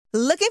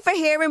Looking for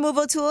hair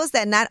removal tools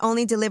that not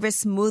only deliver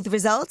smooth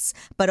results,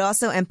 but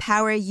also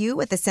empower you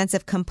with a sense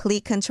of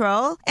complete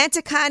control?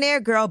 Enter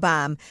Conair Girl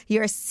Bomb,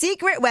 your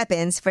secret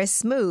weapons for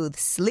smooth,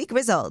 sleek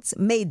results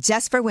made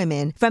just for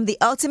women. From the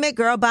ultimate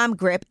Girl Bomb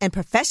grip and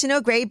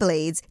professional grade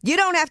blades, you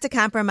don't have to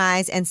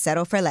compromise and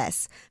settle for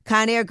less.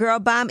 Conair Girl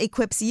Bomb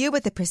equips you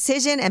with the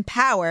precision and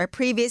power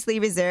previously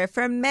reserved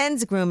for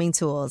men's grooming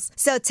tools.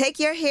 So take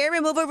your hair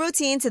removal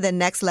routine to the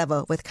next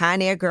level with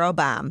Conair Girl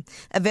Bomb.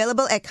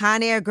 Available at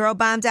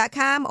ConairGirlBomb.com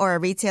or a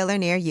retailer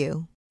near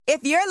you.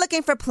 If you're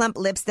looking for plump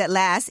lips that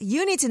last,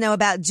 you need to know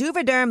about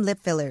Juvederm lip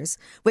fillers.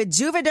 With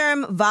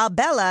Juvederm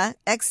Volbella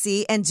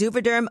XC and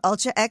Juvederm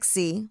Ultra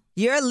XC,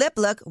 your lip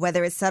look,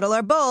 whether it's subtle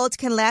or bold,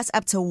 can last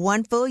up to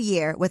 1 full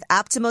year with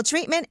optimal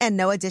treatment and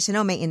no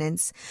additional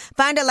maintenance.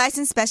 Find a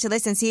licensed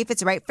specialist and see if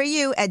it's right for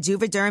you at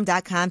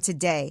Juvederm.com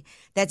today.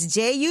 That's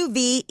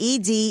JUVEDERM.com.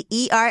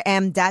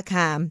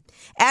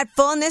 Add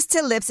fullness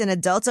to lips in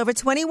adults over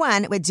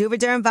 21 with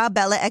Juvederm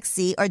Volbella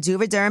XC or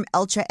Juvederm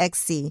Ultra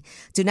XC.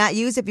 Do not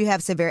use if you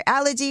have severe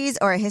allergies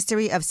or a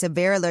history of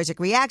severe allergic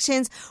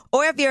reactions,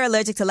 or if you're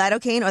allergic to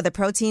lidocaine or the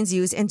proteins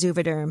used in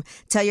Juvederm.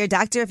 Tell your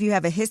doctor if you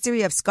have a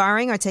history of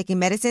scarring or taking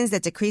medicines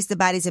that decrease the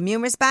body's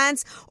immune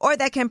response or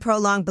that can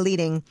prolong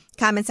bleeding.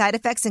 Common side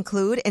effects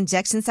include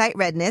injection site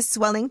redness,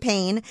 swelling,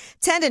 pain,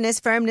 tenderness,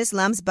 firmness,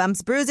 lumps,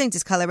 bumps, bruising,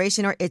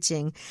 discoloration, or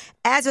itching.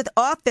 As with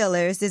all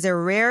fillers, there's a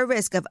rare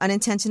risk of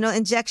unintentional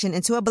injection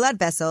into a blood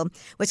vessel,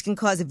 which can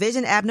cause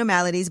vision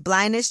abnormalities,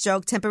 blindness,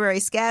 stroke, temporary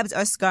scabs,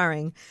 or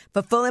scarring.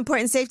 For full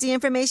important safety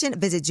information,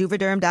 visit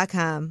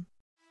Juvederm.com.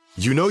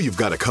 You know you've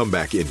got a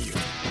comeback in you.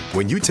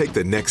 When you take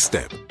the next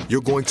step,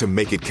 you're going to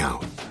make it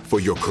count. For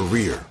your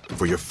career,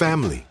 for your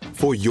family,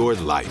 for your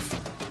life.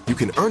 You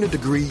can earn a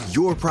degree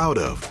you're proud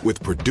of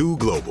with Purdue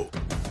Global.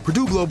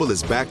 Purdue Global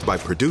is backed by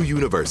Purdue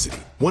University,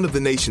 one of the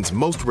nation's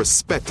most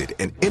respected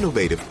and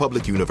innovative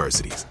public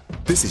universities.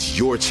 This is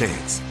your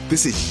chance.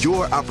 This is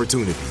your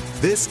opportunity.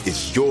 This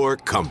is your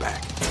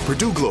comeback.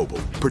 Purdue Global,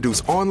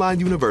 Purdue's online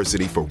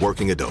university for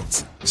working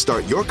adults.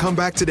 Start your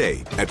comeback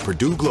today at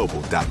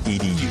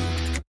purdueglobal.edu.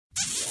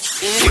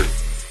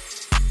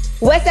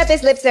 What's up,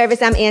 it's Lip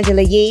Service. I'm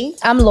Angela Yee.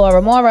 I'm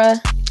Laura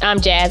Mora. I'm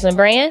Jasmine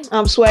Brand.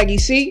 I'm Swaggy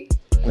C.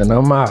 And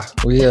I'm Ma.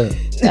 We here.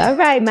 All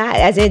right, Ma.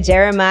 As in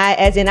Jeremiah.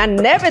 As in, I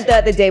never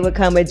thought the day would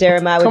come with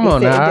Jeremiah. Come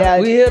on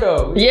now. We here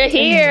though. You're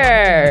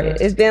here.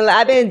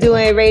 I've been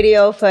doing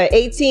radio for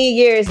 18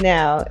 years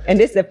now, and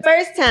this is the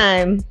first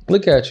time.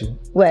 Look at you.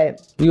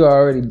 What? You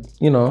already,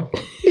 I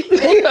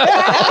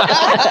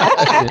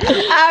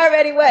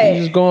already what? You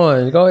just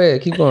going. Go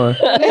ahead. Keep going.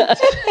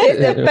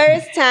 It's the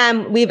first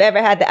time we've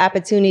ever had the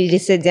opportunity to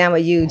sit down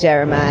with you,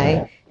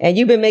 Jeremiah. And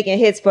you've been making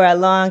hits for a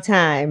long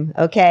time,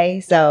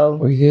 okay? So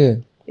we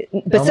here.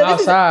 But I'm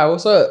outside.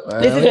 What's up,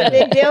 man? This is a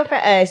big deal for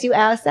us. You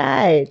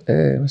outside.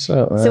 Hey, what's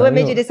up, man? So what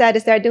made you decide to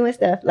start doing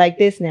stuff like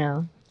this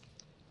now?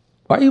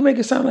 Why you make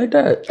it sound like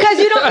that? Because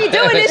you don't be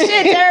doing this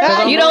shit,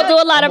 Jeremiah. You don't do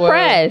a lot of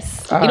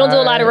press. You don't do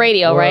a lot of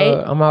radio,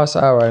 right? I'm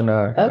outside right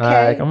now. Okay. All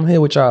right, I'm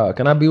here with y'all.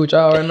 Can I be with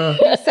y'all right now?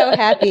 I'm so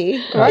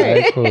happy.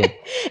 Right, cool.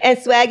 And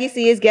Swaggy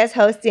C is guest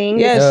hosting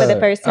for the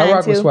first time, I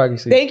rock too. with Swaggy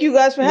C. Thank you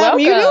guys for having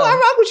me. You know I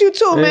rock with you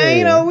too, man.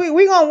 You know,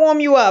 we gonna warm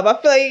you up.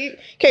 I feel like you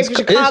came from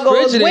Chicago.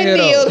 It's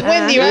windy. It was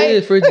windy, right? It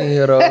is frigid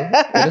here, though.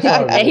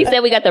 And he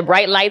said we got the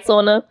bright lights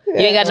on him. You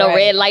ain't got no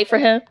red light for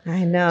him.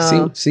 I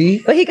know.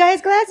 See? But he got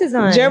his glasses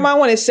on. Jeremiah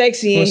wanted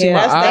sexy in here. They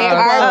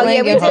are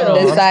blinking from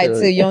the side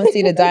too. You don't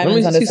see the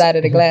diamonds on the side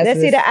of the glasses. Let's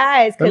see the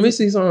eyes. Let me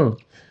see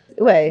something.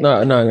 Wait.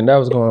 No, that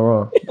was going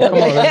wrong. Come on,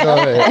 let's go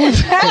ahead.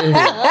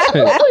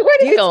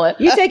 Where's he going?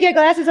 You take your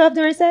glasses off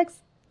during sex?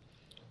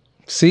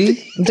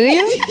 See? Do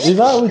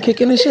you? We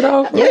kicking this shit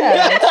off?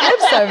 Yeah, it's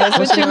lip service.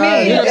 What you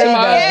mean? You don't see my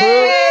eyes, bro?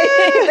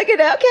 Look at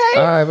that. Okay.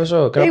 All right, for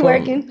sure. They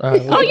working.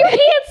 Oh, you're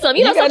handsome.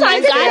 You know,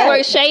 sometimes guys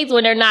wear shades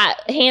when they're not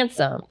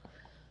handsome.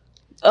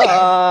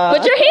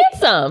 But you're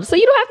handsome, so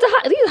you don't have to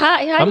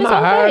hide I'm this not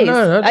whole hiding face.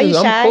 none. Are you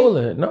shy? I'm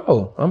fooling.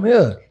 No, I'm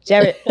here.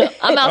 Jared.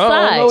 I'm I outside.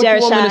 don't know what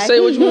Jared you want me to shy. say.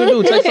 What you want to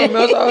do? Take something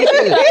else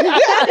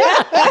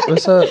out.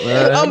 What's up,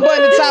 man? I'm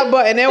button the top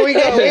button. There we go.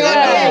 We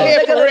gonna do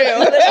it for real.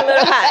 Look a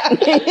little hot.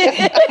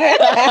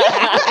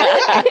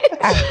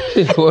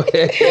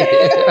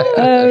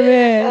 Oh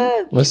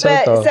man. What's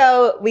up, though?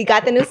 So we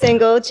got the new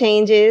single,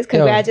 Changes.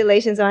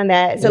 Congratulations on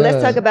that. So let's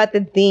talk about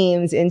the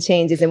themes in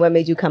Changes and what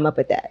made you come up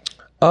with that.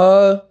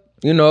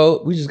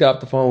 We just got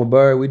off the phone with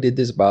Bird. We did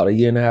this about a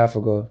year and a half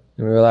ago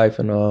in real life.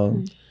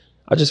 And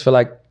I just feel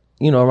like,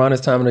 around this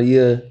time of the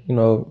year,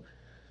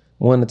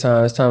 winter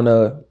time, it's time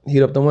to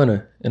heat up the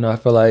winter. And I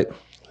feel like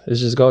it's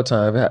just go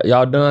time.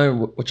 Y'all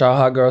done with y'all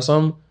hot girl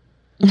something?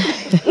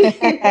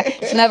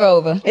 It's never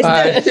over. It's All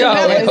right.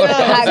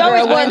 Hot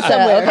girl winter,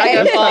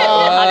 okay?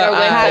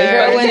 Hot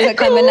girl winter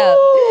coming up.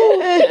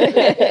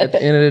 At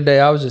the end of the day,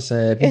 I was just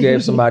saying, if you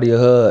gave somebody a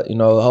hug,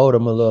 hold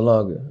them a little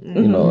longer,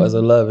 as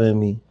a love in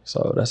me.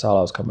 So that's all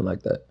I was coming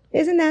like that.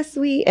 Isn't that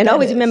sweet? And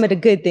always remember the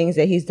good things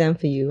that he's done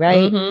for you,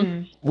 right?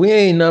 Mm-hmm. We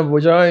ain't nothing,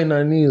 but y'all ain't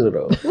nothing either,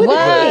 though. What?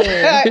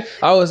 I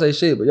always say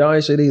shit, but y'all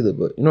ain't shit either.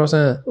 But you know what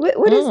I'm saying?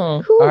 What is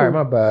who? All right,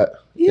 my bad.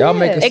 Y'all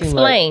make it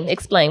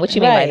Explain what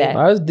you mean by that.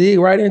 I just dig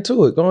right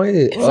into it. Go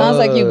ahead. Sounds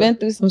like you've been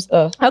through some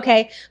stuff.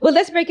 Okay, well,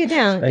 let's break it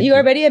down. You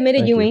already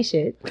admitted you ain't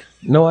shit.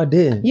 No, I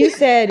didn't. You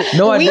said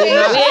no, I did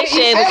not. We ain't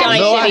shit, but y'all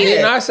ain't No, I shit did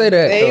either. not say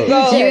that. There you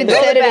though. go. You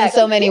said it in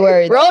so many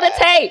words. Roll the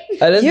tape.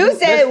 you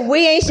said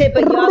we ain't shit,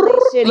 but y'all ain't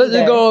shit Let's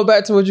just either. go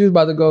back to what you was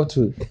about to go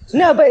to.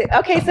 No, but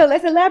okay, so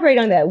let's elaborate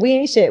on that. We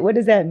ain't shit. What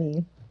does that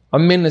mean? I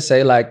meant to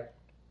say like,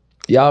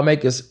 y'all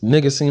make us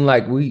niggas seem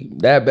like we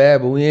that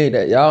bad, but we ain't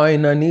that. Y'all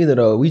ain't nothing either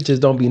though. We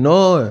just don't be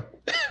knowing.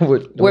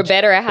 We're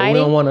better at hiding. We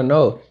don't want to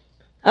know.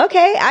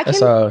 Okay, I That's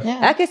can. all.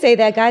 I can say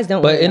that guys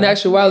don't. But wanna in know.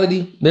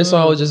 actuality, this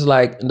song was just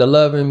like the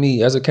love in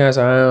me. As a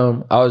Cancer I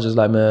am, I was just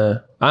like, man,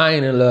 I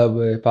ain't in love,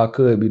 but if I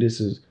could be,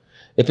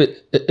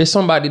 it's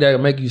somebody that will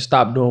make you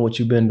stop doing what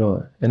you've been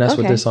doing. And that's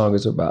what this song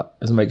is about.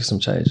 It's making some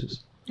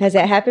changes. Has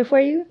that happened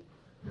for you?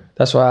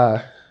 That's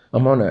why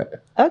I'm on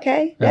that.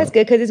 Okay, that's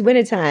good because it's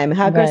wintertime.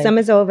 Hot girl Right.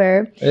 summer's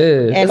over.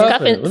 Yeah, And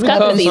cuffing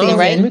season,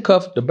 right? Let me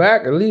cuff the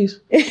back at least.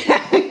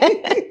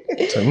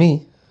 To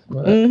me.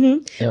 But,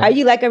 yeah. Are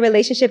you like a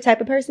relationship type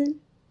of person?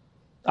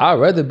 I'd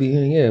rather be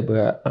in, yeah,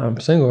 but I'm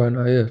single right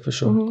now, yeah, for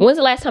sure. When's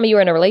the last time you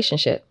were in a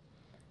relationship?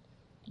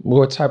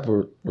 What type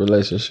of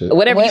relationship?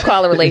 Whatever you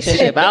call a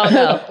relationship. I don't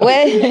know.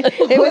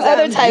 It was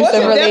other types What's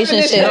of the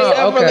relationships. definition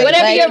of okay.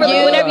 Whatever Like your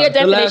you- whatever your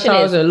The last definition time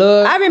I was is. in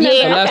love. I remember.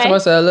 Yeah. The last okay. time I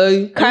said I love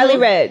you. Carly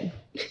Red.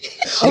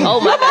 Oh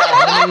my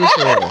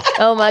god.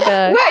 Oh my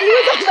god.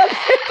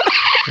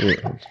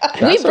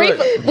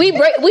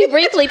 We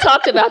briefly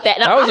talked about that.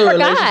 And That was I a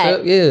forgot.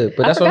 relationship, yeah.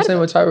 But that's what I'm saying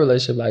with type of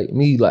relationship, like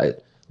me, like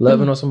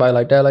loving on somebody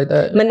like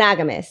that.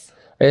 Monogamous.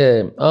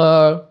 Yeah,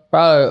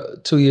 probably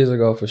 2 years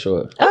ago for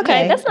sure.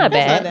 Okay, that's not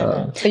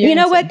bad. You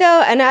know what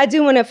though, and I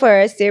do want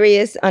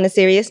to, on a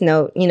serious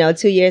note.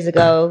 2 years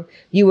ago,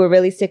 you were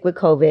really sick with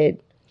COVID.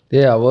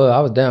 Yeah, well, I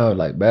was down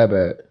like bad.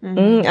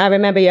 I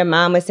remember your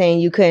mom was saying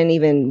you couldn't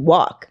even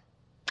walk.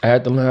 I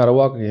had to learn how to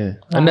walk again.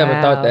 I never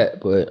thought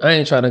that, but I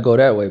ain't trying to go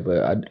that way.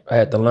 But I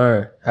had to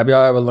learn. Have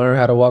y'all ever learned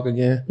how to walk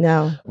again?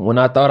 No. When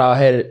I thought I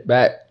had it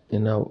back, I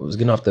was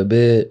getting off the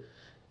bed,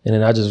 and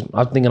then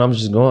I'm thinking I'm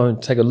just going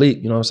to take a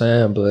leap. You know what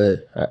I'm saying?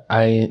 But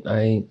I ain't.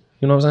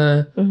 You know what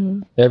I'm saying?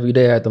 Mm-hmm. Every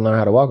day I had to learn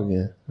how to walk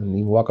again and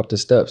even walk up the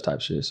steps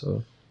type shit.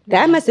 So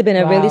That must have been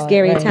a really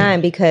scary right. time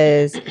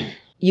because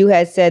you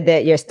had said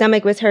that your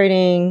stomach was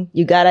hurting.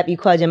 You got up, you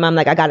called your mom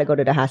like, I got to go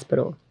to the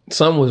hospital.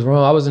 something was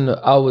wrong. I was in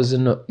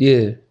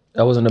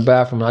the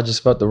bathroom. I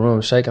just felt the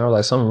room shaking. I was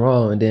like, something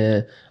wrong. And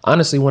then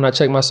honestly, when I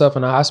checked myself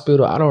in the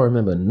hospital, I don't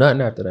remember nothing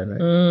after that night.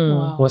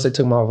 Wow. Once they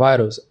took my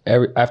vitals,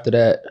 after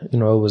that, it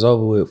was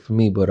over with for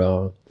me. But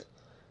I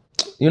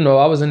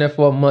was in there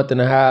for a month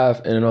and a half,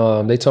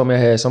 and they told me I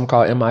had something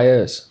called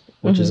MIS,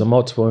 which is a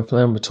multiple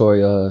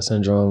inflammatory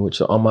syndrome,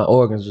 which all my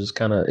organs just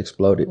kind of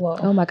exploded. Wow.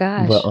 Oh my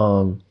gosh. But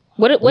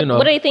what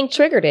do they think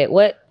triggered it?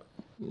 What?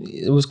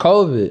 it was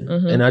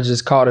COVID, and I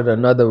just called it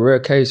another rare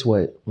case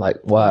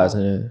wise,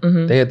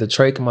 and they had the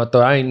trach in my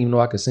throat. I didn't even know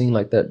I could sing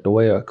like that the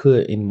way I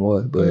could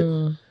anymore.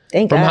 But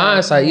Thank from God.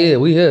 hindsight, yeah,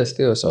 we here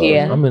still. So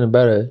Yeah. I'm in a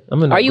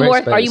Are you great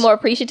more? Are you space. more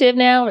appreciative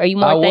now? Are you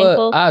more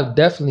thankful? I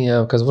definitely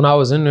am, because when I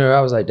was in there,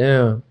 I was like,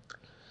 damn.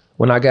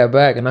 When I got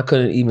back, and I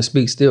couldn't even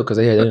speak still because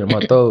they had it in my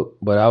throat,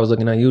 but I was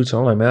looking at YouTube.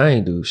 I'm like, man, I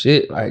ain't do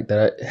shit like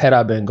that had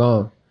I been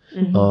gone.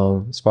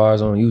 As far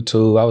as on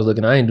YouTube, I was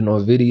looking. I ain't do no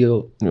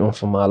video,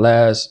 from my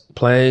last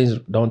planes.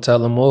 Don't tell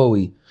them more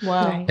we.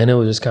 Wow. Right. And it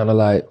was just kind of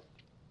like,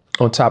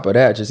 on top of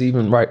that, just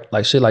even like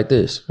shit like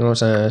this. You know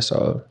what I'm saying?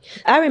 So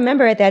I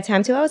remember at that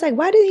time too. I was like,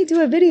 why did he do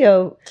a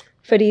video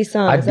for these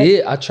songs? I Like,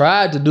 did. I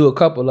tried to do a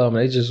couple of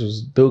them. They just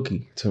was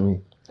dookie to me.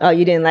 oh,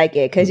 you didn't like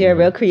it because you're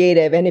real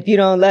creative, and if you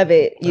don't love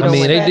it, you don't. I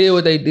mean, want they that. did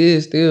what they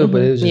did still,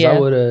 but it was just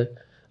Yeah.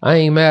 I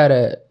ain't mad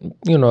at,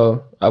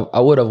 I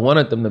would have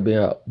wanted them to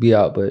be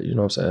out, but you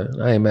know what I'm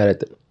saying? I ain't mad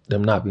at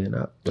them not being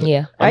out. But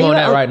Yeah. I'm Are on you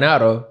that a- right now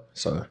though.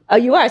 So Oh,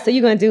 you are. So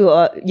you're gonna do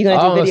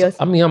videos.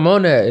 I mean, I'm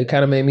on that. It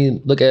kind of made me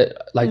look at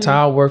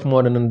time worth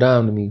more than a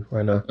dime to me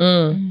right now.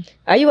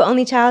 Are you an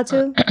only child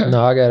too?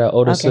 No, I got an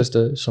older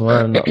sister,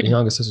 Siobhan, and a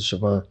younger sister,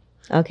 Siobhan.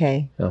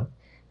 Okay. Yeah.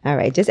 All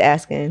right. Just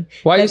asking.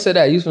 Why you said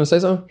that? You was gonna say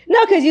something?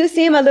 No, because you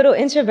seem a little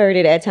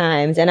introverted at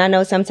times, and I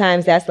know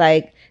sometimes that's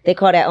like they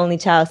call that only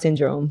child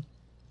syndrome.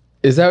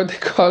 Is that what they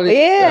call it?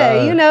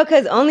 Yeah,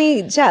 because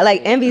only child,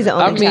 like Envy's the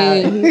only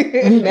child.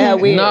 Mad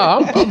weird. No,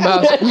 I'm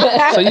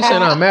out. So you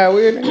saying I'm mad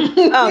weird? Oh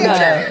no.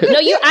 No,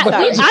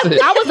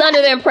 I was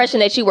under the impression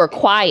that you were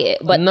quiet,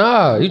 but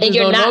Nah, you just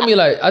you're don't know not- me.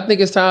 Like, I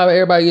think it's time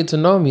everybody get to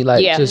know me.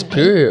 Like, Yeah. just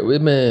period.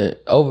 We've been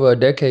over a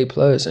decade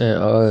plus,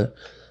 and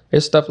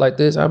it's stuff like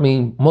this. I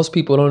mean, most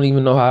people don't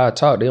even know how I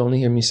talk. They only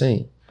hear me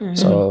sing.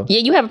 So yeah,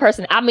 you have a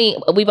person. I mean,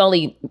 we've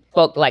only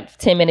spoke like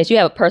 10 minutes. You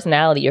have a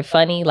personality. You're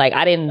funny. Like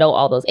I didn't know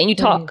all those, and you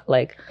talk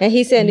like And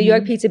he said New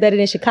York pizza better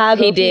than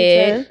Chicago He pizza.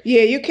 did.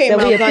 Yeah, you came So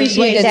out we guns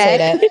appreciate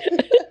blazing.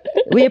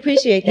 that. We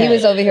appreciate that. He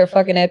was over here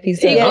fucking that piece.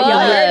 He was.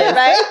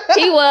 right?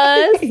 He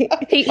was.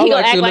 He gonna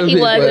act like he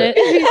wasn't.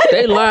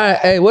 They lying.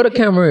 Hey, what a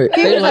camera?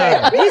 They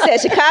lying. He said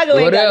Chicago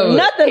ain't got Whatever.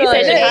 nothing He on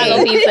said it.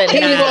 Chicago pizza. He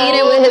was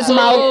eating with his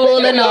mouth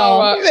full and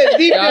all.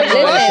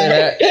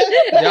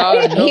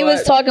 He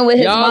was talking with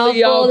his mouth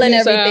full and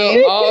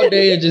everything. All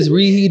day and just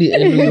reheat it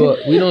in New York.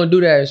 We don't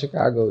do that in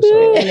Chicago.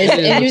 So.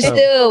 And you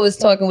still was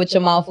talking with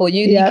your mouth full.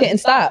 You couldn't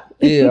stop.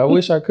 Yeah, I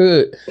wish I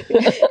could.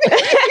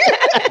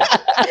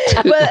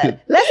 But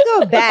let's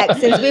go back,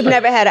 since we've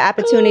never had an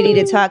opportunity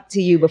to talk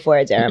to you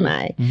before,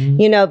 Jeremiah.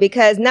 You know,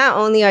 because not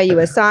only are you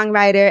a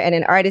songwriter and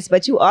an artist,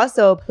 but you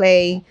also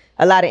play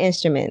a lot of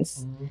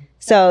instruments.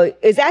 So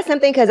is that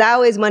something, because I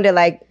always wonder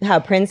like how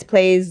Prince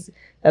plays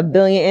a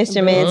billion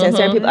instruments and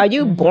certain people, are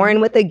you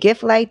born with a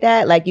gift like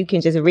that? Like you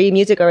can just read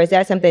music, or is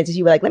that something that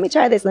you were like, let me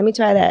try this, let me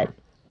try that?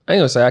 I ain't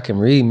gonna say I can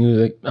read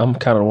music. I'm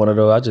kind of one of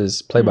those. I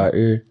just play by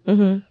ear.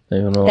 You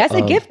know, That's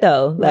a gift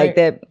though. Like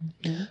that.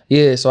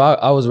 Yeah, so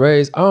I was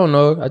raised, I don't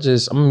know,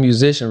 I'm a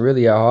musician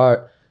really at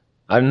heart.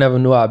 I never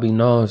knew I'd be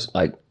known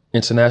like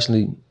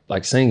internationally,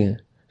 like singing.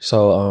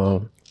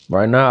 So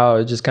right now,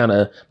 it just kind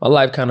of, my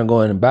life kind of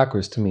going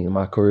backwards to me in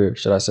my career,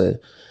 should I say.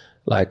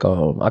 Like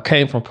I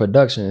came from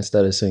production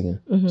instead of singing.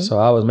 So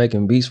I was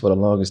making beats for the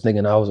longest,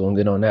 thinking I was gonna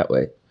get on that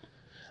way.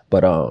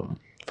 But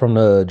from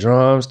the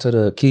drums to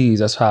the keys,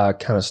 that's how I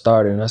kind of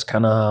started, and that's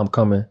kind of how I'm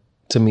coming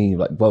to me,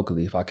 like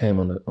vocally, if I came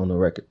on the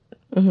record.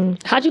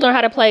 How'd you learn how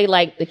to play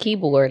like the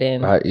keyboard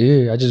and? I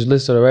just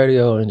listen to the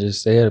radio and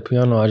just stay at the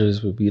piano. I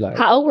just would be like,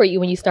 How old were you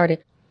when you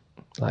started?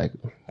 like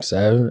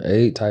 7,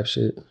 8 type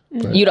shit.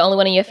 But You the only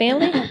one in your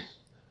family?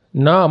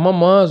 nah, my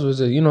mom's was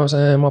you know what I'm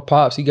saying. My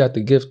pops, he got the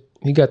gift.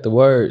 He got the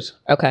words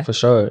Okay. for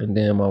sure, and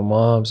then my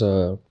mom's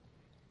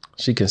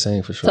she can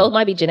sing for sure. So it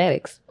might be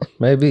genetics.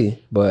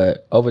 Maybe,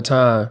 but over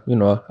time, you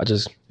know,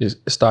 it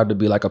started to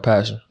be like a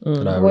passion.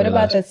 that I What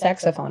about realized. the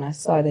saxophone? I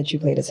saw that you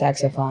played a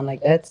saxophone.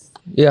 Like that's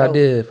Yeah, I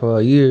did for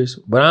years,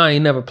 but I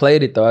ain't never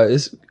played it though.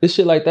 It's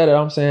shit like that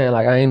I'm saying.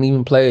 Like I ain't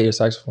even played a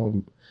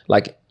saxophone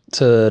like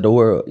to the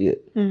world yet.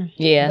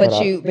 Yeah. but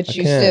I you can.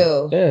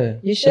 still Yeah,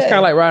 you should. It's kind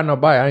of like riding a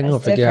bike. I ain't gonna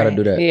That's figure out how to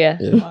do that. Yeah.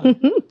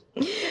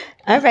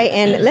 All right,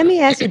 and let me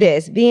ask you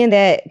this: being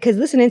that, because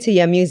listening to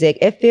your music,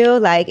 it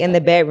feels like in the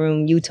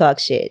bedroom you talk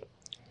shit.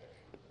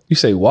 You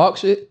say walk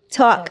shit?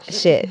 Talk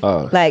shit.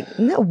 Oh. Like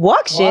no,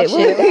 walk shit. What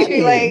would that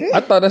be? like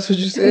I thought that's what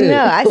you said.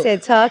 No, I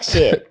said talk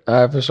shit.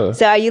 All right, for sure.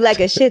 So are you like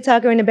a shit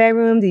talker in the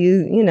bedroom? Do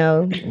you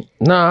know,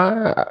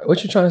 Nah,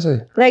 what you trying to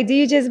say? like, do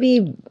you just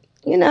be,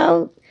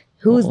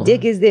 whose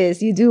dick is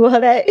this? You do all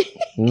that?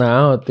 Nah, I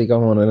don't think I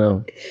want to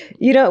know.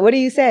 You don't, what do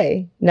you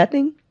say?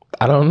 Nothing?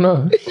 I don't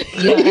know. He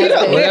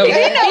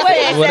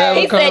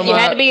said you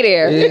had to be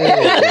there.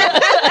 Yeah.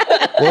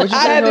 What you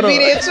I had to be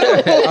there too.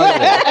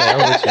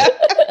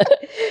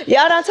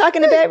 Y'all don't talk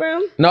in the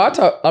bedroom? No, I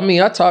talk.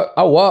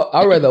 I walk.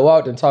 I rather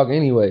walk than talk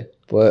anyway.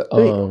 But How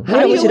do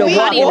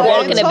you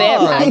walk in the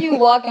bedroom? how you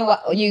walk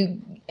and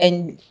you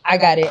and I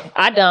got it.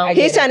 I don't.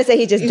 He's trying to say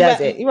he just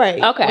does it.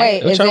 Right. Okay.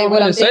 Wait, I'm is trying it to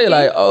what I'm say thinking?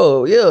 like,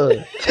 oh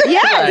yeah.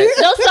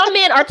 Yes. No, some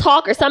men are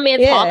talkers. Some men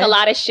talk a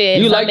lot of shit.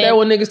 You Some like men, that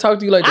when niggas talk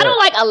to you like that? I don't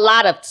like a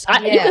lot of.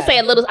 You Yeah. can say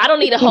a little. I don't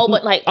need a whole,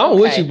 but like I'm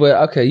with okay. you,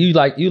 but okay, you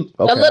like you.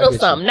 Okay, a little I get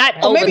something, you.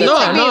 not over Maybe the No,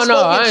 to top. be no, spoken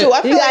I to. ain't-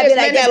 I feel You like gotta it's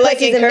be like, men this that like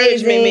pussy's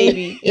encouragement, amazing.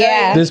 maybe.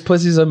 Yeah. This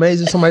pussy's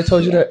amazing. Somebody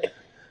told you that?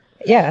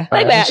 Yeah.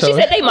 They bad. She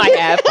said they might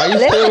have. Are you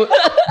still?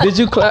 Did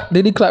you clap?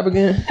 Did he clap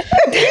again?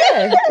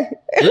 Yeah.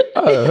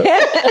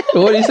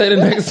 What do you say the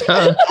next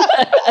time?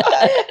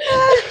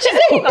 She said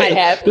they might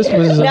have. This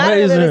pussy's No, I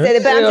don't amazing. know, but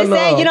I'm Hell just no.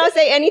 saying, you don't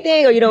say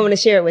anything, or you don't want to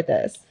share it with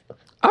us.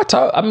 I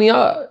talk. I mean,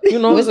 you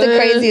know What's what I'm the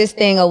saying? craziest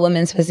thing a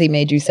woman's pussy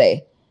made you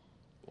say?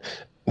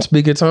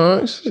 Speaking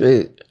tongues.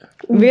 Shit.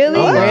 Really?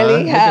 I'm lying.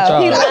 Really? Look at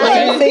How?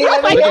 y'all. See,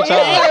 Look at y'all.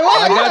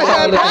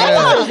 I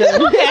got y'all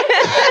looking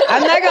at.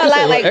 I'm not gonna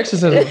lie, like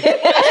Exorcism.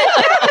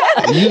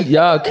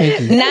 Y'all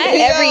kinky. not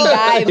every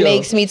guy Yo.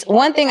 makes me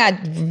one thing I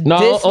No,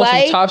 on some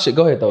dislike. top shit.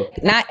 Go ahead though.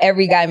 Not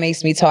every guy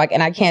makes me talk,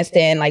 and I can't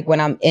stand like when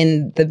I'm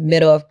in the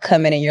middle of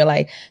coming and you're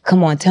like,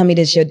 "Come on, tell me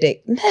this your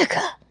dick,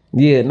 nigga."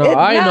 Yeah, no,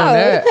 I ain't on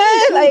that.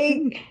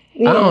 Like,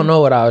 I don't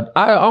know what I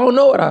don't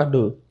know what I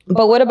do.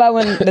 but what about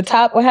when the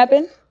top? What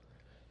happened?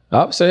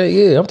 I'm saying,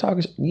 yeah, I'm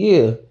talking,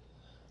 yeah.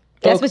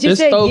 That's what you it's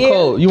said, so yeah.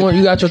 cold. You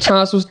got your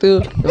tonsils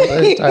still?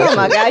 Oh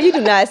my God, you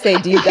do not say,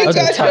 do you got Okay.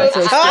 your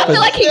tonsils? I feel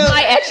like he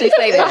might actually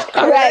say that.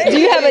 Right? Do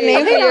you have a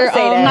name for your?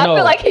 say that. I No.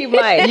 feel like he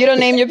might. You don't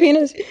name your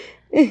penis?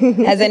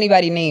 Has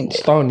anybody named it?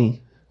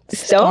 Stony.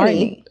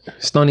 Stony.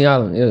 Stony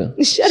Island,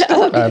 yeah. Shut up.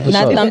 All right, for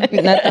Not sure.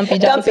 Thumpy, not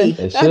Thumpy Johnson.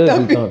 It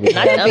should be Thumpy.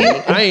 Not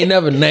Thumpy. I ain't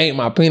never named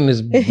my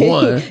penis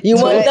one. You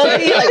want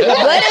Thumpy?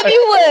 But if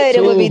you would,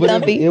 it would be But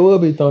Thumpy. It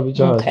would be Thumpy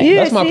Johnson. Okay.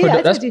 Yeah, That's my see,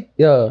 I that's told you.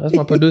 yeah, that's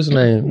my producer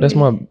name. That's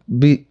my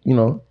beat, you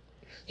know.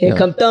 Here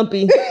come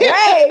Thumpy.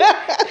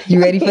 You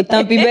ready for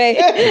Thumpy,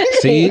 babe?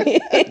 See?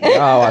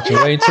 Y'all watching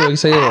way too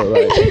excited.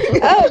 Like,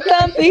 Oh,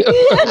 Thumpy.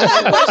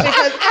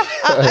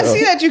 I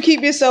see that you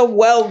keep yourself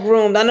well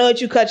groomed. I know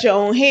that you cut your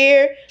own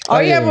hair.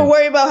 Are you yeah. ever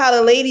worried about how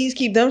the ladies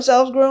keep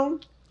themselves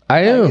groomed?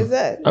 I am. Is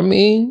that I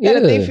mean, yeah.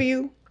 that a thing for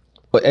you?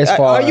 But as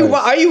far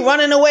are you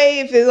running away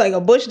if there's like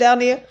a bush down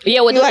there?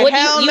 Yeah, what do you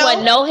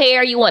want? No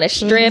hair? You want a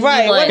strip?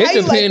 Right.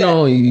 It depends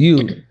on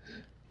you.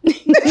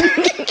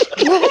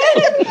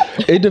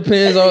 It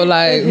depends on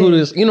like who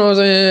this, you know what I'm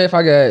saying? If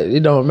I got,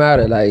 it don't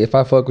matter. Like if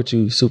I fuck with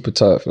you super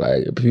tough,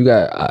 like if you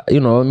got, you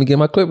know, let me get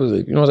my clippers,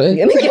 you know what I'm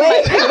saying?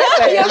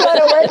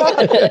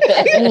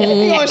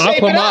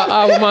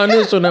 I put my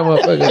initial on that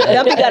motherfucker.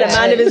 Dumpy got a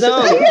mind of his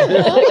own.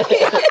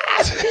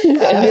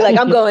 I'll be like,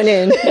 I'm going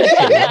in.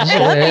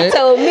 Dumpy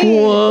told me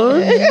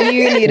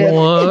you need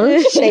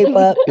to shape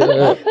up.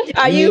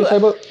 Are you?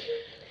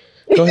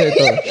 Go ahead,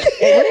 though.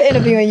 We're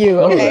interviewing you,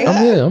 okay?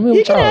 I'm here You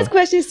with can y'all. ask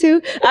questions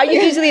too. Are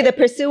you usually the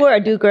pursuer or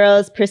do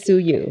girls pursue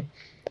you?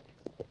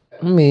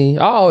 I mean,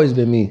 I always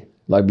been me.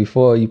 Like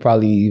before you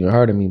probably even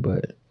heard of me,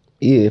 but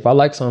yeah, if I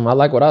like something, I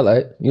like what I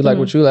like. You like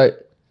what you like.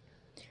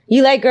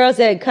 You like girls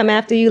that come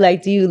after you?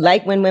 Like, do you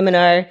like when women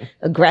are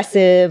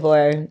aggressive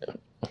or?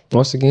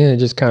 Once again, it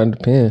just kind of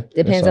depends.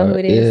 Depends on who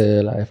it is.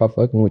 Yeah, like if I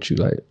fucking with you,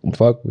 like I'm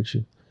fucking with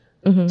you.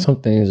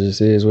 Some things just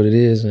is what it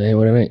is and ain't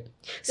what it ain't.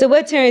 So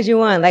what turns you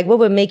on? Like, what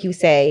would make you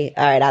say,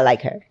 all right, I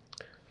like her?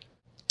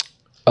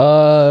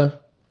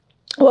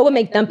 What would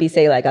make Thumpy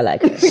say, like, I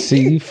like her?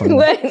 See, from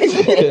What?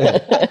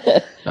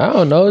 I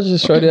don't know. It's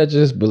just shorty that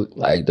just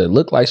like that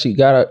look like she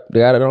got it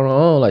on her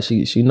own. Like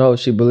she knows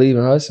she believe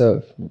in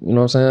herself. You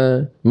know what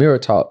I'm saying? Mirror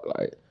talk.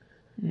 Like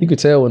you could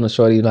tell when a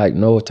shorty like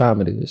know what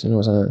time it is. You know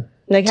what I'm saying?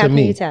 Like, how can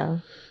you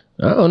tell?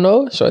 I don't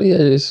know. Shorty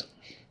that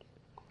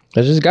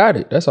just got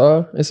it. That's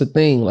all. It's a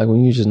thing. Like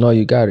when you just know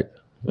you got it.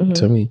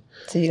 To me.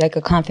 So you like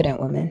a confident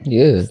woman.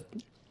 Yeah.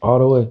 All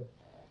the way.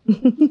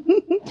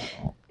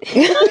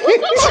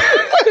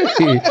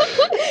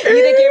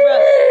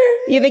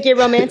 You think you're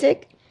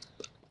romantic?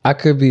 I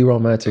could be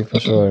romantic for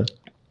sure.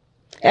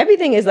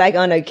 Everything is like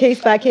on a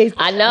case by case.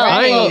 I know.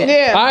 I ain't,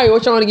 Yeah. All right,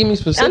 what y'all want to give me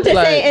specific? I'm just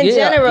saying in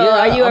general,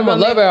 are you a I'm a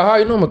romantic? lover at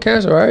heart. You know I'm a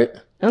Cancer, right?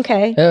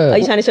 Okay. Yeah. Are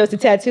you trying to show us a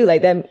tattoo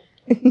like that?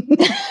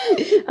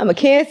 I'm a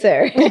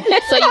Cancer.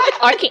 So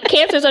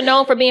cancers are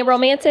known for being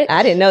romantic?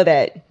 I didn't know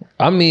that.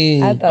 I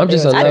mean, I thought I'm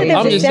just they a were- I lover. think it's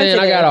I'm just saying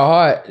I got a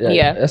heart.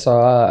 Yeah. That's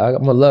all.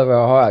 I'm a lover at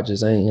heart. I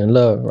just ain't in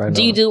love right now.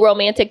 Do you do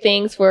romantic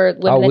things for I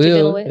women that you're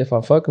dealing will with? if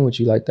I'm fucking with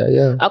you like that.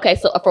 Yeah. Okay,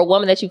 so for a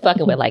woman that you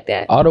fucking with like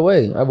that, All the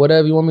way.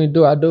 Whatever you want me to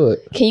do, I do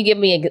it. can you give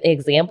me an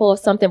example of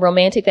something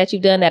romantic that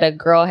you've done that a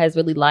girl has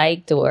really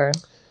liked? Or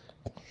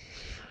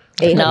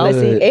Ate No.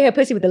 her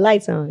pussy with the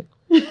lights on.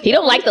 he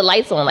don't like the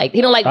lights on, like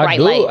he don't like I bright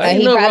do. lights. I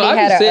He know, probably I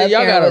had just her said up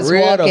y'all here got and a was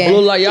red or walking.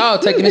 blue. Like y'all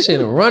taking this shit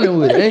and running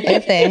with it. Ain't you?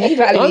 Listen, he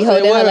probably be I'm holding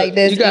saying, her what like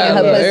this, you eating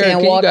her pussy Erica,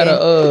 and you walking.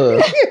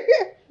 gotta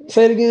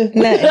say it again.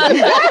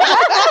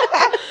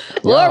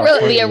 Lord, Y'all being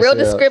funny real as hell.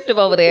 descriptive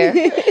over there.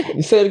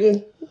 You say it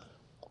again.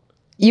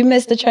 You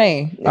missed the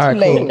train. It's All right,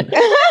 late. cool.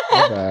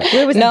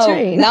 Where was the No,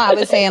 train? I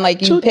was saying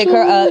like you pick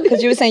her up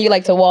because you were saying you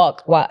like to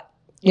walk. What?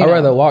 I'd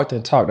rather walk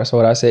than talk. That's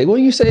what I said.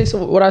 When you say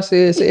what I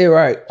said, say it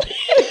right.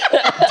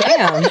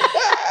 Damn.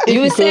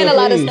 You was saying a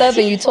lot of stuff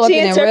and you talking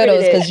in interpreted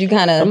riddles it. because you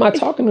kind I'm of not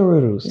talking to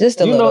riddles. Just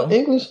a you little. know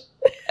English?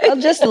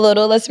 just a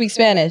little. Let's speak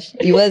Spanish.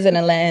 You was in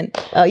a land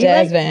Oh, you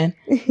jazz like-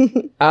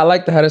 band. I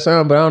like to have it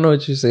sound, but I don't know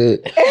what you said.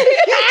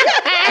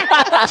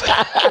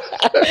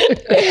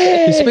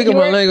 You speaking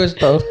my language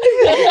though.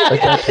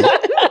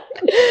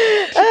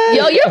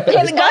 Yo, you're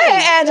funny. Go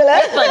ahead,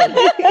 Angela.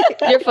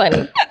 You're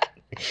funny.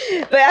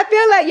 But I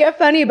feel like you're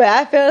funny, but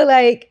I feel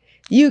like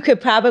you could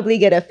probably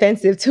get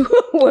offensive to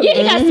a woman. Yeah,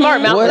 he got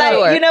smart mouth. What? for Like,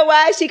 sure. you know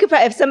why? She could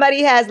if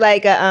somebody has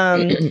like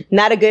a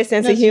not a good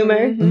sense of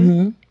humor,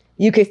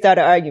 you could start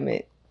an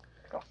argument.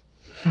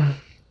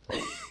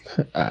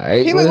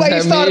 Alright, He what look does like he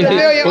that started mean? a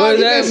million What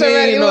does that arguments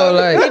already, mean, though?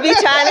 look. He Like, be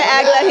trying to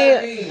act like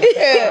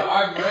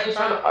I ain't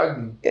trying to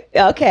argue. he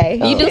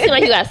okay. You do seem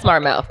like you got a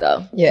smart mouth,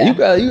 though. Yeah.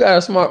 You got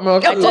a smart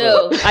mouth. I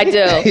do. I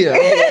do.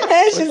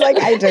 Yeah. She's like,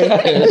 I do.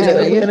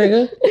 Yeah,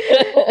 nigga.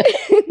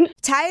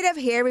 Tired of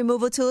hair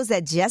removal tools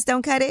that just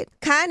don't cut it?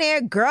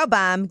 Conair Girl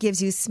Bomb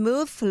gives you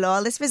smooth,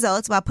 flawless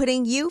results while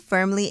putting you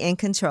firmly in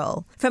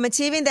control. From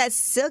achieving that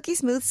silky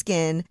smooth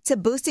skin to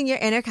boosting your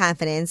inner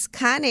confidence,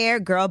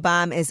 Conair Girl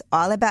Bomb is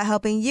all about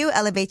helping you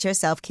elevate your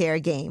self-care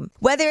game.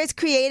 Whether it's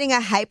creating a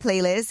hype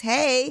playlist,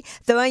 hey,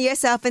 throwing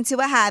yourself into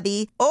a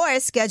hobby, or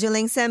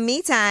scheduling some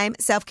me time,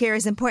 self-care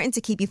is important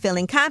to keep you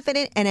feeling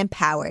confident and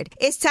empowered.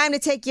 It's time to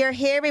take your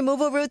hair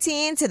removal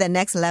routine to the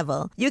next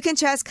level. You can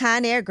trust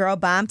Conair Girl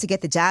Bomb to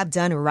get the job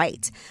done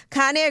right.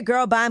 Conair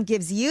Girl Bomb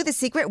gives you the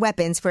secret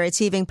weapons for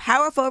achieving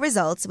powerful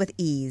results with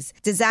ease.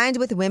 Designed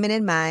with women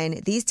in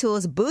mind, these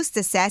tools boost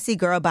the sassy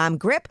Girl Bomb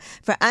grip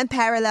for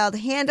unparalleled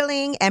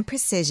handling and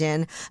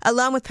precision,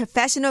 along with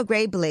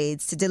professional-grade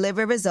blades to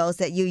deliver results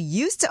that you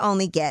used to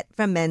only get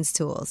from men's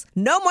tools.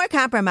 No more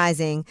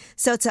compromising.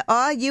 So to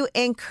all you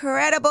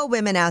incredible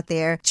women out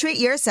there, treat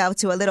yourself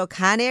to a little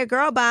Conair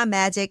Girl Bomb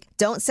magic.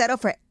 Don't settle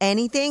for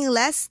anything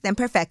less than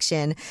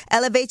perfection.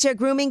 Elevate your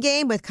grooming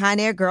game with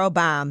Conair Girl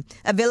Bomb.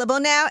 Available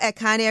now at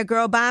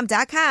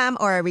ConairGirlBomb.com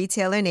or a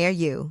retailer near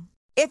you.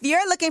 If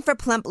you're looking for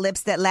plump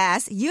lips that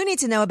last, you need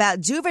to know about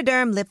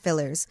Juvederm lip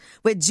fillers.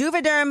 With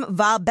Juvederm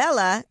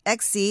Volbella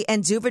XC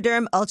and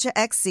Juvederm Ultra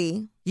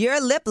XC,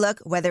 Your lip look,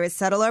 whether it's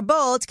subtle or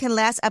bold, can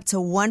last up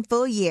to 1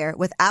 full year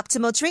with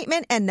optimal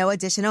treatment and no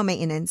additional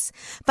maintenance.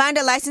 Find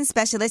a licensed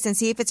specialist and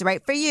see if it's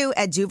right for you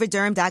at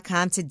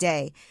Juvederm.com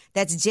today.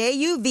 That's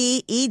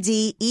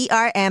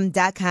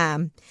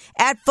JUVEDERM.com.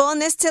 Add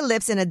fullness to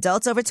lips in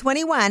adults over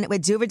 21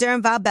 with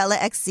Juvederm Volbella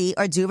XC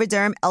or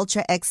Juvederm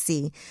Ultra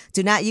XC.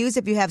 Do not use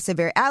if you have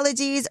severe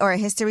allergies or a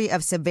history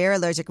of severe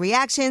allergic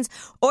reactions,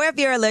 or if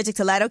you're allergic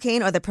to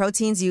lidocaine or the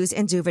proteins used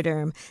in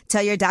Juvederm.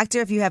 Tell your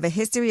doctor if you have a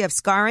history of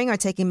scarring or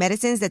taking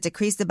medicines that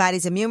decrease the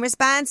body's immune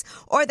response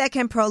or that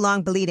can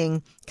prolong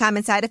bleeding.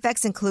 Common side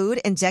effects include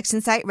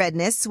injection site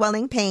redness,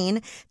 swelling,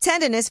 pain,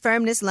 tenderness,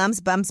 firmness, lumps,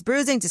 bumps,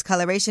 bruising,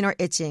 discoloration, or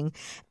itching.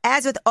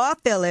 As with all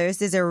fillers,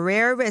 there's a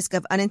rare risk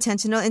of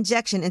unintentional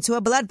injection into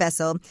a blood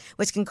vessel,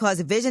 which can cause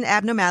vision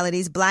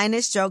abnormalities,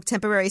 blindness, stroke,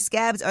 temporary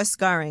scabs, or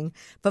scarring.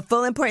 For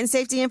full important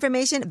safety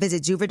information,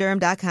 visit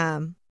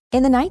Juvederm.com.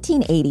 In the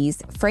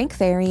 1980s, Frank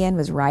Farian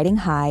was riding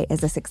high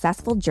as a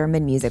successful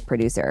German music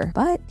producer,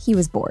 but he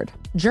was bored.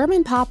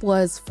 German pop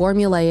was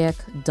formulaic,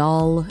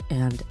 dull,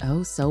 and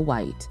oh so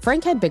white.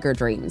 Frank had bigger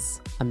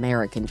dreams,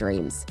 American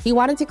dreams. He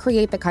wanted to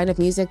create the kind of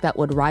music that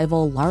would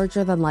rival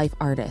larger-than-life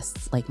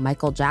artists like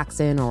Michael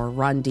Jackson or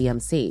Run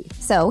DMC.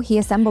 So he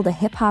assembled a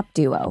hip-hop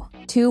duo,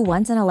 two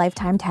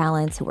once-in-a-lifetime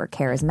talents who were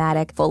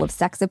charismatic, full of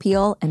sex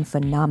appeal, and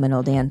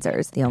phenomenal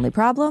dancers. The only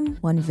problem?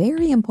 One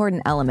very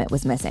important element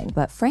was missing,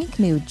 but Frank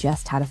knew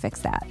just how to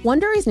fix that.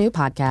 Wondery's new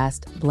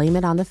podcast, Blame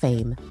It on the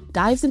Fame,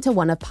 dives into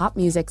one of pop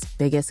music's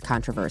biggest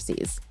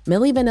controversies.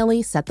 Milli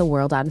Vanilli set the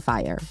world on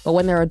fire, but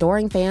when their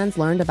adoring fans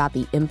learned about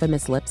the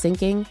infamous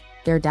lip-syncing,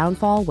 their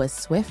downfall was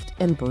swift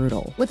and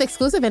brutal. With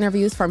exclusive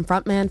interviews from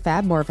frontman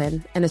Fab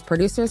Morvan and his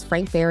producers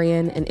Frank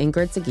Farian and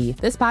Ingrid Segui,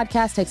 this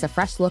podcast takes a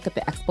fresh look at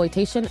the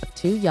exploitation of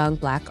two young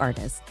Black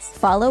artists.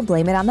 Follow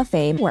Blame It on the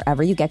Fame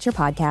wherever you get your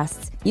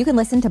podcasts. You can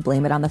listen to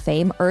Blame It on the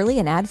Fame early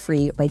and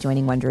ad-free by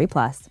joining Wondery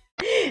Plus.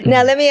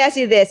 Now, let me ask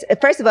you this.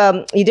 First of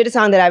all, you did a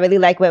song that I really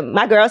like with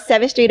my girl,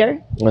 7th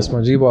Streeter. That's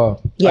my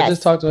G-ball. Yes. I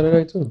just talked to her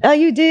today, too. Oh,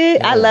 you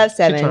did? Yeah. I love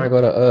 7. She trying to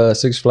go to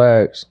Six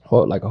Flags,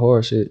 like a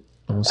horror shit.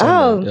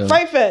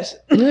 Fright Fest.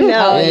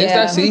 No, it's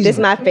that season. This is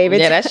my favorite.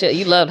 Yeah, that shit.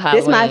 You love Halloween.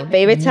 This is my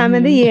favorite time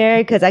of the year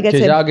because I get to.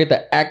 Y'all get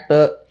to act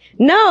up.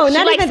 No, She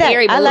not likes even that.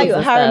 scary I like movies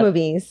and horror stuff.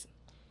 movies.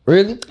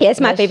 Really? Yeah,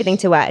 it's my favorite thing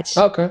to watch.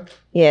 Okay.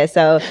 Yeah,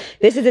 so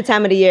this is the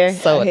time of the year.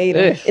 So I hate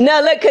it.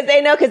 No, look,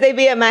 because they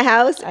be at my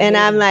house, and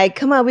I'm like,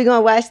 come on, we're going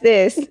to watch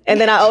this.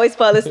 And then I always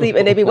fall asleep,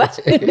 and they be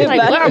watching.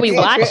 Like, what are we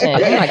watching? Oh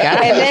my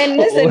God. And then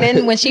listen,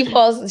 then when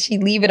she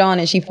leave it on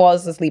and she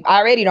falls asleep. I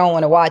already don't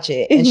want to watch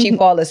it, and she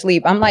fall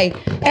asleep. I'm like,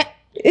 what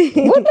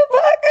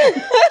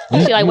the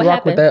fuck? She like, what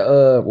rock happened? with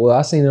that? Well,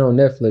 I seen it on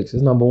Netflix. It's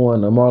number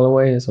 1. Marlon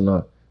Wayans or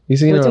not? You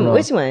seen it or not?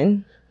 Which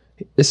one?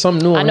 It's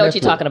something new. I on know Netflix. what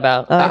you're talking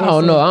about. I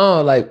don't know. I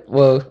don't like.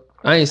 Well,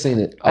 I ain't seen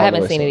it. I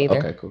haven't seen it either.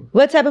 Okay, cool.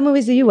 What type of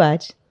movies do you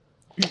watch?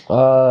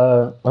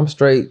 I'm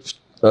straight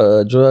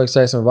drug,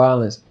 sex, and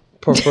violence,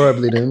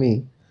 preferably than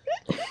me.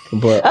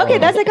 But Okay,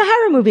 that's like a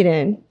horror movie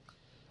then.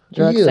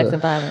 Drugs, yeah. sex,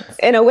 and violence.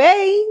 In a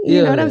way,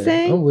 you know what I'm I'm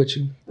saying? with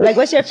you. Like,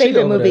 what's your She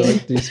favorite over there movie?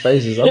 with these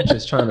faces. I'm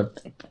just trying to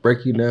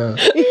break you down.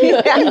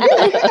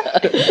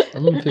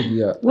 I'm gonna pick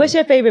you up. What's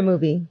your favorite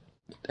movie?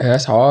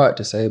 That's hard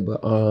to say,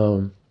 but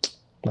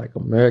like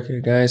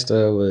American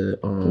Gangster with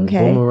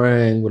Okay.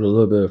 Boomerang with a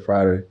little bit of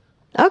Friday.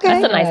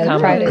 Okay. That's a nice combo.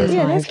 Friday's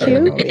Yeah, my that's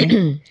favorite cute.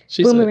 movie.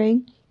 She said,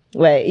 Boomerang.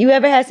 Wait, you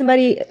ever had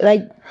somebody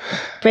like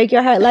break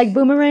your heart like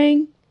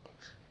Boomerang?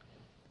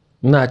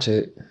 not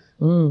yet.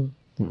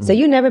 So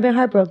you never been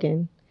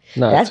heartbroken.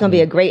 Not That's to gonna be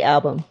me. a great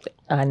album.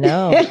 I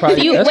know.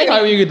 Probably, You- that's wait,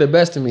 probably when you get the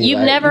best of me. You've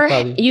like, never, you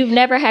probably- you've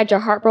never had your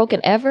heart broken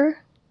ever?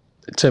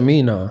 To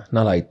me, no,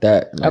 not like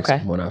that. Like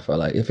Okay. When I felt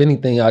like, if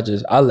anything, I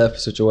left a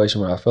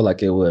situation where I felt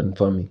like it wasn't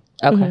for me.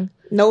 Okay.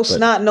 No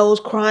snot nose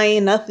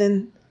crying,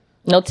 nothing.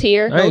 No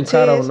tear? I ain't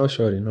cried tears? over no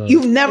shorty. No.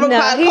 You've never No,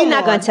 cried. he's Come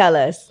not on. gonna tell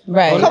us.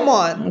 Right. Come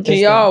on. Can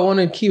y'all want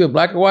to keep it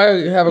black and white?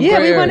 Or have a Yeah,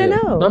 gray we wanna area?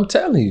 know. I'm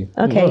telling you.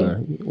 Okay.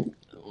 Come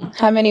on.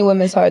 How many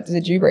women's hearts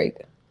did you break?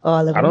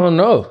 All of I them. don't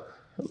know.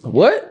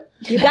 What?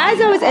 You guys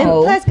always, and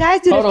plus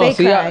guys do Hold the on. fake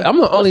See, cry. I'm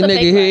the only What's the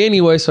nigga fake here cry?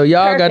 anyway, so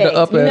y'all got the Perfect.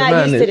 upper You're not used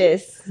to advantage.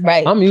 this.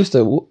 Right. I'm used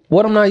to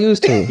what I'm not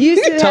used to.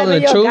 Used to telling having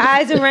the your truth.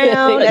 guys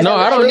around. That's No,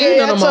 I don't like- need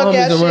none of my talk homies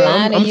that shit.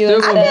 around. I'm You-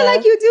 still I gonna. feel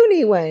like you do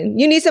need one.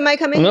 You need somebody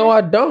come in. No,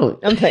 I don't.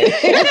 I'm playing.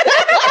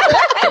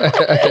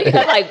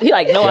 He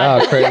like, no,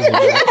 Y'all I crazy.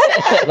 Man.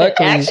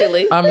 Luckily,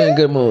 Actually. I'm in a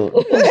good mood.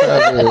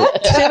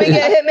 Should we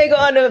get Hitmaker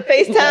on the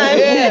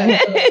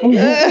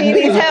FaceTime? He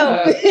needs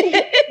help.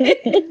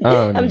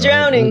 I'm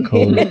drowning.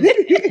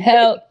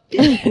 Help.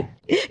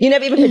 You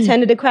never even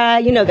pretended to cry.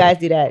 You know guys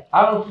do that.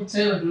 I don't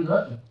pretend to do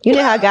nothing. You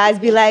know how guys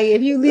be like,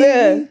 if you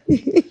leave.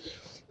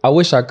 I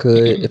wish I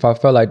could if I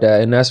felt like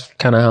that, and that's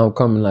kind of how I'm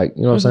coming. Like,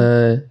 you know what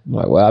I'm saying?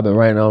 Like, well, I've been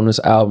writing on this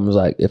album. It's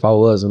like, if I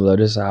was in love,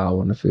 this is how I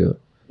want to feel.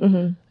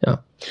 Yeah,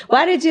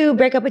 Why did you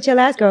break up with your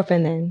last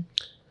girlfriend then?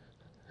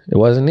 it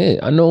wasn't it.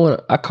 I know when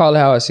I call it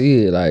how I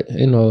see it. Like,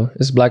 you know,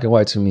 it's black and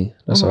white to me.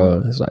 That's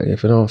all. It's like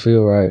if it don't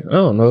feel right, I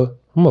don't know.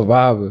 I'm a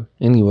viber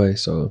anyway,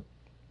 so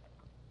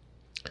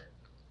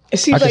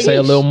I can say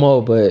a little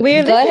more, but Go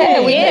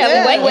ahead.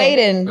 We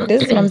waiting.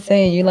 This is what I'm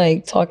saying. You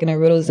like talking in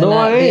riddles and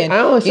not being. I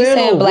don't You say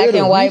saying no black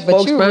riddles. and white, You but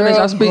spoke you Spanish,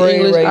 real I speak gray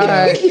English. right All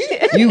now.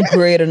 right. You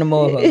greater than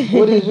motherfucker.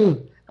 What is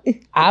you?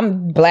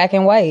 I'm black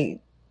and white.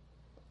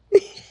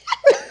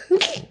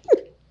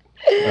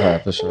 All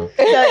right, for sure.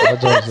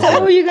 So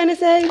what were you gonna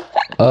say?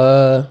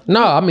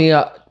 No, I mean,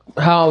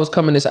 how I was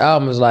coming this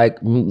album is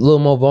like a little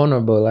more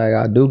vulnerable. Like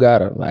I do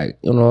gotta, like,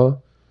 you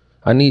know,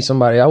 I need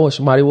somebody. I wish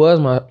somebody was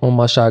on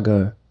my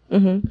shotgun.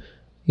 Mm-hmm.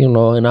 You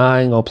know, and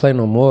I ain't gonna play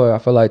no more. I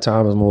feel like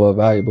time is more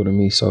valuable to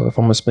me. So if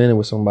I'm gonna spend it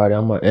with somebody,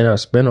 I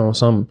spend it on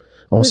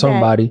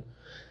somebody.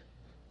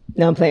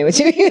 No, I'm playing with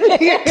you. Like,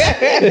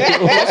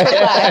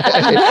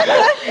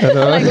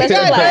 let's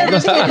reply.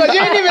 Because you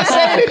didn't even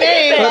say the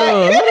name.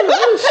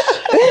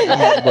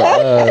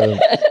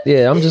 But,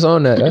 yeah, I'm just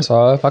on that. That's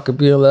all. If I could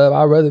be in love,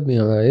 I'd rather be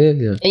in love.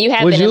 Yeah. And you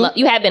have Would been you? in love.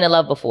 You have been in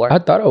love before. I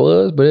thought I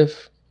was, but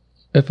if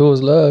it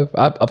was love,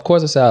 of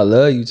course I said I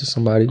love you to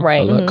somebody,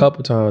 Right. A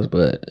couple times.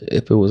 But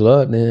if it was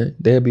love, then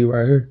they'd be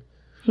right here,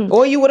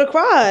 Or you would have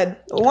cried.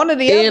 One of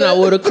the and other. I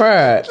would have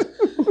cried.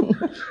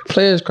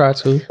 Players cry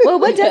too. Well,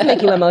 what does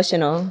make you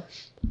emotional?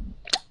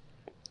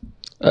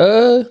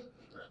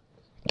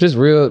 Just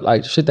real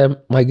like shit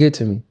that might get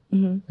to me.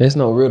 It's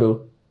no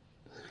riddle.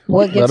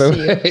 What gets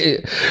to you?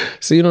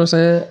 See what I'm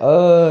saying?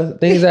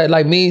 Things that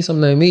like mean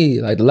something to me.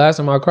 Like the last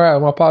time I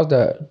cried, my pops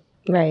died.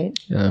 Right.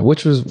 Yeah,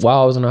 which was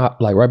while I was in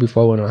right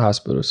before I went in the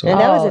hospital. So And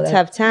that was Oh, a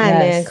tough time,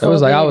 man. yes. it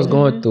was like I COVID. was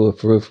going through it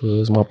for real. It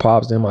was my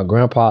pops, then my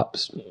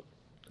grandpops,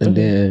 and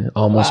then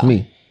almost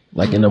me.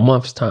 Like in a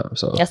month's time.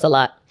 So That's a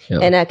lot. yeah.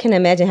 And I can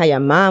imagine how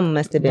your mom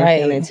must have been Right.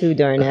 feeling too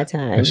during that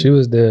time. And she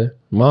was there.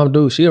 Mom,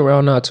 dude, she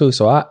around now too.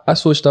 So I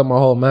switched up my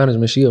whole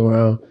management. She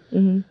around.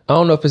 I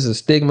don't know if it's a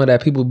stigma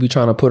that people be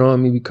trying to put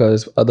on me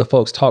because other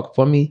folks talk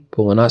for me.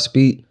 But when I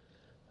speak,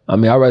 I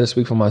mean, I'd rather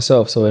speak for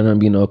myself so there don't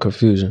be no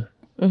confusion.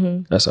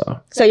 That's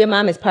all. So your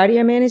mom is part of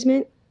your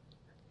management?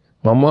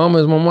 My mama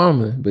is my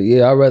mama. But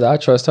yeah, I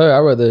trust her.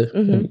 I'd rather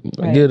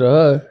give it to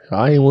her.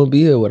 I ain't want to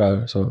be here without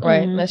her. So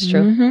Right. That's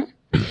true.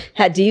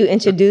 How do you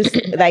introduce,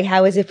 like,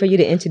 how is it for you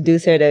to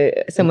introduce her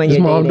to someone it's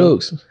you're Mom dating?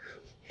 Dukes.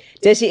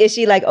 Is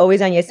she like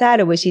always on your side,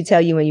 or would she tell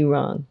you when you're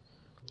wrong?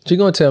 She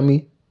gonna tell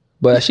me.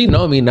 But she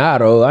know me now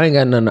though. I ain't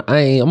got nothing.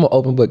 I'm an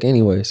open book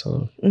anyway.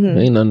 So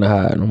ain't nothing to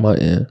hide on my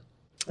end.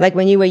 Like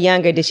when you were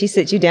younger, did she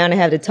sit you down and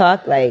have to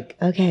talk? Like,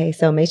 okay,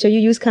 so make sure you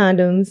use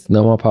condoms.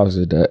 No, my pops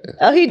did that.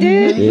 Oh, he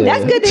did? Yeah.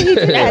 That's good that he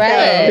did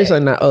that. It's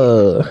like,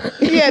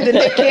 Yeah, the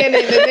Nick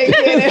Cannon.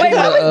 Wait,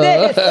 what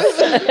was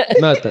this?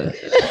 nothing.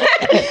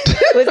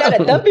 Was that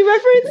a Thumpy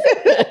reference?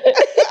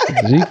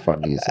 She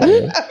funny as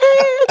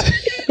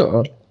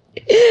hell.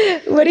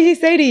 What did he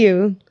say to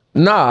you?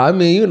 Nah, I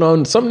mean, you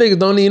know, some niggas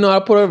don't even know how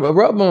to put a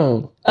rub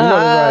on. You know,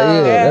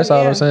 right? Yeah, that's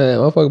all I'm saying.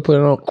 Motherfucker put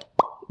it on.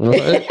 You know what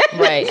I'm saying?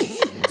 Right.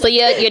 So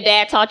your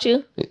dad taught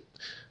you?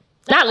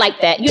 Not like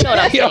that. You know what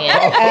I'm saying.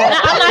 I'm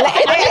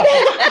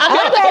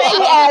glad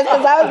she asked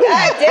because I was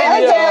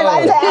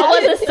I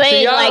wasn't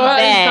saying y'all like had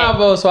this that.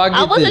 convo, so I get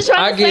I wasn't this.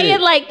 trying to say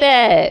it like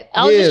that.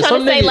 I was just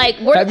trying to say like,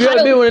 have you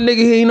ever been with a nigga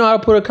here? You know how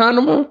to put a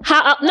condom on?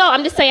 no,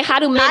 I'm just saying how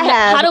do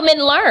men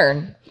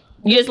learn?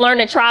 You just learn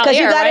to trial Because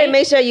you error, gotta right?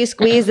 make sure you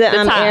squeeze the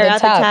top, air the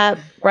out the top.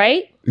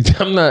 Right?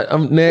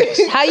 I'm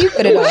next. How you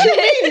put it on?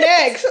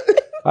 Next.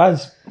 I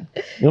just,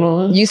 you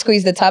know. You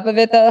squeeze the top of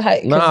it though?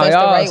 Because Nah, that's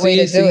y'all, the right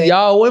way to do it.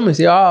 y'all women,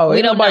 y'all,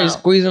 ain't don't nobody know.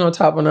 squeezing on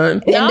top of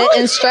nothing. In the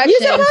instructions,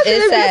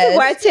 it says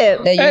That's a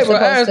tip. that you're Hey, bro,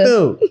 ask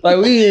supposed to. them. Like,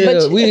 we here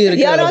together,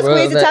 Y'all don't bro.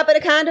 squeeze the top of the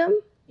condom?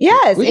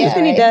 Yes, We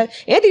Anthony right. does.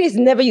 Anthony's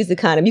never used the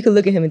condom. You can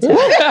look at him and tell.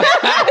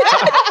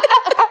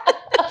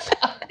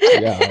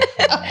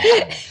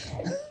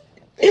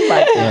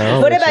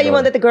 What about you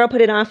want that the girl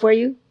put it on for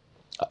you?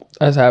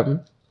 That's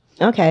happened.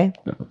 Okay.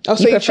 Oh,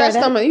 so you prefer trust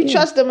that? them? You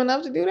trust them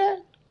enough to do that?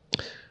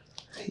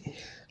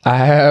 I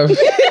have. His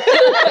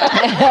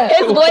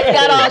voice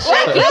got all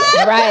shaky.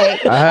 Right.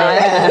 I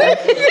have.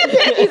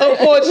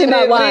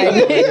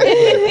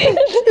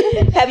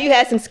 Unfortunately. Have you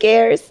had some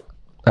scares?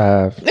 I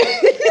have.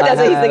 That's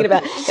what he's thinking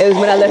about. It was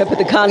when I let her put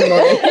the condom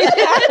on.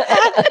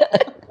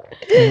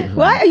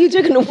 Why are you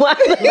drinking the wine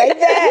like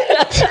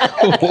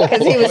that?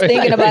 Because he was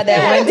thinking about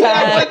that one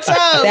time.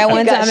 That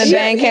one time in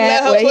Bangkok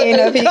where he didn't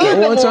know if he could.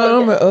 One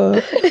time,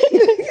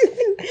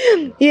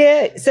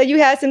 Yeah. So you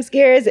had some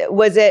scares.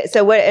 Was it?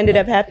 So what ended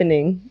up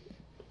happening?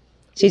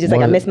 She's just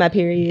like, I missed my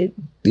period.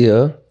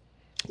 yeah.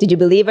 Did you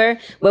believe her?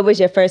 What was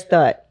your first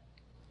thought?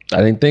 I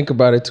didn't think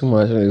about it too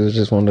much. It was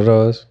just one of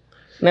those.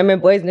 Remember in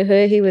Boys in the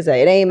Hood? He was like,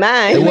 it ain't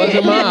mine. It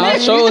wasn't mine. I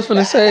sure was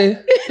finna say.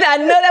 I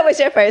know that was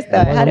your first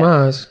thought. It How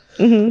wasn't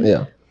do- mine.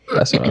 Yeah.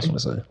 That's what I was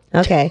finna say.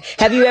 Okay.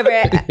 Have you ever,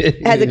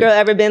 has a girl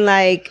ever been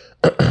like,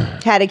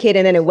 had a kid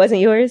and then it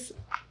wasn't yours?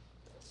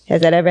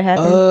 Has that ever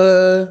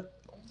happened?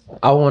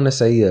 I want to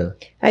say yeah.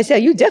 I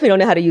said, you definitely don't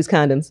know how to use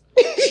condoms.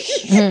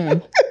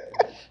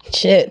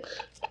 Shit.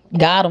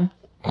 Got him.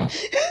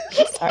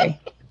 Sorry.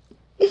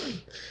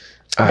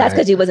 That's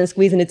because you wasn't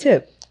squeezing the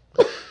tip.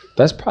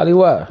 That's probably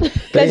why.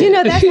 Because you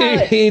know that's how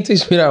it, He ain't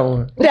teach me that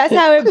one. that's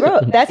how it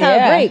broke. That's how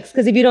Yeah. it breaks.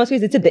 Because if you don't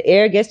squeeze the tip, the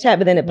air gets trapped,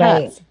 but then it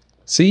pops. Right.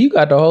 See, you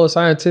got the whole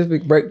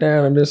scientific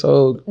breakdown of this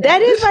whole.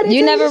 That is what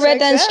You never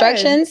read the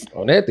instructions?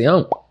 On that thing, you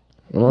know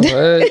what I'm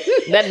saying?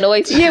 That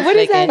noise. Yeah, what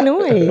is that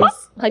noise?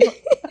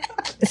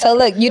 So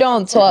look, you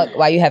don't talk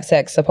while you have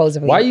sex,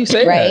 supposedly. Why you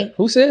say right? that?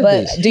 Who said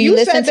But this? do you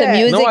listen to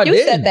music? No, I You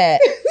didn't. said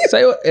that.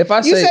 Say what, if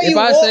I say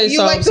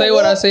something, like say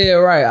what I said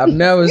right. I've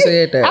never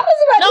said that. I was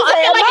about No, to I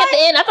say, feel like at the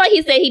end. I thought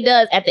he said he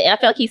does at the end. I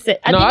felt like he said.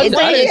 No, I think he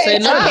didn't said say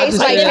it. nothing. I Okay, just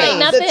so said it that. ain't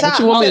nothing. What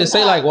you want me to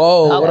say? Like,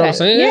 whoa, what Okay. I'm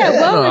saying? Yeah,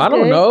 whoa no, is I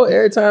don't good. know.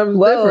 Every time is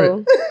Whoa.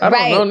 different. I don't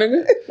Right. know,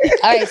 nigga.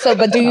 all right, so,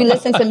 but do you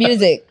listen to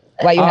music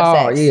while you have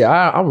sex?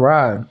 yeah, I'm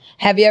riding.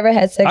 Have you ever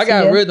had sex? I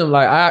got Sia? rhythm.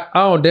 Like I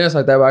don't dance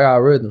like that, but I got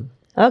rhythm.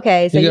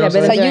 Okay, so You you get have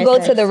what I'm rhythm So you during go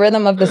sex. to the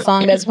rhythm of the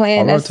song that's I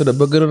playing? run to the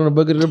boogie on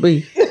the boogie to the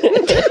beat.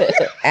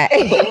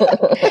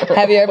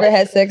 Have you ever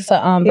had sex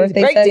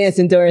birthday sex?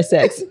 Breakdancing during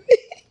sex.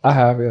 I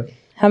have, yeah.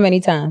 How many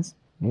times?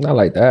 Not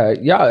like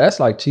that. Y'all, that's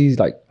like cheese.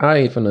 Like I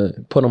ain't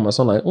finna put on my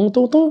song like dun,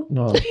 dun.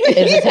 No.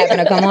 It just happened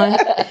to come on?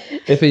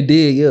 If it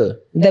did, yeah.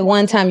 The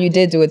one time you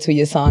did do it to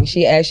your song,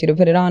 she asked you to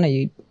put it on, or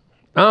you?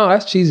 Oh,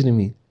 that's cheesy to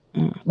me.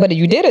 But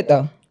you did it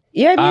though.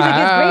 Your music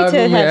is great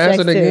to have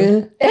sex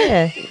to.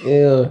 Yeah.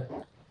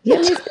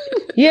 Yeah.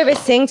 You ever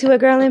sing to a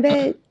girl in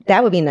bed?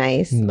 That would be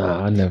nice.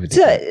 Nah, I never did.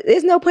 So,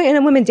 there's no point in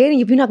a woman dating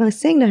you if you're not going to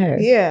sing to her.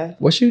 Yeah.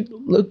 What do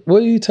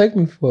you take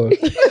me for? A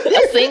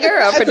singer,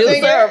 a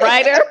producer, a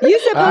writer. You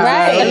supposed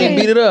Let to me sing.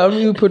 beat it up. I'm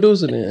you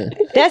producer then.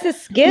 That's a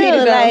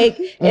skill. Like,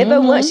 if a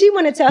one, she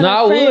want to tell No, her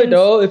I friends. would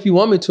though. If you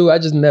want me to, I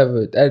just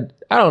never.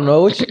 I don't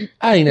know.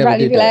 I ain't never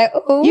Probably did be that.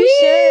 like, ooh, You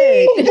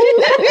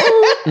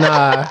should.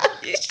 Nah,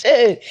 You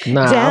should.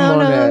 nah. Down I'm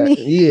on on that. me.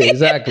 Yeah,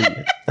 exactly.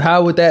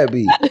 How would that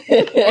be?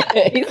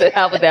 He said,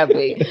 "How would that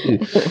be?"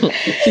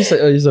 She said,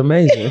 "Oh, it's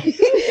amazing."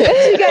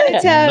 She gotta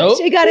tell. Nope.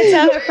 She gotta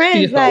tell her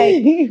friends. Yo. Like,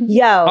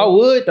 yo. I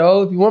would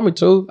though. If you want me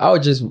to, I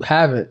would just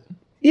have it.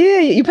 Yeah,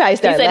 you probably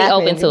start. said he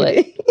laughing. open to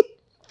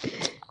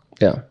it.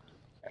 Yeah.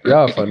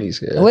 Y'all funny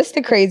scared. what's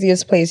the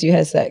craziest place you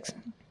had sex?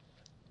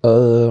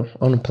 On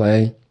the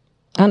plane.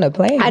 On the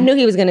plane. I knew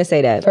he was gonna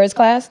say that. First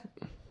class?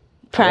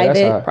 Private.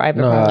 Yeah, that's how- Private.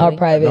 no, probably. Or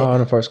private? No, on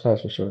the first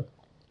class for sure.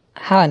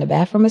 How, in the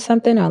bathroom or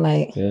something? Or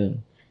like, Yeah.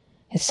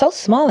 it's so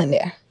small in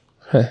there.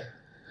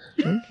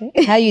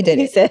 How you did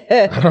He it? said,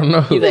 I don't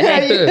know.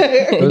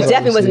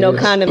 definitely was no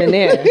condom in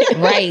there.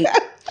 Right.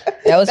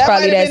 That was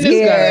probably might have that been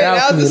the scary. scare.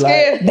 That was the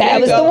scare.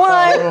 That was the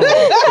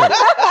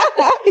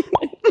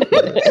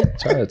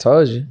one. I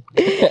told you.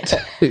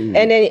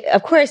 And then,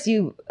 of course,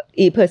 you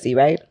eat pussy,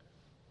 right?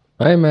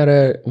 I ain't mad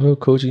at no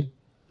coochie.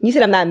 You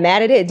said I'm not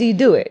mad at it. Do you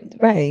do it?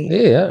 Right.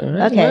 Yeah, I ain't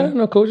Okay. mad at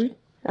no coochie.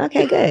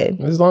 Okay,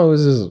 good. As long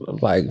as it's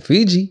like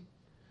Fiji,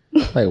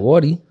 like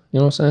waty. You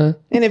know what I'm saying?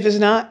 And if it's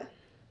not,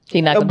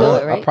 He not gonna do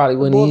it, I right? probably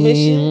wouldn't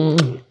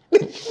even.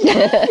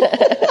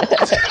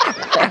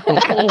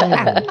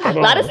 A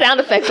lot of sound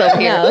effects over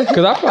here.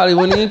 Because I probably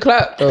wouldn't even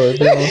clap though. If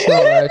it don't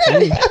sound right to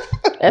me.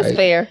 That's Like,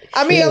 fair.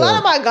 I mean, a lot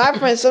of my guy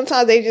friends,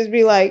 sometimes they just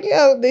be like,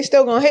 yo, they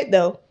still gonna hit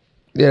though.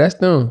 Yeah, that's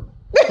them.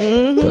 But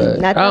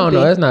Not I don't know.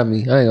 thumpy. That's not me.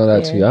 I ain't gonna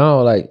lie to you. I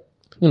don't like,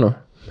 you know.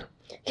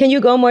 Can you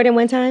go more than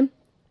one time?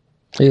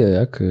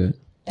 Yeah, I could.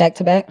 Back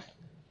to back?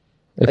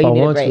 If you I need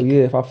a want to, break.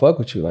 yeah. If I fuck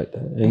with you like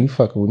that, and you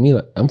fucking with me,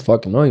 like I'm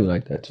fucking on you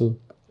like that too.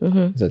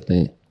 It's a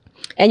thing.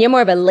 And you're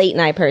more of a late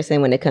night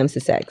person when it comes to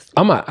sex.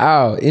 I'm an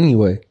owl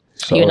anyway.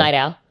 So, You're a night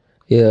owl.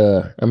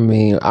 Yeah, I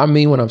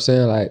mean what I'm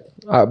saying. Like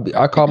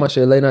I call my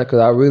shit late night because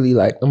I really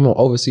like I'm on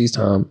overseas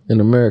time in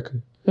America.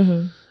 I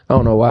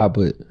don't know why,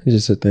 but it's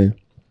just a thing.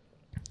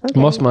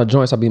 Most of my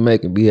joints I be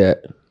making be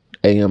at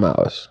AM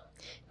hours.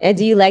 And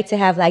do you like to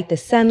have like the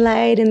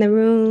sunlight in the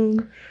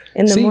room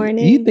in the See,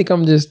 morning? you think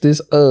I'm just this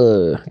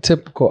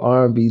typical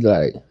R&B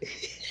like?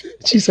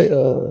 She say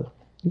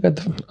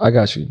I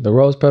got you the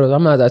rose petals.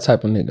 I'm not that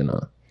type of nigga, no.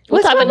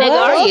 What type of nigga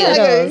are you?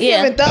 Like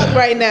Yeah. giving thug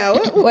right now.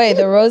 Wait,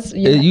 the rose.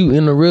 You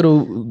in the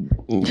riddle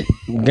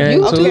gang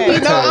too? Okay,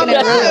 no, I'm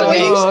not.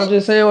 No, I'm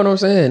just saying what I'm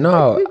saying.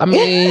 No, I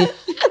mean,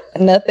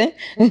 Nothing.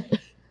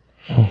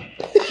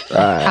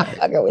 alright. I'm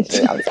fucking with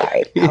you. I'm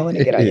sorry. I want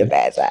to get on your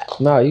bad side.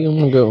 Nah, you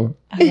a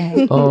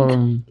good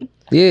one.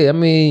 Yeah, I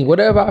mean,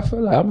 whatever I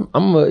feel like,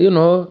 I'm a, you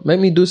know, make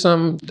me do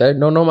something that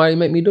don't nobody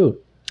make me do.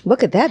 What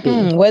could that be?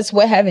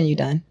 What haven't you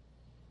done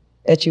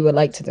that you would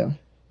like to do?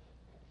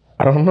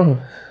 I don't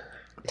know.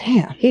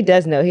 Damn. He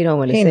does know. He don't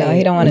want to He say. know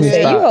he don't want to Let me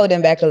say. stop. You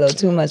holding back a little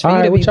too much for All you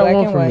right, to what be y'all black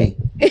want and from white.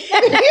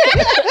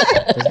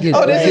 me?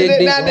 Oh, this is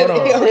it. Not Hold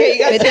on. okay, you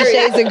got 50 serious.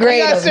 Shades of Grey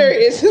You got of-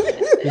 serious. You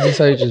just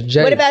say just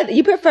Jay. What about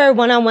you? Prefer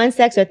one-on-one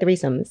sex or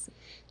threesomes?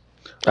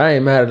 I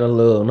ain't mad at a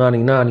little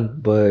naughty,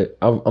 but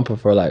I'm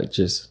prefer like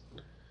just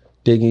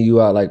digging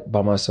you out like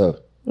by myself.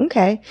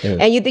 Okay. Yeah.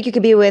 And you think you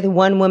could be with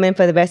one woman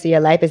for the rest of your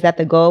life? Is that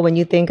the goal when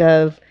you think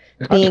of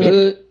I being?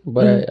 could,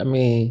 but I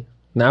mean,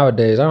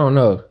 nowadays I don't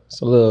know.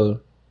 It's a little.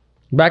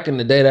 Back in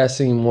the day, that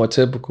seemed more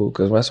typical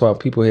because that's why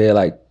people had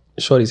like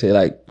shorties had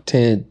like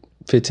 10,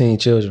 15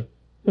 children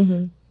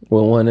with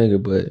one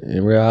nigga. But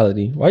in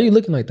reality, why are you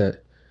looking like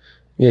that?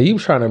 Yeah, you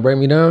trying to bring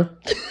me down?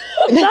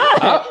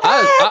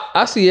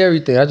 I see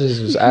everything. I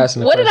just was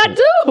asking. What did I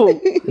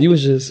do? You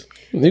was just.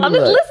 I'm just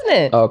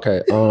listening.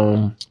 Okay.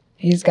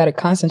 He just got to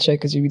concentrate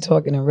because you be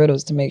talking in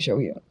riddles to make sure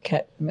we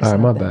can't miss All right,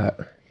 my nothing.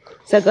 bad.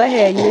 So go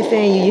ahead. You were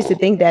saying you used to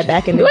think that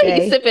back in the Why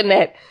day. you sipping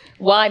that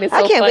wine? It's so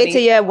I can't funny. wait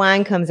till your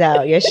wine comes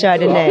out, your I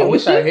Chardonnay.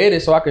 wish I had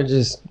it so I could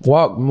just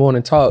walk more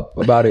and talk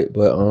about it.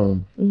 But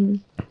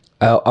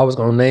I was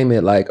gonna name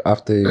it like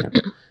after.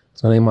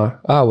 So name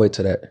I'll wait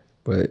till that.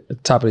 But at the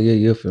top of the year,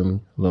 you'll feel me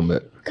a little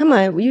bit. Come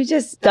on, you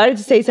just started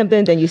to say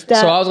something, then you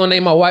stopped. So I was gonna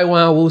name my white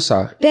wine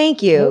Woosah.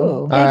 Thank you.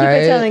 Ooh. Thank you for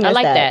Alright. telling us I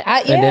like that.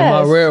 And then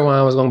my red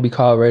wine was gonna be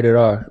called Rated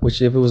R.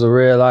 Which if it was a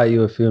red light, you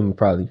would feel me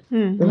probably.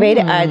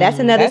 Rated R. That's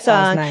another that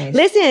sounds song. nice.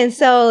 Listen,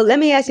 so let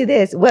me ask you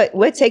this: what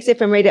takes it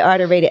from Rated R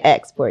to Rated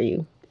X for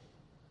you?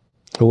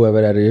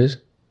 Whoever that is.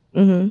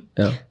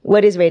 Yeah.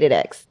 What is Rated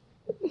X?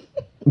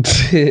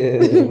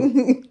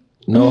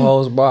 No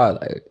holds barred.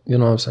 Like, you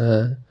know what I'm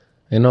saying?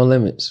 Ain't no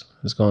limits.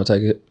 It's gonna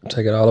take it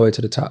all the way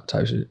to the top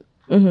type shit.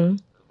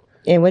 And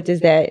what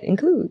does that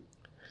include?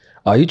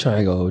 Oh, you trying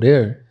to go over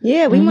there?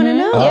 Yeah, we want to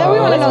know. Yeah, we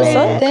want to know What's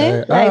that? something.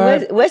 Okay. Like, All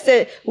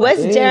right.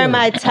 what's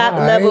Jeremiah top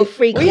level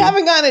freaky? We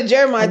haven't gotten to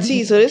Jeremiah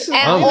T, so this is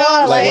I'm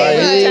Like, right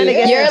here. trying to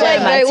get You're some like,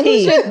 Jeremiah who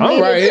T. should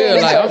I'm right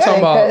here. Like I'm talking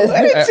about.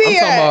 Let me I'm see talking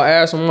that. about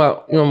ass on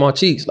my, my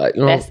cheeks. Like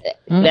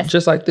That's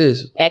just like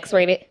this.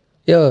 X-rated.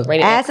 Yeah.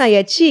 Rated Ass X. on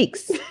your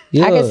cheeks.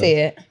 Yeah. I can see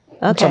it.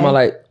 I'm talking about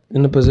like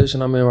in the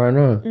position I'm in right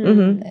now,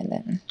 And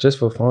then, just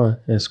for fun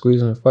and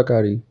squeezing the fuck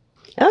out of you.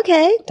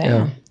 Okay,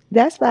 damn, Yeah.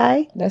 that's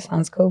fine. that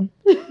sounds cool.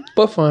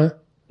 But fun.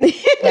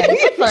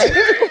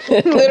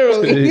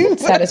 Literally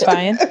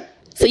satisfying.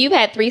 So you've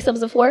had threesomes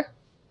before?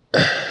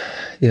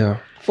 Yeah.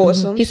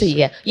 foursome. He said,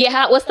 "Yeah,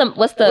 yeah." What's the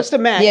What's the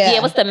max? Yeah.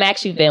 yeah? What's the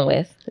max you've been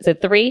with? Is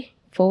it 3,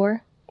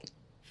 4,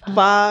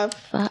 5.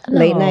 5?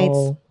 Late No.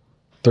 nights.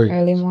 3.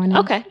 Early morning.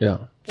 Okay, Yeah.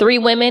 3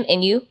 women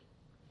and you.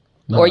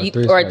 No, Or you-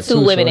 3 is or like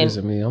 2 women shorties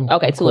and- me. I'm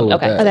Okay, 2 women, with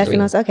okay. that. Oh, that's Yeah.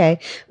 females. Okay.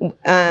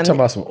 I'm talking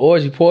about some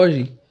orgy.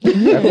 After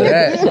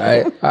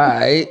that, all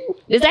right.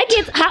 Does that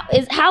get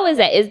how is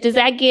that? Does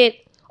that get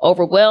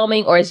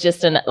overwhelming or it's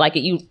just like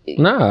you?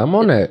 Nah, I'm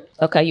on that.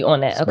 Okay, you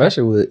on that? Okay.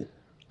 Especially with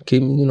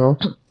keep me,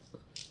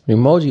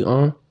 emoji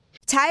on.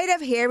 Tired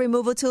of hair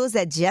removal tools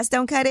that just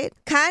don't cut it?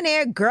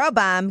 Conair Girl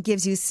Bomb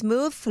gives you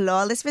smooth,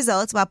 flawless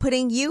results while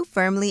putting you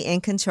firmly in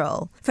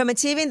control. From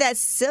achieving that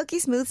silky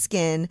smooth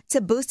skin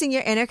to boosting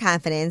your inner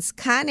confidence,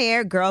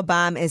 Conair Girl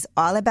Bomb is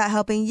all about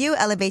helping you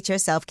elevate your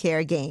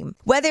self-care game.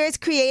 Whether it's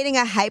creating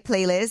a hype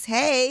playlist,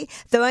 hey,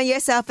 throwing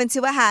yourself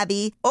into a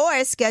hobby, or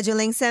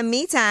scheduling some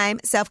me time,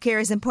 self-care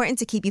is important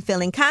to keep you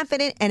feeling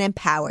confident and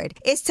empowered.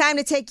 It's time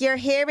to take your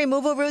hair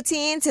removal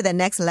routine to the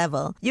next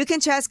level. You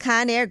can trust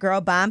Conair Girl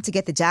Bomb to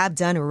get the job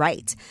done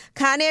right.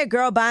 Conair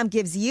Girl Bomb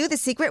gives you the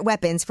secret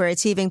weapons for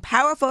achieving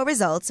powerful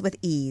results with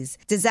ease.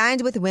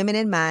 Designed with women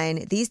in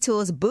mind, these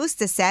tools boost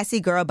the sassy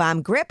Girl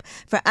Bomb grip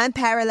for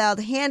unparalleled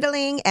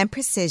handling and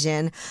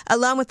precision,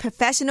 along with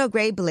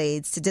professional-grade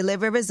blades to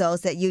deliver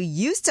results that you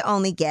used to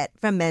only get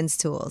from men's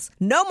tools.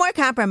 No more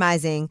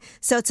compromising.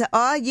 So to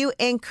all you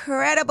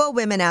incredible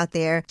women out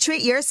there,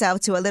 treat yourself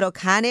to a little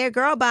Conair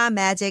Girl Bomb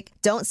magic.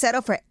 Don't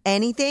settle for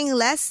anything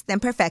less than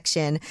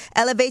perfection.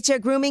 Elevate your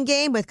grooming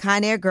game with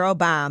Conair Girl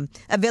Bomb.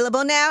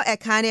 Available now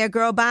at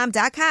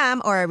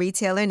ConairGirlBomb.com or a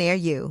retailer near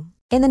you.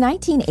 In the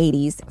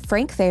 1980s,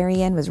 Frank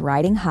Farian was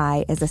riding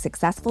high as a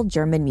successful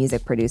German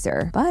music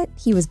producer, but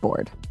he was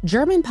bored.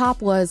 German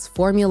pop was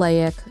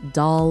formulaic,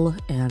 dull,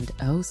 and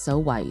oh so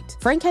white.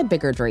 Frank had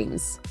bigger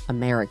dreams,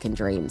 American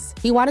dreams.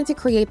 He wanted to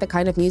create the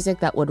kind of music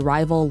that would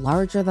rival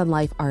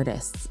larger-than-life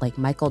artists like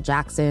Michael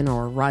Jackson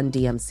or Run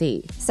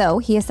DMC. So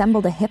he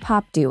assembled a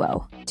hip-hop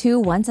duo, two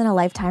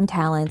once-in-a-lifetime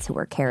talents who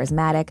were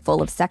charismatic,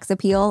 full of sex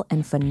appeal,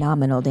 and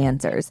phenomenal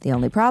dancers. The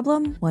only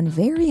problem? One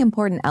very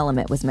important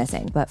element was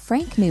missing, but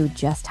Frank knew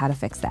just how to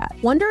fix that.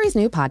 Wondery's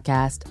new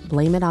podcast,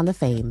 Blame It on the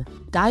Fame,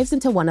 dives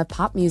into one of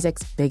pop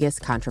music's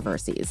biggest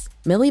controversies.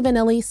 Milli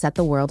Vanilli set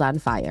the world on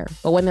fire,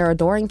 but when their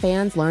adoring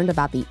fans learned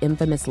about the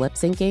infamous lip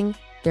syncing,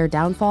 their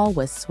downfall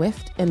was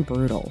swift and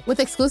brutal. With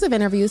exclusive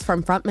interviews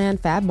from frontman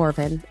Fab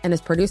Morvan and his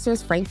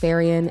producers Frank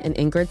Farian and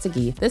Ingrid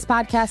Seguí, this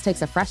podcast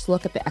takes a fresh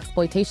look at the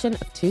exploitation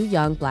of two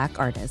young Black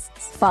artists.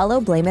 Follow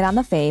Blame It on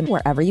the Fame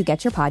wherever you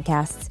get your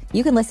podcasts.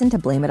 You can listen to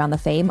Blame It on the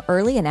Fame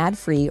early and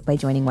ad-free by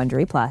joining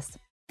Wondery Plus.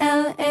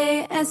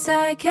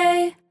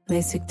 LASIK,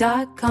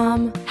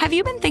 LASIK.com. Have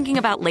you been thinking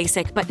about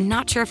LASIK but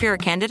not sure if you're a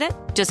candidate?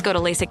 Just go to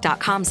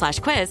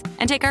LASIK.com/quiz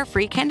and take our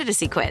free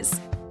candidacy quiz.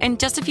 In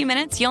just a few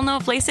minutes, you'll know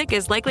if LASIK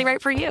is likely right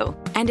for you.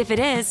 And if it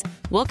is,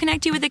 we'll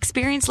connect you with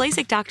experienced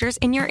LASIK doctors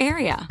in your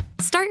area.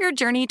 Start your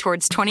journey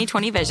towards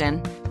 20/20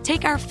 vision.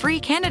 Take our free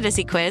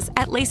candidacy quiz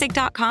at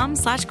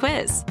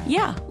LASIK.com/quiz.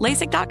 Yeah,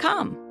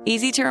 LASIK.com.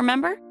 Easy to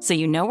remember, so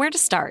you know where to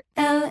start.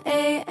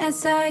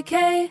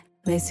 LASIK,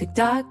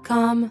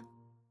 LASIK.com.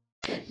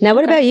 Now,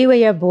 what about you and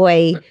your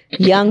boy,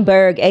 Young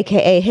Berg,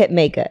 a.k.a.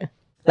 Hitmaker?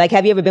 Like,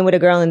 have you ever been with a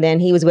girl and then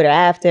he was with her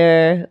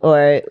after?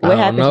 Or what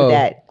happens with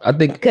that? I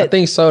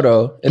think so,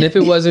 though. And if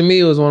it wasn't me,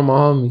 it was one of my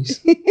homies.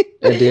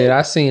 And then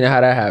I seen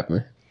how that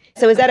happened.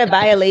 So is that a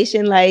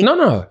violation? Like, No.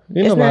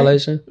 Ain't no not?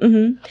 violation.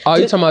 Mm-hmm. Oh,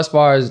 you talking about as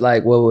far as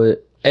like what would...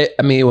 I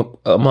mean,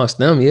 amongst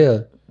them, yeah.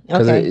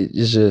 Because Okay.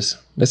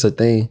 it's a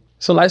thing.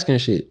 So light skin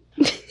shit.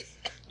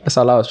 That's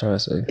all I was trying to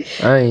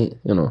say. I ain't,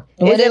 you know.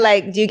 Is it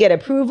like, do you get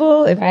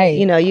approval if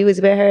you know you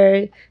was with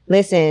her?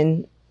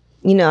 Listen,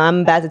 you know,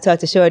 I'm about to talk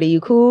to Shorty.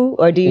 You cool,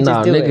 or do you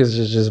just do it? Nah, niggas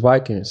is just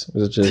Vikings.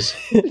 It's just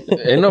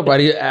ain't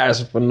nobody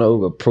asked for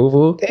no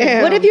approval.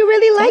 Damn. What if you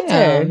really liked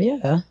her?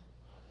 Yeah.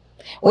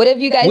 What if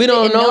you guys? We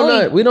don't know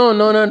nothing. We don't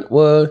know nothing.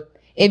 Well,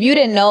 if you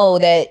didn't know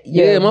that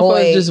your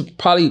motherfuckers just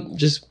probably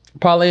just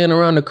parlaying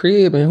around the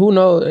crib, and who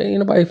knows? Ain't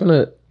nobody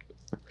finna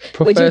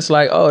profess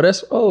like,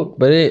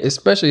 but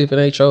especially if it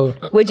ain't your.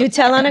 Would you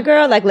tell on a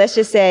girl? Like, let's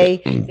just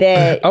say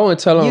that I wouldn't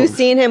tell on. You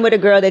seen him with a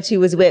girl that you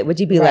was with. Would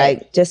you be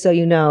like, just so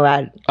you know,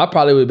 I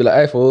probably would be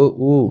like, hey,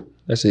 ooh,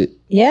 that's it.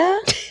 Yeah.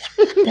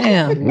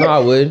 Damn. No, I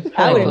would.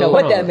 I wouldn't know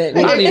what that meant.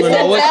 I don't even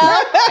know what.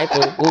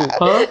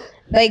 Huh?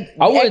 Like,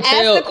 I wouldn't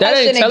tell. That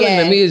ain't telling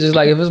to me. It's just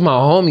like if it's my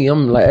homie,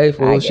 I'm like, hey,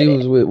 fool, she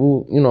was with,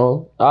 you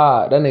know,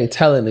 that ain't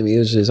telling to me.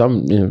 It's just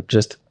I'm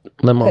just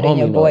let my putting homie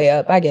your know. boy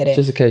up. I get it.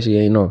 Just in case you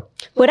ain't know.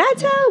 Would I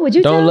tell? Would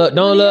you don't tell?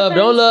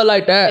 Don't love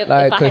like that.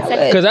 Like,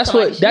 cause that's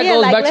what that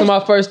goes back to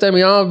my first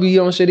statement. I don't be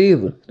on shit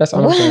either. That's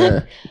all I'm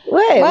saying.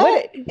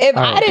 What? If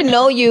I didn't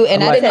know you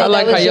and I didn't know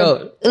that was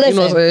your... Listen, you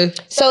know what I'm saying?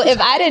 So if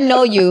I didn't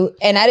know you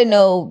and I didn't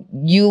know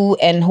you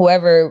and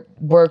whoever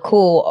were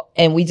cool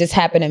and we just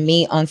happened to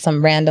meet on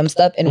some random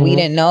stuff and we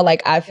didn't know,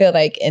 like, I feel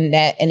like in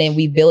that, and then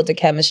we built a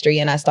chemistry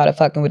and I started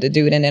fucking with the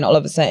dude and then all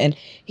of a sudden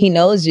he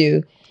knows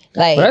you.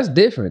 Like, but that's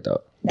different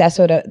though. That's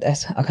what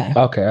that's okay.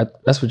 Okay,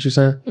 that's what you're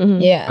saying.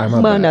 Yeah.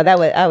 Well, no,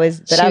 I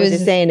was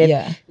just saying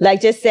if, like,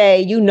 just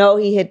say you know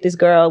he hit this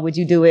girl, would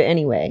you do it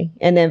anyway,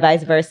 and then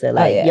vice versa?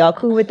 Like, y'all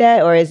cool with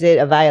that, or is it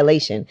a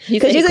violation?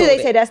 Because usually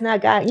they say that's not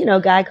guy. You know,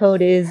 guy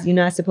code is you're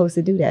not supposed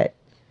to do that.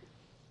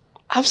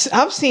 I've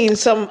seen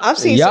some of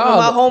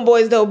my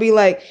homeboys though be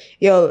like,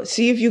 yo,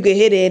 see if you can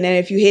hit it, and then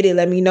if you hit it,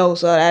 let me know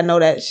so I know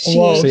that she.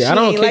 See, I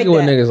don't kick it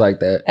with niggas like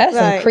that. That's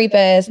some creep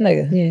ass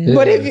nigga. Yeah.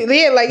 But if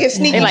like it's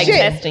sneaky like shit.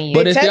 testing you.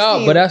 But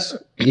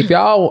if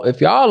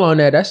y'all on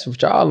that, that's what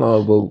y'all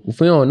on. But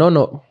if we don't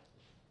know,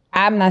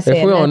 I'm not saying.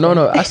 If we don't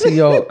know, I see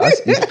y'all. I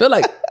feel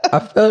like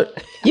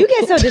you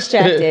get so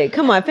distracted.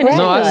 Come on, finish.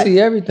 No, I see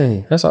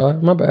everything. That's all.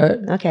 My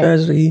bad. Okay.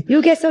 Actually,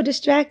 you get so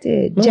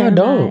distracted. No, Jeremiah. I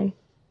don't.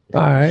 All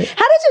right.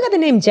 How did you get the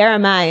name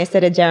Jeremiah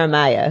instead of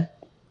Jeremiah?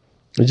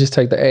 We just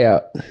take the A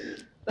out.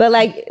 But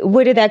like,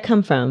 where did that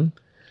come from?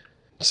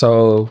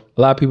 So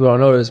a lot of people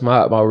don't know this.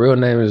 My real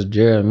name is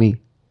Jeremy,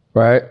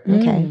 right?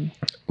 Okay.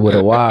 With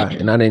a Y,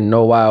 and I didn't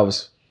know why I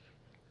was.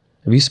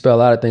 If you spell a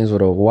lot of things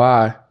with a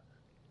Y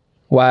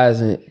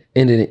isn't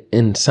ended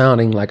in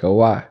sounding like a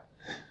Y.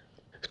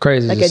 It's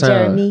crazy. Like as it a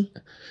sound. Jeremy.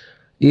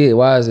 Yeah.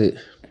 Why is it?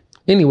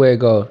 Anyway,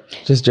 go.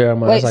 Just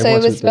Jeremiah. Wait, so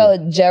it was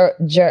spelled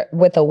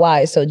with a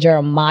Y. So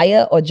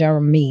Jeremiah or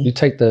Jeremy? You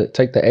take the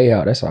A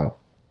out. That's all.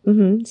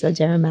 So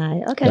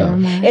Jeremiah. Okay.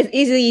 Jeremiah. It's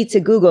easy to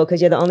Google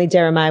because you're the only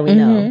Jeremiah we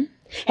know.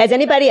 Has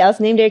anybody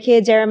else named their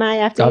kid Jeremiah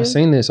after you? I've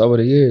seen this over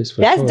the years.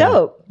 That's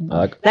dope.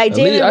 Like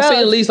Jalen I've seen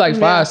Rose. at least like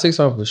 5, 6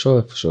 of them for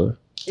sure.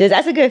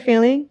 That's a good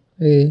feeling.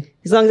 Yeah.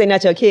 As long as they're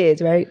not your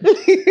kids, right?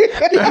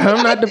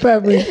 I'm not the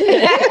pepper.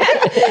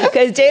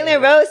 Because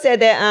Jalen Rose said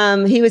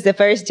that he was the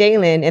first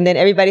Jalen, and then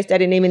everybody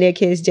started naming their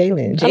kids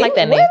Jalen. I like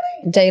that name.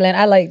 Jalen.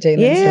 I like Jalen.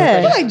 Yeah.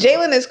 I feel like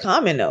Jalen is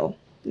common though.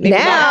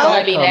 Now.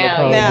 Maybe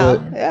now.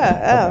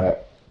 Yeah.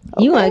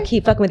 You want to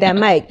keep fucking with that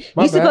mic.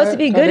 My You're supposed bad. to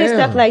be good at Goddamn.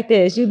 stuff like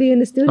this. You be in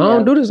the studio. I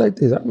don't do this like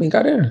this. I mean,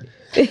 goddamn.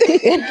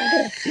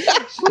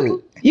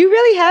 You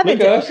really haven't.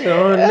 That shit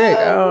on the neck.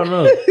 I don't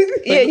know.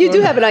 Yeah, you do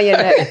have it on your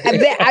neck.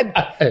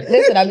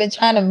 Listen, I've been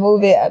trying to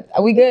move it.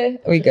 Are we good?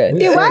 Are we good?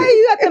 Yeah, why are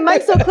you got the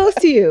mic so close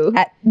to you?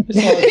 That's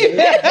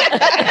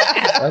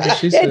what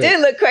she said. It did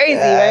look crazy,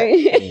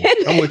 right?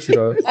 I'm with you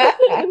though.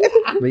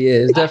 But yeah,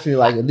 it's definitely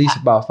like at least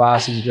about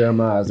 5, 6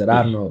 Jeremiahs that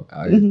I know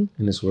out here in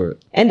this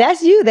world. And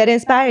that's you that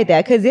inspired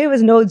that, because there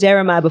was no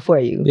Jeremiah before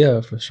you.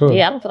 Yeah, for sure.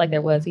 Yeah, I don't feel like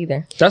there was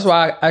either. That's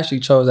why I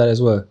actually chose that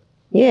as well.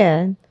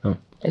 Yeah.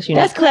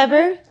 That's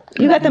clever.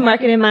 You got the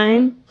market in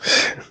mind.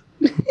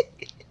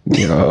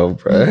 Yo,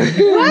 bro.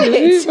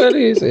 What?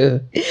 Funny as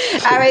hell.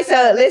 All right,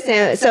 so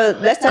listen. So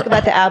let's talk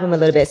about the album a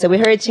little bit. So we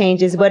heard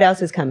changes. What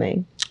else is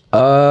coming?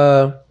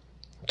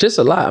 Just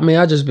a lot. I mean,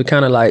 I just been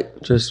kind of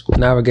like just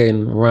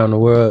navigating around the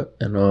world,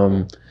 and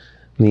I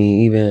mean,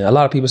 even a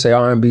lot of people say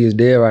R&B is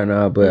dead right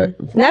now,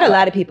 but Not a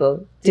lot of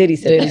people. Diddy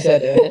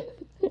said that.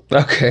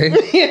 okay.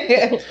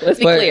 Let's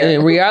be But clear.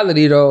 in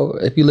reality, though,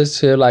 if you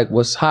listen to like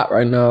what's hot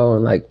right now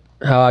and like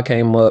how I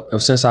came up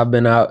and since I've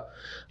been out,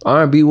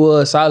 R&B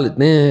was solid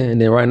then,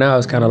 and then right now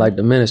it's kind of like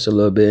diminished a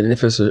little bit. And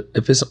if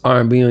it's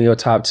R&B on your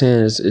top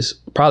 10, it's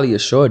probably a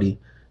shorty.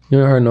 You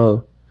don't heard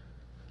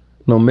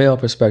no male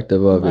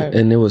perspective of it,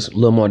 and it was a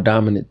little more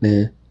dominant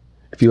then,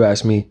 if you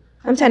ask me.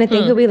 I'm trying to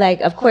think who we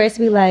like. Of course,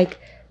 we like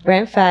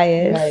Brent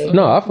Faiyaz.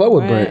 No, I fuck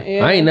with Brent.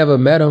 yeah. I ain't never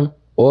met him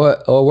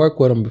or worked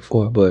with him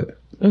before, but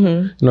you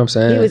know what I'm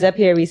saying? He was up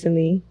here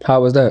recently.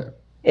 How was that?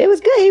 It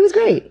was good. He was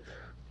great.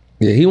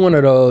 Yeah, he one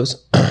of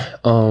those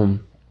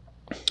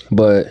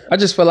But I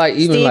just feel like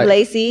even Steve like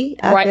Lacy,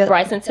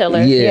 Bryson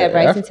Tiller. Yeah,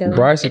 Bryson Tiller.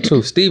 Bryson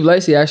too. Steve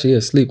Lacy actually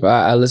is asleep.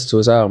 I listened to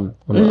his album.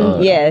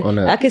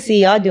 I could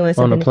see y'all doing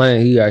something on the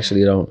plane. He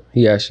actually don't.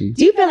 He actually.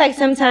 Do you feel like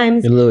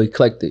sometimes a little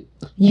eclectic?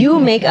 You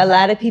make a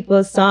lot of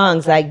people's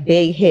songs like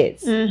big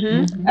hits.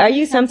 Mm-hmm. Are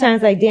you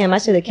sometimes like, damn, I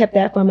should have kept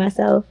that for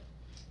myself?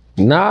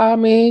 Nah, I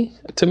mean,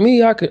 to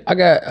me, I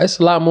got it's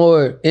a lot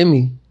more in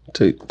me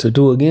to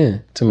do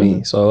again to me.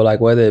 Mm-hmm. So like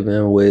whether it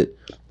been with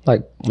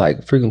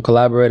like frequent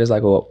collaborators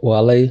like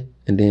Wale,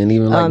 and then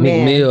even like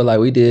Meek Mill, like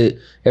we did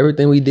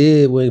everything we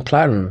did with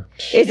platinum.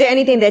 Is there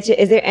anything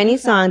is there any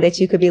song that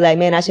you could be like,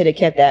 man, I should have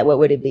kept that? What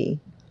would it be?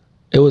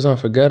 It was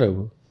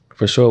Unforgettable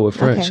for sure with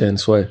French and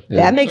Sway.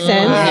 Yeah. That makes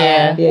sense.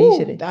 Yeah, you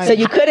should have. So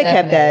you could have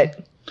kept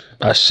that.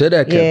 I should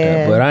have kept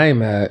that, but I ain't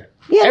mad.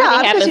 Yeah,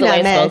 everything happens the way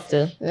it's supposed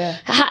to. Yeah.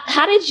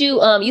 How did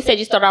you? You said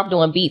you started off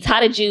doing beats. How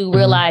did you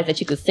realize that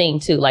you could sing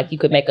too? Like you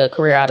could make a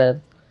career out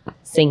of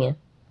singing?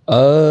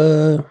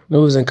 It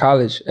was in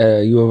college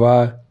at U of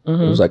I.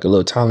 Mm-hmm. It was like a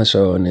little talent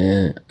show, and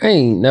then I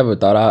ain't never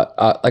thought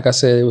I like I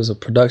said, it was a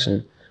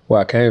production where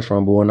I came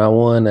from. But when I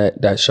won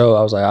that show,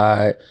 I was like, all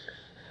right.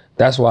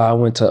 That's why I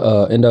went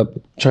to end up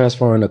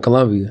transferring to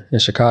Columbia in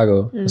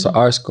Chicago. Mm-hmm. It's an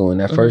art school, and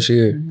that first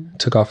year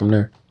took off from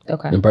there.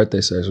 Okay. And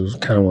Birthday Sex was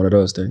kind of one of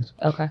those things.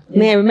 Okay.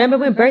 Man, remember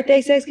when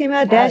Birthday Sex came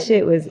out? That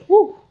shit was.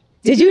 Woo.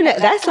 Did you know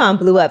that song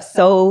blew up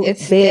so big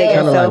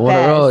and so like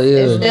fast? Those, yeah.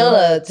 It's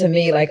still to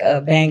me like a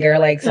banger,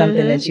 like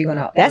something that you're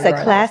gonna. That's a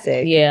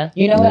classic. Yeah.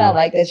 You know what I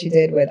like that you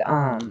did with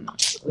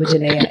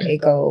Janae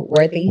Aiko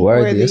Worthy.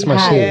 It's my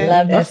shit. I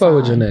love that. I fuck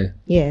with Janae.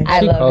 Yeah, I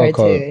love her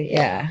too.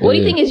 Yeah. What do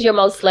you think is your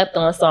most slept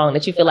on song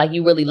that you feel like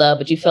you really love,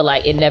 but you feel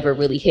like it never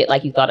really hit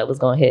like you thought it was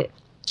gonna hit?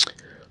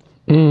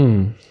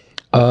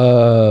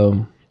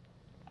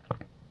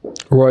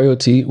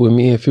 Royalty with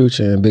me and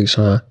Future and Big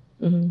Sean.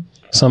 Mm-hmm.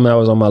 Something that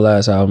was on my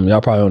last album.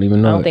 Y'all probably don't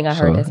even know. I don't think I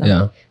heard that song.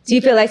 Yeah. Do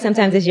you feel like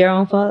sometimes it's your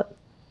own fault?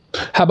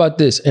 How about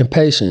this?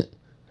 Impatient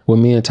with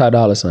me and Ty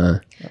Dolla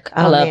 $ign.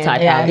 I love Ty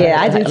Dolla $ign.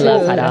 Yeah, I do too. I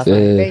love Ty Dolla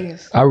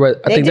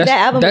 $ign. I think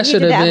that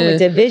should have been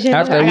Division.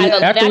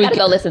 After we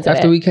go listen to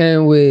after we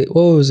came with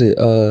what was it?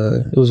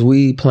 It was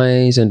Weed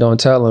Planes and Don't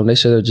Tell Them. They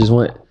should have just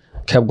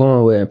kept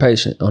going with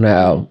Impatient on that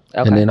album,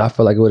 and then I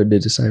feel like it would have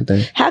did the same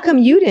thing. How come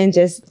you didn't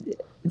just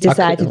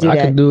decide to do that?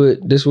 I could do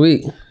it this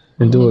week.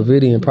 And do a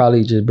video and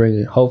probably just bring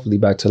it hopefully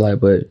back to life,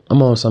 but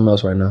I'm on something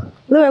else right now.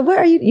 Laura, where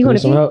are you? You want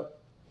to some help?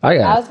 I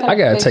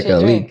gotta take a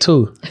leak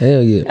too.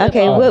 Hell yeah.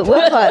 Okay, we'll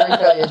pause.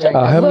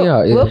 Help me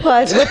out. Yeah. We'll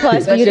pause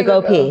for you to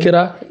go pee. Could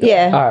I?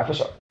 Yeah. All right, for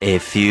sure. A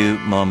few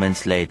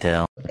moments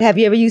later. Have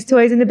you ever used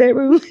toys in the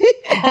bedroom?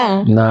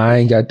 Nah, I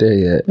ain't got there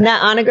yet.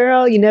 Not on a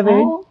girl? You never?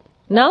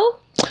 No?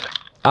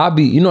 I'll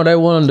be, that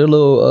one, the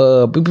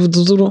little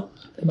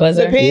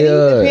buzzer. I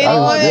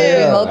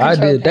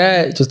did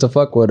that just to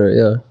fuck with her,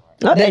 yeah.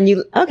 Oh, then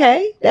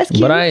that's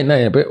cute. But I ain't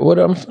nothing. But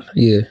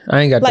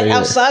I ain't got like that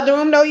outside the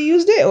room though. You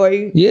used it, or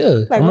you?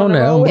 Yeah, like I'm on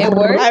that. It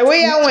worked. Like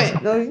where y'all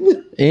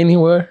went?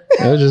 Anywhere.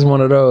 It was just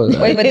one of those.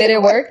 Wait, but did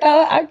it work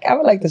though? I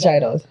would like to try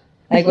those.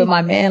 Like with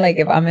my man, like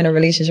if I'm in a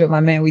relationship with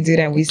my man, we do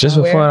that. And we just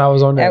for fun. I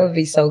was on that. That would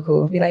be so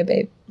cool. Be like,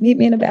 babe, meet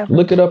me in the bathroom.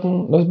 Look it up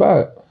and let's buy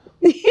it.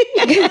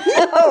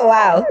 Oh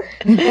wow.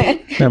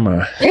 Never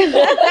mind.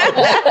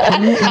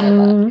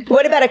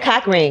 What about a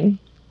cock ring?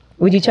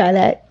 Would you try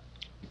that?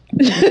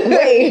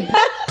 Wait.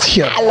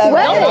 Yeah. I love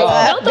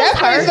that. That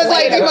face looks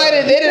like you might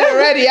have did it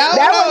already. I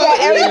don't know.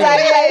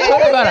 Everybody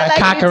what about a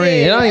cock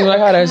ring? I don't even like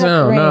how that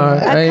sounds. No,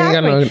 I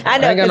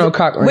ain't got no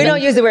cock ring. We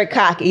don't use the word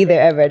cock either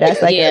ever.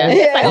 That's like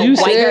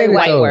it's like a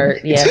white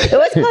word. Yeah.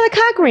 What's called a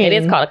cock ring? It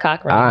is called a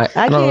cock ring.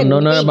 I don't know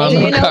nothing about it.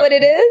 Do you know what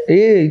it is?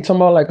 Yeah, you talking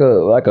about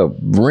like a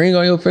ring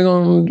on your finger?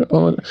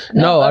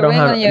 No, I don't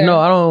have. No,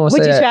 I don't want to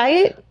say that. Would you try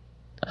it?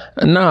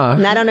 Nah,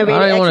 not on a radio.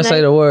 I don't want to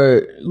say the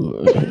word.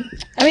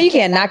 I mean, you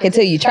can't knock it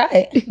till you try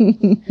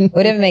it.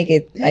 Would it make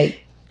it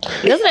like?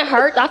 Doesn't it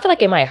hurt? I feel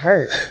like it might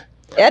hurt.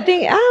 I don't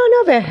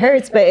know if it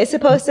hurts, but it's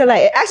supposed to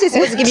actually it's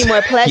supposed to give you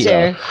more pleasure.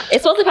 Yeah.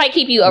 It's supposed to probably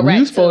keep you erect.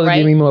 You're supposed to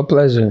give me more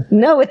pleasure.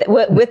 No,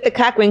 with the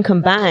cock ring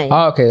combined.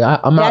 Oh, okay,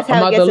 I'm out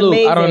the loop.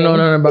 Amazing. I don't know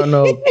nothing about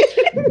no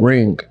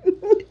ring.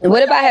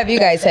 What about have you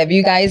guys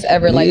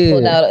ever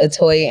pulled out a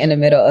toy in the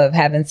middle of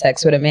having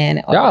sex with a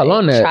man? Y'all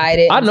on that? Tried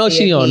it? I know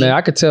she on that.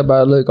 I could tell by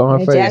the look on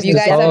her face. Have you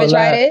guys ever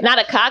tried it? Not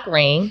a cock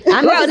ring.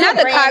 Well, not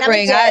the cock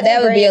ring.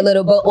 That would be a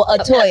little, but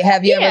a toy.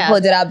 Have you ever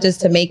pulled it out just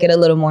to make it a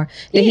little more?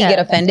 Did he get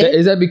offended?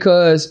 Is that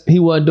because he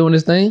wasn't doing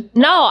his thing?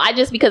 No,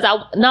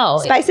 no.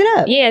 Spice it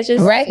up. Yeah, it's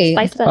just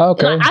spice it up.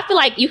 Okay. I feel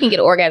like you can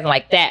get an orgasm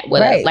like that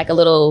with like a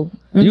little.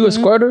 You a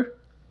squirter?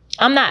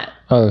 I'm not.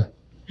 Oh.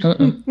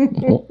 Laura.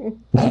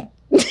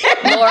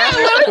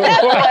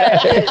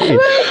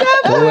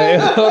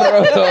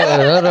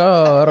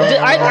 Are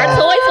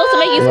toys supposed to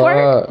make you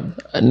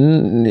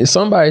squirt?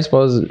 Somebody's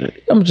supposed to.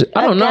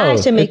 I don't know.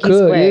 Should make you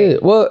squirt. Yeah.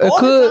 Well, it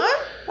could.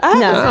 I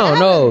don't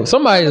know.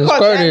 Somebody's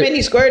squirted. Many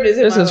squirters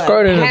in It's a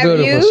squirt in the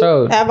building for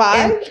sure. Have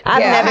I?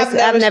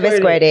 I've never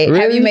squirted. Really?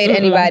 Have you made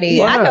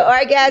anybody? I could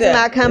orgasm,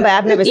 I come, but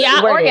I've never squirted.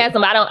 Yeah, I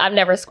orgasm. I've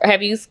never.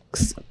 Have you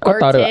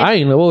squirted? I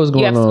didn't know what was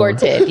going on. You have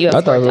squirted. You have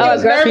I thought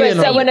squirted.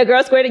 So when the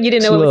girl squirted, you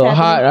didn't know it was what was a little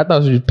happening? hot. I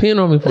thought she was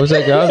peeing on me for a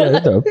second. I was like,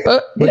 what the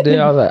fuck? But then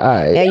I was like, all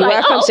right. Yeah, you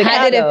are from Chicago.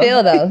 How did it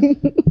feel though?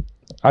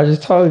 I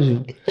just told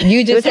you.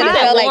 You just said it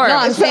felt like, no,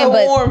 I'm saying,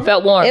 but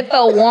felt warm. it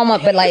felt warm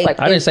up, but like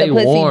I didn't say the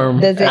pussy, warm.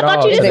 Does it, I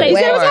thought you just said You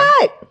said it was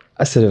hot.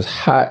 I said it was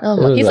hot. Oh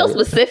my, he's so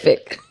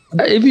specific.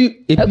 If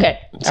you Okay.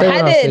 say what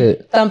How I did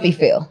said. Thumpy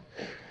feel?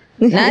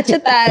 Not your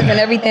thighs and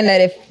everything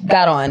that it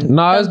got on.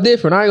 No, it's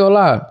different. I ain't gonna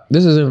lie.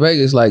 This is in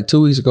Vegas like 2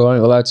 weeks ago. I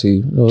ain't gonna lie to you.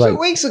 It was 2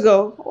 weeks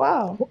ago.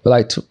 Wow.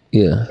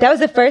 Yeah. That was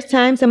the first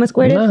time someone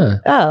squirted? Nah.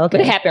 Oh,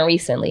 But it okay. happened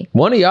recently.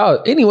 One of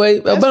y'all. Anyway,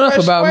 enough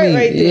about me.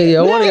 right there. Yeah,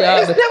 one of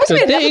y'all. That was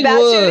enough about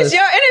you. It's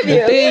your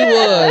interview. The thing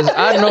was,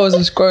 I know it's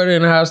a squirter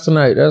in the house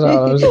tonight. That's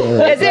all I'm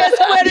saying. Is there a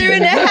squirter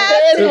in the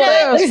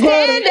house?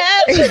 Stand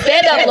up.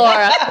 Stand up,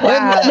 Laura.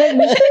 Wow.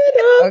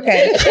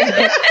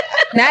 Okay.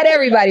 Not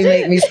everybody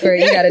make me squirt.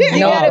 You gotta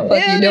know what the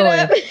fuck you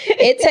doing.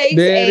 It takes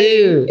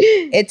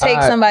it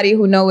takes somebody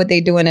who know what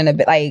they doing in a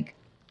bit. Like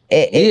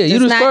you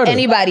just the not squirter.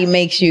 anybody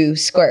makes you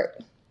squirt.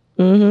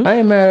 I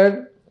ain't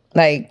mad.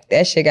 Like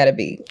that shit gotta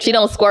be. She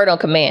don't squirt on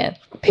command.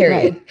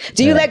 Period.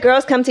 Do you let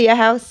girls come to your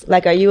house?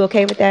 Like, are you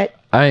okay with that?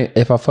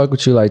 If I fuck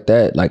with you like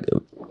that, like,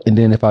 and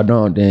then if I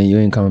don't, then you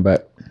ain't coming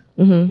back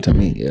to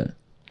me. Yeah.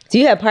 Do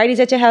you have parties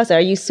at your house? Or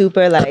are you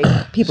super like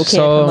people can't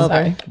come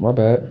over? My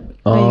bad.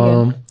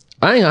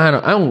 I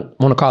don't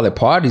want to call it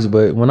parties,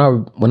 but when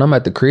I'm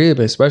at the crib,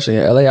 especially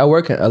in LA, I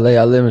work in LA.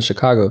 I live in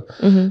Chicago,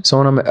 so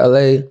when I'm at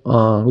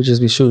LA, we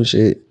just be shooting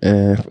shit.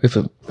 And if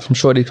some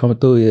shorty coming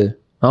through, yeah,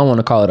 I don't want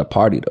to call it a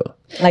party though.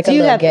 Like Do a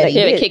you little have getty.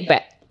 Yeah, a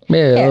kickback.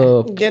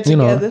 Yeah, Get you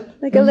know, together.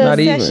 Like a little Not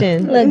even.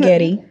 session. Little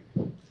getty.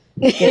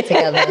 Get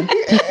together.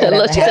 She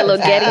said, "Little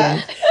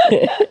getty."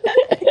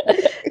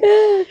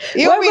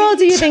 What role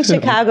do you think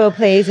Chicago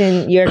plays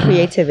in your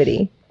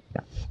creativity?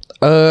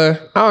 I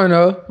don't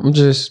know.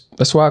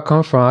 That's where I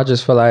come from. I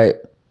just feel like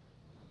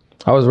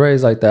I was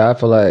raised like that. I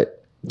feel like,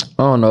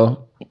 I don't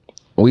know,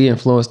 we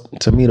influenced,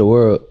 to me, the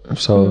world.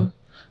 So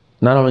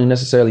not only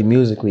necessarily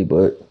musically,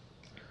 but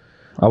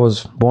I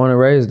was born and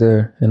raised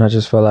there. And I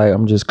just feel like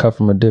I'm just cut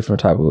from a different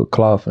type of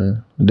cloth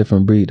and a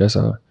different breed. That's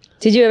all.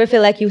 Did you ever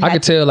feel like you had I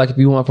could tell, like, if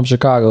you weren't from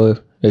Chicago,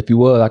 if you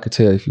was, I could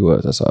tell if you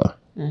was. That's all.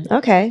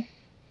 Okay.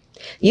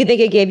 You think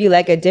it gave you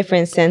like a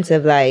different sense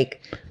of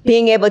like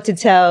being able to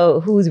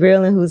tell who's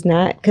real and who's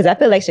not? Because I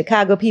feel like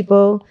Chicago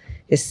people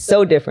is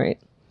so different.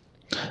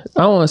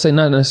 I don't want to say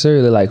not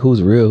necessarily like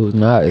who's real, who's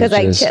not.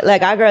 Because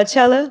like our girl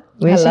Chella,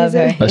 when I she's love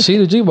her. She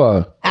the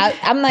G-ball.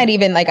 I'm not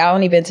even like, I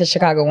only been to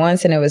Chicago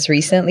once and it was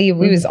recently.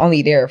 We was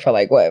only there for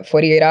like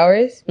 48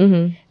 hours?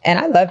 And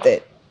I loved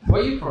it.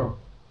 Where you from?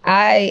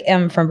 I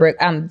am from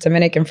I'm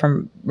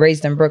Dominican,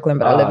 raised in Brooklyn,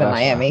 but I live in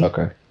Miami.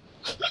 Okay.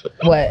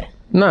 What?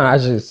 Nah, I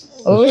just.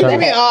 What was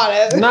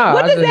that? Nah,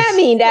 what does that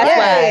mean? That's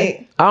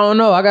why. I don't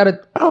know. I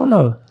don't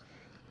know.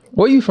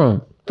 Where you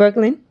from?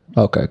 Brooklyn.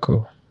 Okay,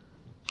 cool.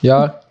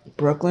 Y'all?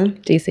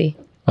 Brooklyn. DC.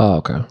 Oh,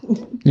 okay.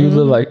 You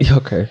look like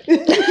okay.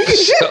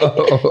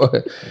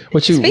 So,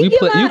 what you Speak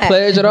your you mind.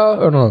 pledge at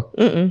all or no?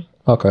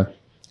 Okay.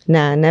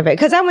 Nah, never.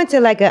 Because I went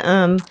to like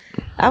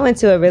I went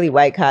to a really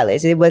white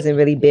college. It wasn't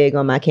really big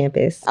on my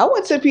campus. I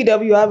went to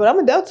PWI, but I'm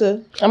a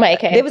Delta. I'm an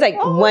AK. There was like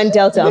one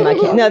Delta on my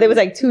campus. No, there was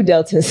like two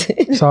Deltas.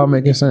 It's all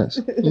making sense.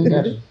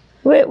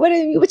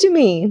 What you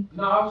mean?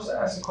 No, I was just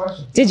asking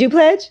questions. Did you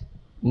pledge?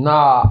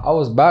 Nah, I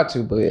was about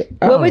to, but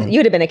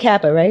You'd have been a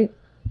Kappa, right?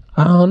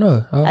 I don't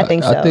know. I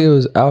think so. I think it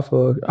was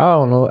Alpha. I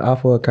don't know,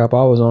 Alpha or Kappa.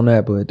 I was on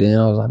that, but then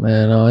I was like,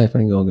 man, no, I ain't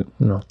finna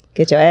go.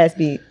 Get your ass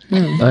beat. I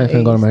ain't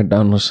finna go to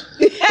McDonald's.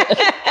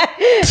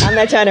 I'm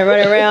not trying to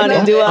run around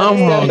and do all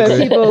this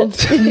stuff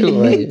for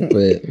people.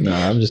 But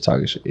nah, I'm just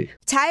talking shit.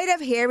 Tired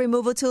of hair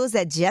removal tools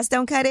that just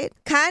don't cut it?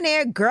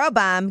 Conair Girl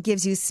Bomb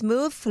gives you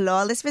smooth,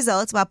 flawless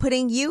results while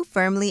putting you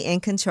firmly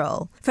in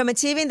control. From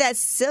achieving that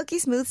silky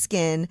smooth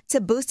skin to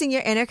boosting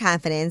your inner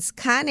confidence,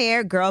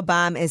 Conair Girl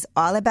Bomb is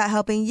all about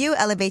helping you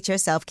elevate your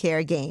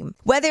self-care game.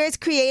 Whether it's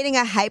creating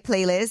a hype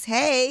playlist,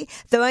 hey,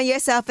 throwing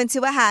yourself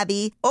into a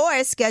hobby, or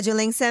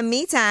scheduling some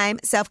me time,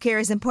 self-care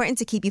is important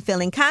to keep you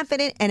feeling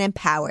confident and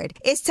empowered.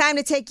 It's time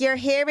to take your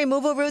hair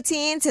removal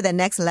routine to the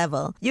next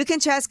level. You can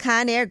trust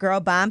Conair Girl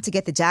Bomb to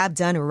get the job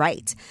done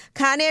right.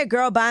 Conair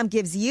Girl Bomb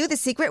gives you the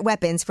secret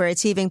weapons for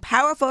achieving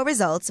powerful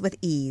results with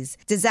ease.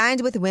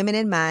 Designed with women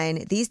in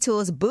mind, these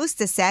tools boost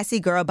the sassy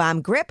Girl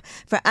Bomb grip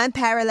for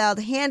unparalleled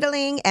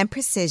handling and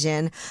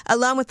precision,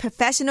 along with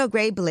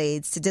professional-grade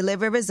blades to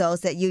deliver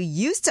results that you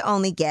used to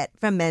only get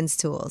from men's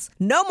tools.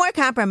 No more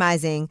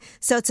compromising.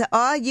 So to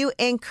all you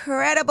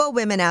incredible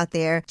women out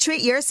there,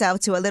 treat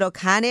yourself to a little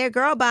Conair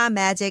Girl Bomb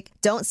magic.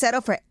 Don't settle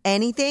for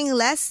anything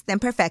less than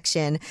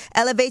perfection.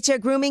 Elevate your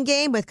grooming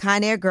game with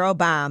Conair Girl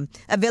Bomb.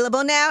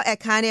 Available now at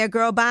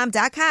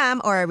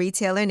ConairGirlBomb.com or a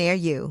retailer near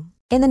you.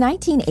 In the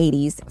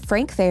 1980s,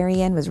 Frank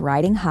Farian was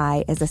riding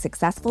high as a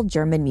successful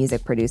German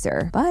music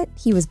producer, but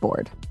he was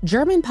bored.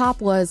 German pop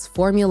was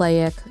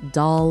formulaic,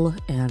 dull,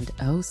 and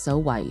oh so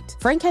white.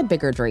 Frank had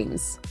bigger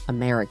dreams,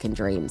 American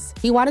dreams.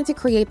 He wanted to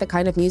create the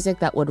kind of music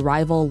that would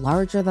rival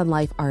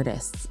larger-than-life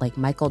artists like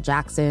Michael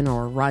Jackson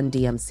or Run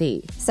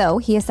DMC. So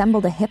he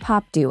assembled a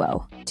hip-hop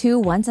duo, two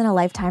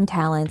once-in-a-lifetime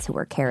talents who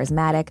were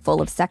charismatic,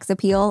 full of sex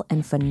appeal,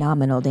 and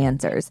phenomenal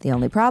dancers. The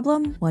only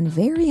problem? One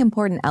very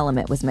important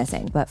element was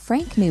missing, but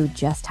Frank knew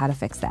just how to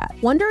fix that.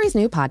 Wondery's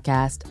new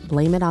podcast,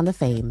 Blame It on the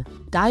Fame,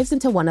 dives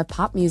into one of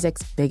pop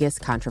music's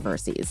biggest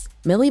controversies.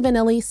 Milli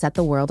Vanilli set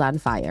the world on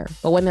fire,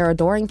 but when their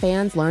adoring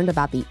fans learned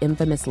about the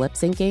infamous lip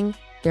syncing,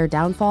 their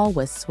downfall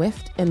was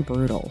swift and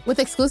brutal. With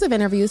exclusive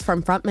interviews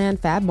from frontman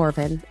Fab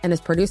Morvan and his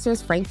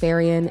producers Frank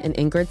Farian and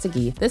Ingrid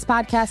Seguí, this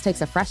podcast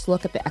takes a fresh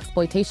look at the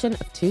exploitation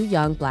of two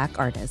young Black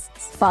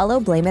artists. Follow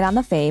Blame It on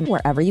the Fame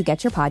wherever you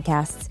get your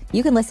podcasts.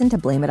 You can listen to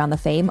Blame It on the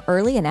Fame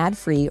early and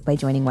ad-free by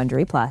joining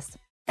Wondery Plus.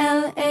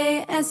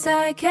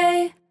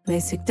 LASIK,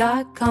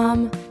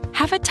 LASIK.com.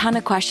 Have a ton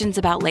of questions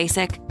about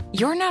LASIK?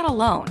 You're not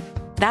alone.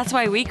 That's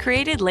why we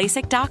created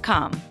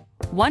LASIK.com.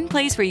 One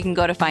place where you can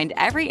go to find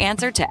every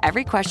answer to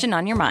every question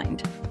on your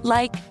mind.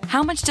 Like,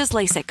 how much does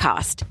LASIK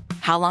cost?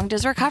 How long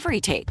does recovery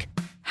take?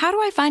 How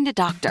do I find a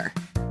doctor?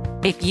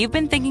 If you've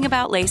been thinking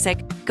about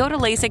LASIK, go to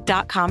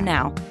LASIK.com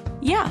now.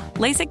 Yeah,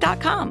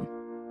 LASIK.com.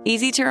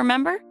 Easy to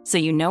remember, so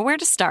you know where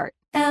to start.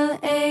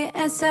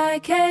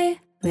 LASIK,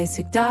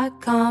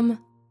 LASIK.com.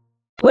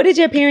 What did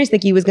your parents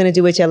think you was going to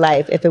do with your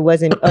life if it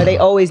wasn't, or they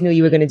always knew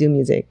you were going to do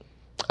music?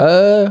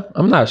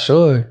 I'm not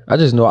sure. I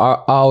just know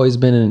I always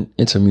been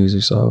into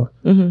music, so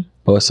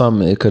or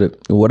something it could have,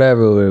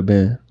 whatever it would have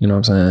been. You know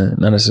what I'm saying?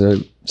 Not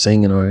necessarily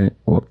singing or you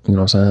know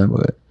what I'm saying,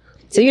 but.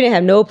 So you didn't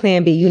have no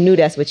plan B. You knew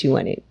that's what you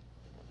wanted.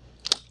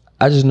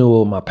 I just knew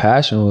what my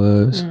passion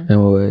was,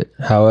 and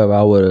however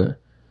I would have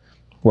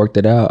worked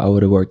it out, I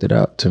would have worked it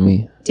out to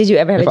me. Did you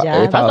ever have a job? I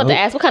was about to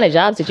ask, what kind of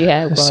jobs did you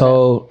have?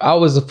 So I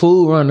was a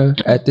food runner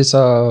at this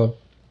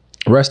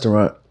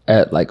restaurant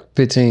at like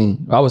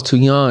 15. I was too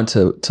young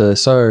to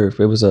serve.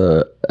 It was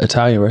a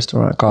Italian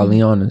restaurant called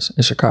Leona's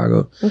in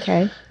Chicago.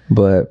 Okay.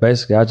 But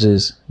basically I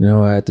just,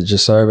 I had to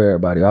just serve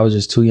everybody. I was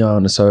just too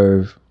young to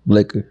serve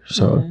liquor.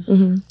 So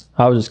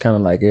I was just kind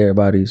of like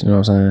everybody's, you know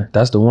what I'm saying?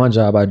 That's the one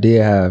job I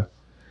did have.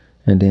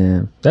 And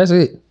then that's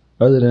it.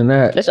 Other than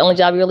that. That's the only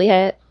job you really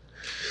had?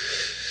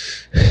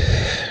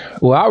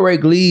 Well, I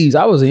rake leaves.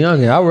 I was a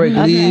youngin'. I rake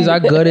leaves. I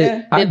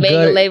gutted. Did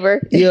manual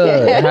labor.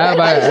 Yeah. How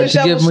about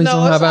to give me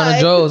some Havana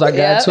Joe's? I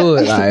got to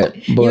it.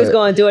 Like, you was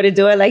going door to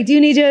door. Like, do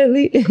you need your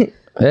leave?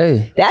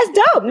 Hey, that's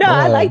dope. No,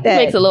 I like that.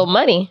 Makes a little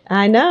money.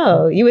 I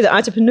know. You was an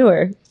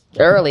entrepreneur.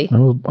 Early.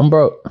 I'm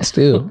broke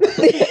still.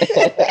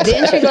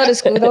 Didn't you go to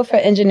school though for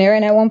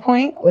engineering at one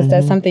point? Was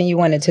that something you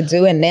wanted to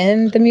do and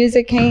then the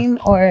music came,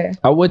 or?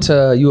 I went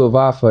to U of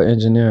I for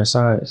engineering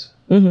science.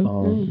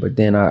 But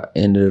then I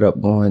ended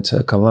up going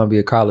to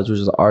Columbia College, which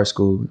is an art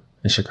school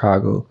in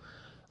Chicago.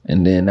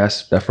 And then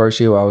that's that first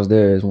year I was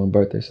there is when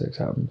Birthday Sex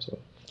happened.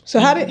 So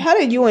how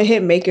did you and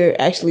Hitmaker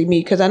actually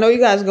meet? Because I know you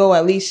guys go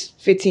at least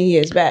 15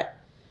 years back.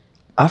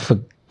 I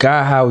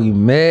forgot how we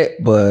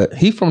met, but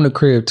he from the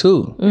crib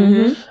too.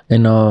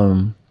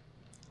 And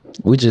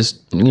we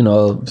just,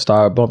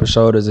 started bumping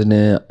shoulders, and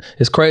then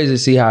it's crazy to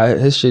see how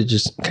his shit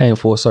just came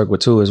full circle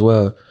too as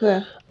well.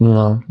 Yeah.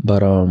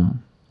 But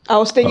I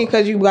was thinking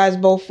because you guys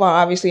both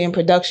are obviously in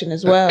production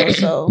as well,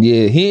 so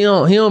yeah, he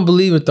don't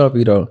believe in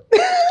Thumpy though.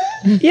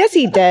 Yes,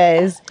 he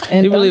does.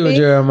 And he believe in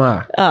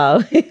Jeremiah.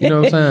 Oh, you know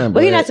what I'm saying?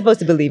 Well, you're not supposed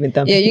to believe in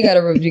Thumpy. Yeah, you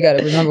gotta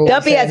remember.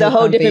 Thumpy has a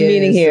whole different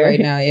meaning here right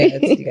now. Yeah,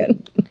 you got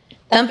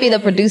Thumpy, the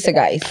producer,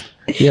 guys.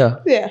 Yeah,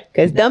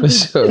 because Thumpy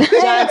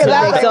Johnson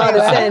makes all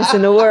the sense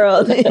in the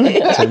world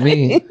to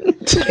me.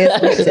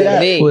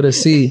 With a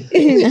C. But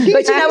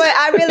you know what?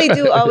 I really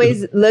do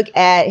always look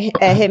at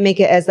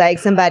Hitmaker as like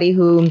somebody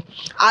who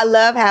I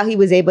love how he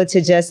was able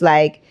to just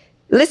like,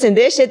 listen,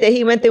 there's shit that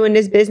he went through in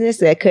this business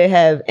that could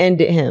have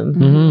ended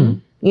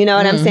him. You know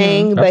what I'm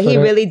saying? But he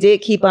really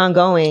did keep on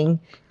going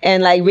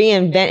and like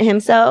reinvent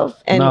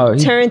himself and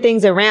turn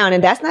things around.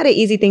 And that's not an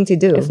easy thing to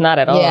do. It's not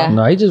at all. Yeah.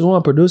 No, he just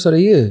won Producer of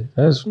the Year.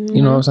 That's,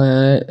 you know what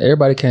I'm saying?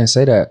 Everybody can't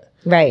say that.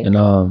 Right.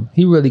 And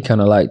he really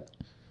kind of like,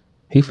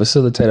 he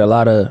facilitated a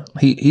lot of,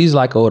 he's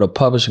like what a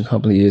publishing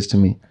company is to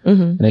me.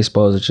 And they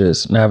supposed to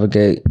just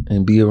navigate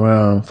and be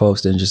around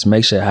folks and just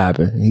make shit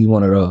happen. He's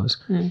one of those.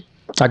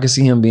 I can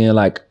see him being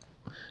like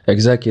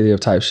executive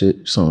type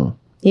shit soon.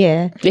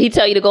 Yeah. Did he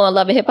tell you to go on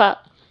Love and Hip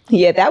Hop?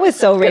 Yeah, that was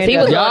so random. He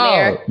was on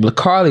there.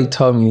 LaCarly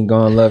told me to go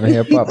on Love and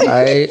Hip Hop. I'm not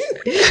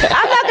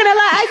gonna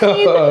lie,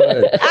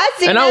 I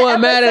seen and that I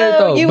wasn't mad at it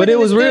though. But it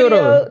was real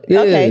though. Yeah,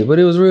 okay. But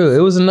it was real.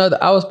 It was another.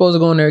 I was supposed to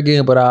go in there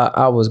again, but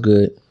I was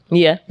good.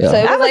 Yeah. So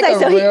it was like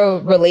a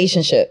real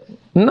relationship.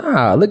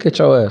 Nah, look at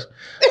your ass.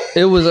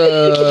 It was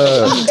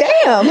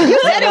Damn, you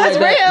said it was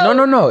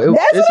real. No.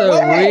 It's a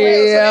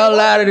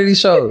reality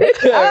show.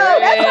 That's why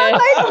I'm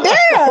like,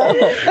 damn.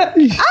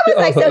 I was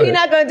like, so he's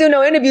not gonna do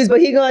no interviews, but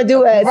he's gonna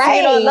do a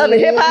Singing on Love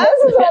and Hip Hop.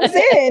 That's what I'm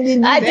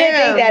saying. I did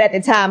think that at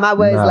the time. I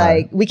was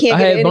like, we can't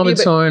get an interview. I had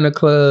Bumba Tour in the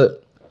club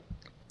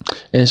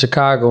in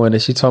Chicago, and then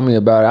she told me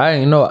about it. I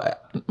didn't know.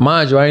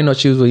 Mind you, I didn't know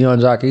she was with Young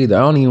Jock either. I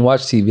don't even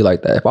watch TV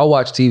like that. If I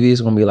watch TV,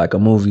 it's gonna be like a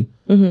movie,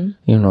 you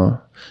know.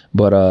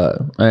 But I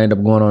ended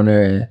up going on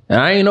there, and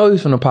I didn't know he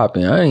was finna pop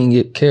in. I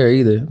didn't care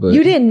either. But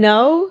you didn't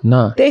know?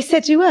 Nah. They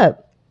set you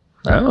up.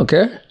 I don't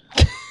care.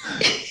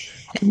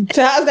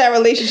 So how's that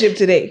relationship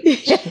today?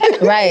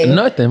 Right.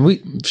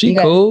 Nothing. She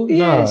cool.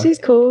 Yeah, nah. she's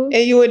cool.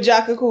 And you and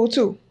Jock are cool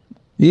too.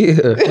 Yeah,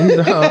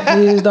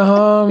 he's the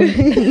home.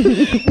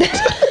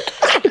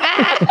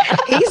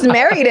 He's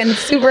married and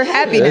super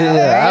happy now.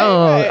 Yeah,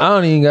 right? I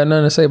don't even got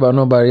nothing to say about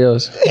nobody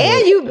else.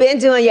 And you've been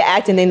doing your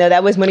acting thing though.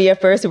 That was one of your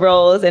first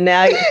roles, and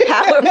now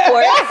Power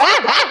Force.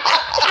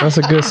 That's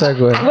a good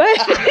segue. What?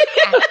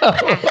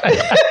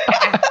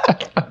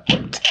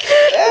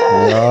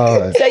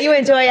 So you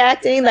enjoy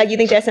acting? Like you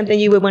think that's something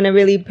you would want to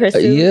really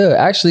pursue? Yeah,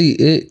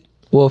 actually,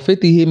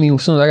 50 hit me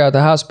as soon as I got to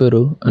the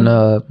hospital,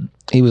 and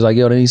he was like,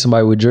 "Yo, they need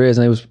somebody with dreads,"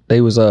 and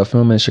they was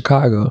filming in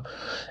Chicago,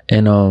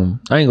 and I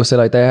ain't gonna say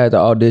like that. I had the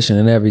audition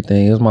and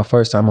everything. It was my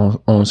first time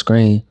on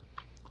screen,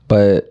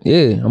 but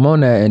yeah, I'm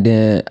on that, and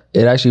then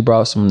it actually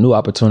brought some new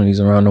opportunities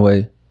around the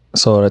way.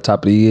 So at the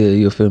top of the year,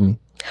 you'll feel me.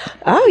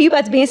 Oh, you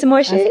about to be in some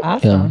more shit?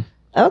 That's awesome.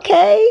 Yeah.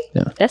 Okay.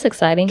 Yeah. That's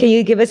exciting. Can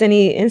you give us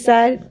any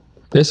insight?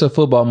 It's a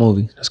football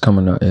movie that's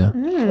coming out. Yeah.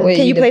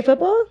 Can you play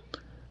football?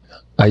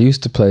 I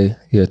used to play.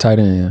 Yeah, tight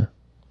end. Yeah.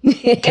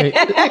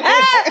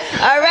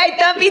 All right,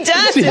 Thumpy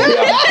Johnson.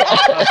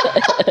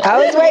 I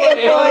was waiting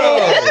for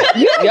it.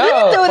 You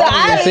threw the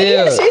eye. She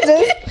just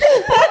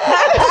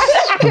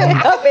couldn't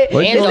help it.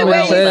 It's the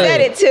way you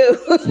said it too.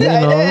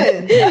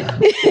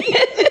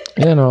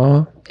 You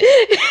know.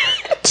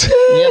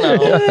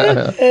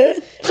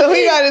 So who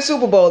you got in the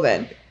Super Bowl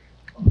then?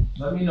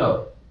 Let me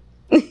know.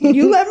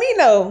 You let me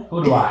know.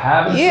 Who do I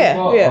have in Yeah,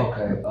 Super Bowl? yeah.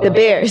 Okay. The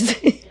Bears.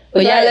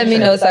 Well, y'all let me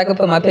know so I can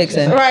put my picks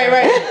in. Right.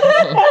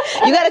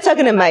 You got to talk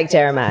in the mic,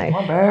 Jeremiah.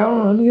 My bad. I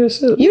don't know.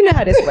 You know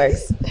how this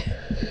works.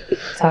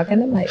 Talking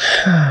to Mike.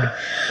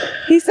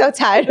 He's so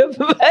tired of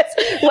us.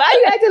 Why are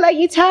you acting like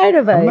you tired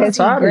of us? I'm not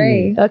tired of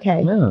you.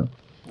 Okay. Yeah.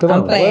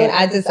 I'm playing.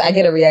 I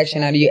get a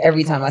reaction out of you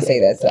every time I say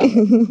that.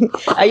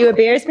 So, are you a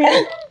Bears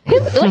fan?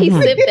 When he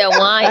sipped that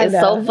wine, it's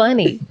so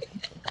funny.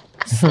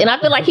 And I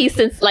feel like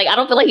I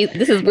don't feel like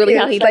this is really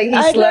how he like he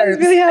I know slurps.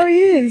 it's really how he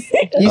is.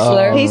 You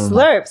slurp? He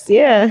slurps,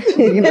 yeah.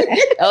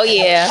 Oh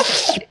yeah.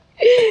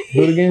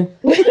 Do it again.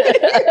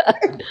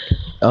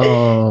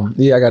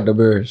 Yeah, I got the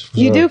Bears.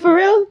 You do for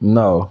real?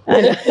 No. No.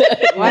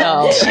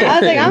 I was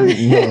like,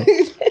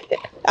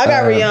 I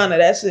got Rihanna.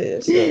 That's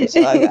it.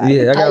 So I got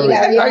I got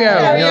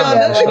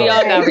Rihanna. We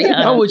all got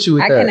Rihanna. I'm with you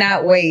with I that.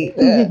 cannot wait.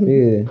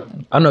 Yeah,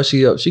 I know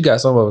she up. She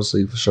got some of us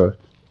sleep for sure.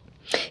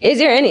 Is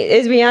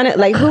Rihanna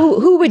like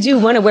who would you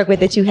want to work with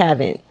that you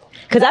haven't?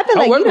 Because I feel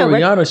like work with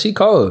Rihanna. She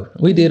cold.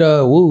 We did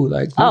Woo.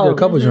 Like we did a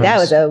couple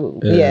joints. That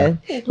was yeah.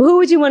 Who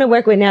would you want to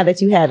work with now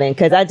that you haven't?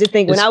 Because I just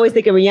think when I always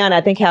think of Rihanna,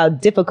 I think how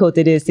difficult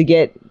it is to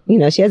get. You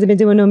know, she hasn't been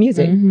doing no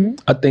music. Mm-hmm.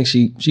 I think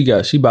she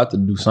about to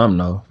do something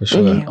though for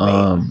sure.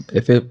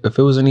 If it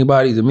was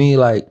anybody to me,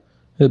 like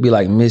it'd be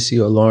like Missy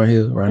or Lauryn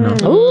Hill right now.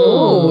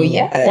 Ooh,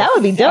 yeah, that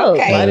would be dope.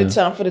 Okay. By the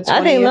time for the 20th.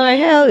 I think Lauryn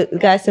Hill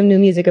got some new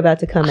music about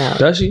to come out.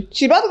 Does she?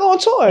 She about to go on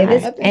tour.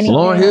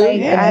 Lauryn Hill?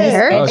 I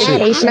heard. Oh,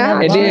 shit.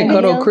 And then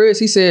Cuddle Chris,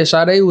 he said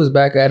Sade was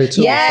back at it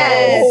too.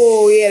 Yes.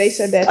 Oh yeah, they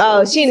said that.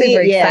 Oh, she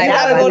needs She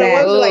gotta go to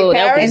work with like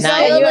Paris.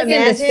 Nice. Still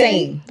looking the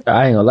same.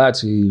 I ain't gonna lie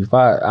to you. If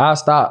I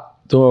stop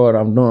doing what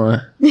I'm doing.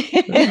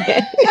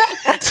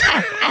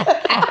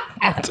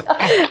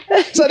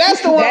 So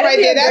that's the one right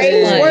there. That's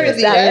who's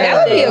worthy.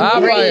 That would be a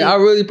great I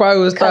really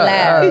probably would stop.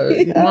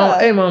 collab.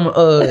 Hey mama,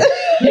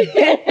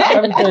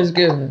 happy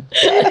Thanksgiving.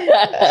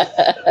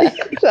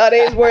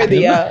 Sade's worthy,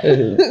 y'all.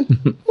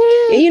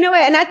 You know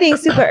what? And I think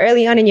super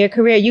early on in your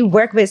career, you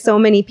work with so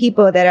many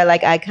people that are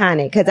like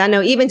iconic. Because I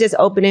know even just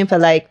opening for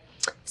like,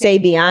 say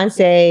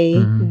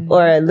Beyonce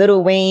or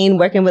Lil Wayne,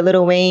 working with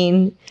Lil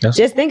Wayne.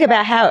 Just think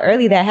about how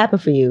early that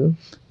happened for you.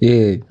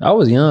 Yeah, I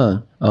was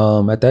young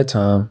at that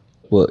time.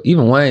 Well,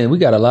 even Wayne, we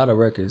got a lot of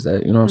records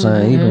that, you know what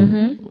I'm saying?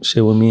 Even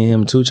shit with me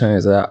and him, 2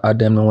 Chainz, that I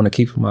damn near want to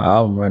keep for my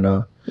album right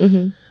now.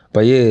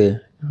 But yeah,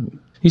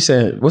 you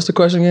said, what's the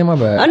question again? My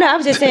bad. Oh no, I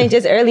was just saying,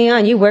 just early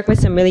on, you work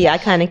with some really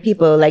iconic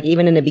people, like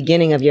even in the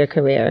beginning of your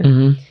career.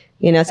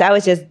 You know, so I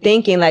was just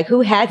thinking, like, who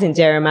hasn't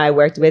Jeremiah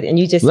worked with? And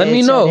you just let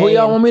me know who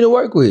y'all want me to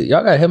work with.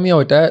 Y'all gotta help me out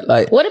with that.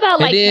 Like, what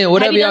about like? Then,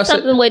 have you done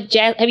something with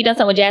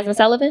Jasmine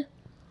Sullivan?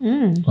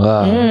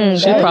 Wow,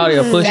 she probably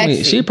push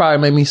me. She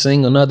probably make me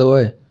sing another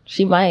way.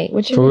 She might.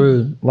 What you for mean?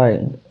 real? Like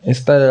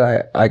instead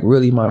of like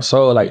really my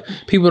soul. Like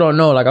people don't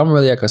know. Like I'm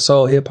really like a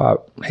soul hip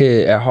hop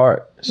head at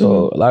heart.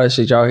 So a lot of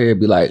shit y'all hear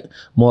be like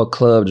more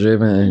club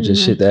driven and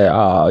just shit that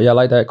y'all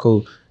like that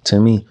cool to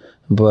me.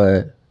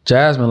 But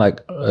Jasmine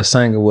like a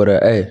singer with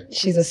a A.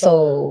 She's a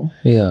soul.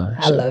 Yeah.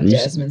 I love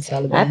Jasmine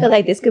Sullivan. I feel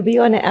like this could be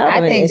on the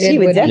album. I think she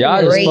would definitely.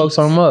 Y'all just spoke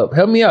something up.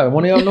 Help me out.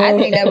 One of y'all know? I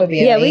think that would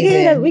be amazing.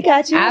 Yeah, we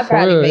got you. I'll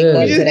probably make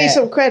love You just to need that.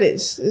 some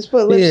credits. Let's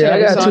put lip Yeah,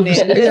 I service got on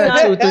 2%. there.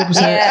 Yeah, 2 or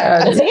 3%.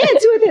 Yeah, 2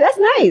 or 3. That's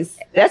nice.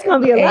 That's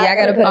gonna be a lot. Y'all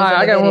gotta put us I in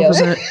the got video.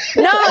 1%.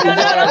 No,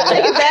 don't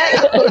take it back.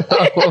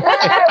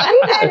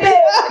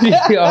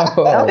 Yo.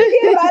 Don't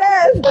forget about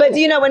us. But do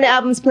you know when the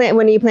album's when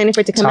are you planning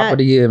for it to come Top out? of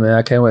the year, man.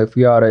 I can't wait for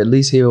y'all to at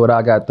least hear what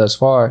I got thus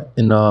far.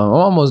 And I'm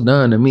almost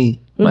done to me.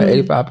 Like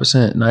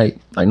 85%, like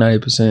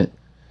 90%.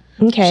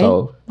 Okay.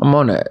 So I'm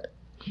on that.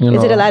 You Is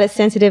know. it a lot of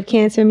sensitive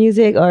cancer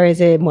music or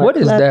is it more What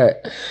is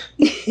that?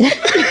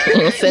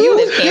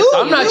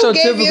 I'm not your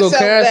typical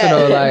cancer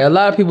though. Like a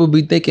lot of people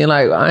be thinking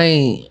like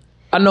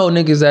I know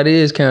niggas that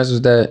is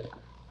cancers that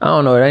I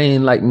don't know, they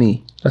ain't like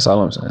me. That's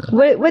all I'm saying.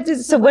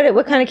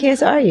 What kind of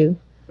cancer are you?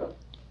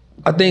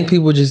 I think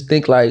people just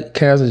think like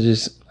cancer is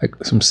just like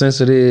some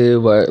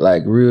sensitive or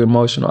like real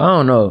emotional. I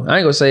don't know. I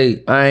ain't gonna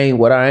say I ain't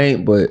what I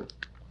ain't, but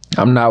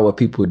I'm not what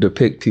people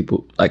depict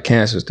people like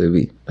cancers to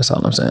be. That's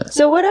all I'm saying.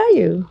 So what are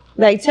you?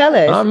 Like, tell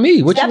us. I'm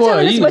me. What Stop you want?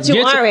 telling us what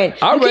you aren't.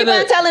 You keep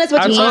on telling us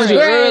what you aren't. I told you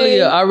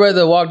earlier, I'd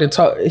rather walk and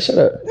talk. Hey, shut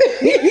up.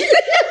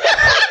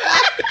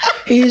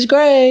 He's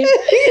great.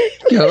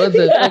 Yo, what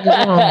the fuck is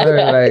wrong with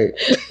her? Like,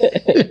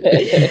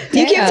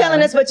 you keep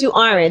telling us what you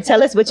aren't.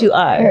 Tell us what you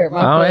are.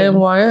 I am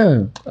who I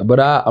am. But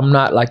I'm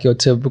not like your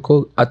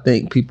typical. I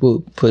think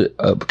people put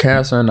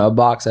cancer in a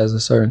box as a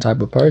certain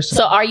type of person.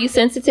 So are you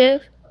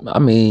sensitive? I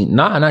mean,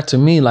 not to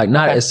me. Like,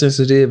 not as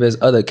sensitive as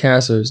other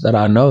cancers that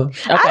I know.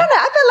 Okay. I don't know.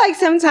 I feel like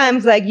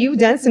sometimes like you've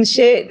done some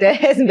shit that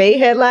has made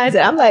headlines,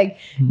 and I'm like,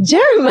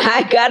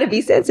 Jeremiah gotta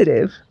be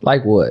sensitive.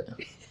 Like what?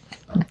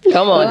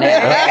 Come on now.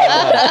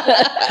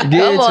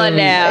 Come on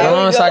now. Come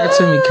on, sock it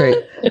to me, Kate.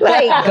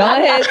 Like, go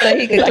ahead so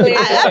he can clear.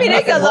 I mean,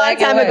 it's a long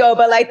time ago,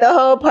 but like the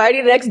whole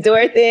party next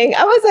door thing,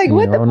 I was like,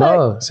 what the fuck?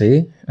 No,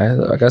 see,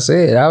 like I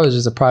said, that was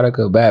just a product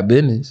of bad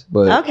business.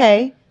 But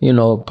okay, you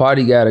know,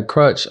 party got a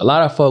crutch. A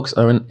lot of folks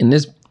are in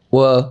this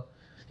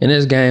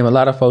game. A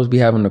lot of folks be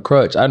having a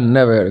crutch. I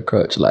never had a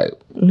crutch. Like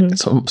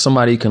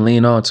somebody you can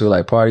lean on to.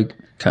 Like party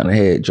kind of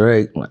had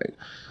Drake. Like,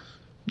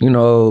 you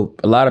know,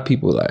 a lot of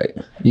people like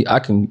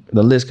the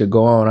list could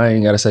go on. I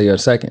ain't gotta say a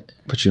second,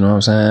 but you know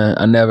what I'm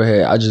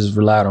saying. I just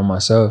relied on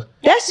myself.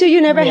 That's true. You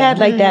never had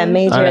like that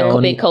major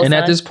big cosign. And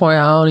at this point,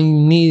 I don't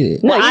even need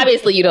it. No,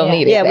 obviously you don't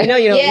need it. Yeah, we know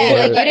you don't need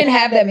it. Like you didn't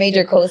have that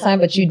major cosign,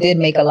 but you did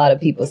make a lot of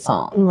people's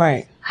songs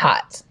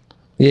hot.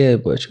 Yeah,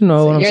 but you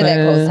know what I'm saying.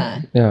 You're that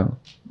cosign. Yeah.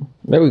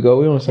 There we go.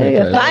 We on the same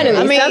page. Finally,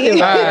 I mean, something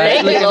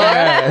right.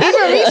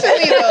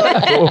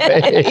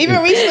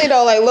 Even recently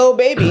though, like Lil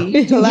Baby. I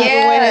ain't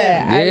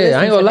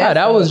gonna lie.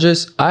 That was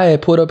just I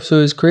had put up to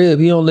his crib.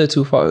 He don't live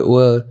too far.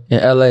 Well,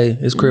 in LA,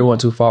 his crib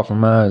wasn't too far from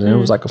mine, and it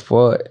was like a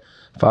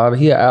 4-5.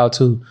 He had out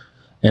too,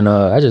 and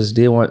I just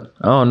did one.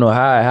 I don't know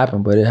how it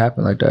happened, but it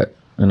happened like that,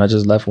 and I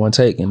just left one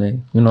take, and they,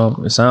 you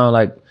know, it sounded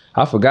like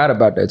I forgot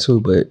about that too,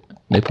 but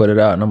they put it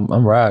out, and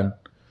I'm riding.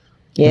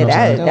 Yeah,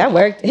 that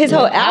worked. His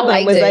whole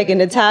album was like in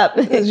the top.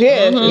 Top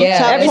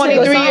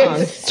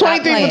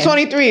 23 for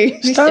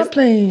 23. Stop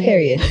playing.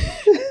 Period.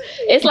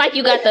 It's like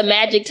you got the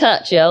magic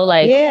touch, yo.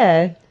 Like,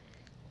 yeah.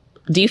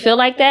 Do you feel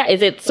like that?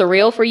 Is it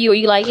surreal for you? Or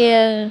you like,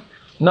 yeah?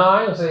 No,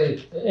 I ain't say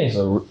it ain't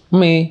so. I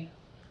mean,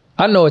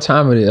 I know what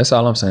time it is. That's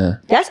all I'm saying.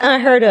 That's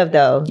unheard of,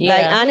 though. Yeah.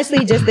 Like,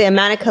 honestly, just the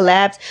amount of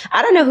collabs.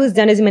 I don't know who's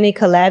done as many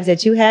collabs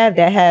that you have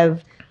that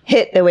have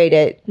hit the way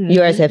that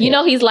yours have hit. You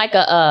know, he's like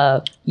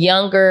a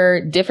younger,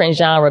 different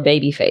genre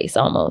Babyface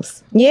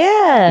almost.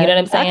 Yeah. You know what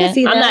I'm saying? I can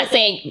see that. I'm not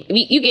saying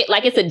you get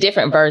like it's a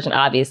different version,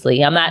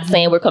 obviously. I'm not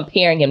saying we're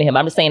comparing him to him.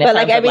 I'm just saying, but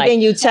like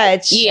everything you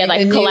touch, yeah,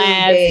 like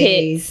collabs,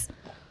 hits,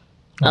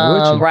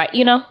 right?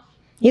 You know.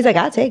 He's like,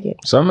 I'll take it.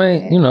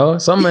 Something, you know,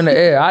 something in the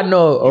air. I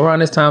know around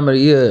this time of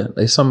the year,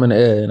 there's something in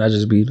the air, and I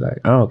just be like,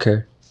 I don't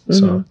care.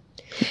 So.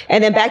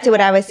 And then back to what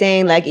I was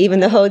saying, like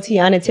even the whole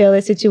Tiana Taylor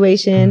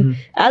situation,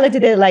 I looked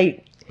at it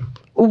like,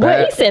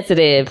 what? He's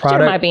sensitive.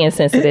 Jeremiah being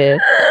sensitive.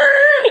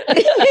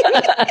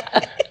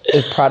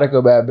 It's product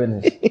of bad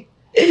business. But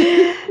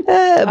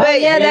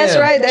that's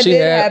right. That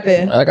did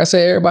happen. Like I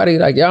said, everybody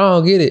like y'all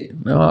don't get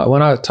it. No,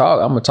 when I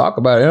talk, I'm gonna talk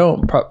about it.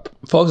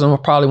 Folks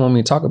don't probably want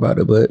me to talk about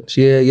it, but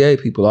she had yay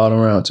people all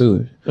around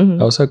too. That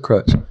was her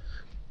crutch.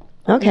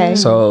 Okay.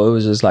 So it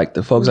was just like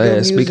the folks I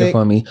had speaking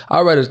for me.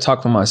 I'd rather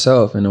talk for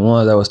myself, and the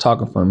ones that was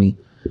talking for me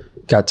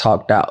got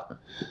talked out.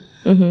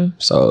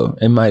 So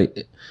it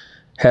might.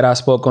 Had I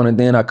spoke on it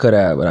then, I could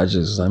have, but I just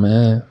was like,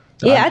 man,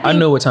 I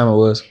knew what time it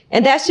was.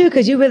 And that's true,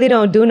 because you really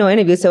don't do no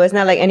interviews, so it's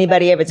not like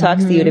anybody ever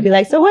talks to you to be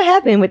like, so what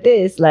happened with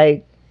this?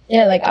 Like,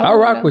 yeah, like I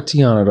rock with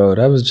Tiana though.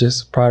 That was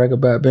just a product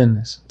of bad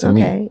business to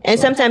me. And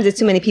sometimes there's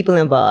too many people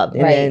involved.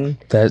 And then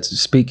that's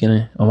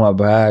speaking on my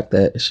behalf,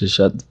 that should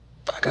shut the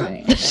fuck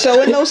up.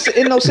 So in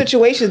those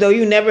situations though,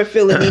 you never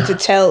feel the need to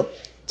tell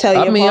your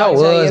I mean, I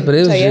was, but it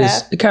was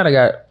just it kind of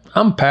got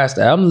I'm past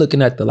that. I'm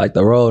looking at the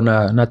road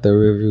now, not the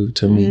rear view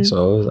to me.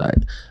 So it was like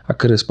I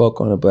could have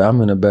spoke on it, but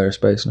I'm in a better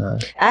space now.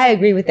 I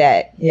agree with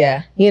that.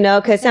 Yeah. You know,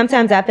 because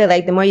sometimes I feel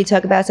like the more you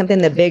talk about something,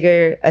 the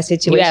bigger a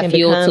situation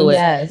fuel becomes. to it.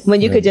 Yes.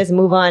 When you could just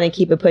move on and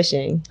keep it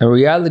pushing. In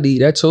reality,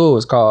 that tour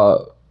was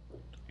called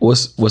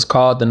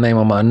the name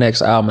of my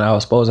next album that I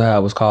was supposed to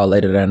have was called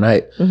Later That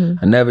Night.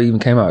 I never even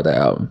came out with that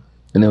album.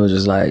 And it was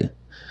just like,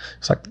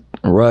 it's like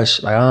a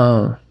rush.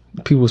 Like,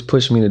 people was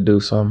pushing me to do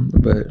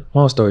something. But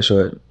long story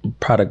short,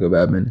 product of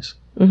bad business.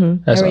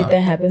 That's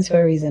Everything happens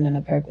for a reason and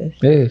a purpose.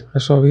 Yeah,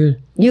 that's over here.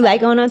 You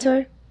like going on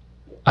tour?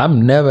 I've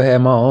never had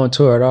my own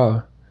tour at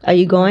all. Are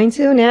you going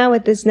to now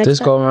with this next This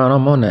go around,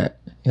 I'm on that.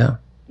 Yeah.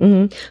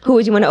 Who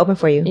would you want to open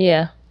for you?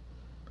 Yeah.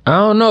 I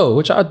don't know.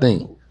 What y'all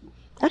think?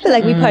 I feel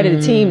like we part of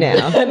the team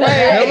now. Help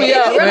me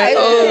out,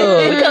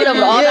 man. We coming up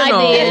with all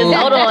ideas.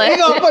 Hold on. We're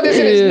going to put this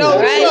in his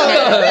notes.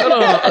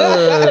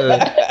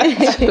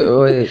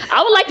 Wait.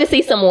 I would like to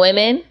see some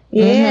women.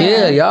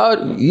 Yeah,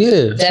 y'all.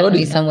 Yeah.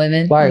 Definitely some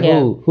women. Like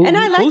who? And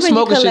I like who's when you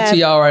smoking shit collab. to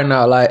y'all right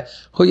now? Like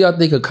who y'all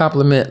think could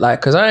compliment?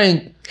 Like, cause I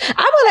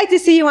would like to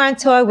see you on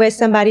tour with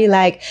somebody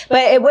like, but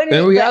it wouldn't.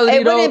 In reality,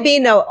 it wouldn't be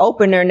no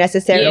opener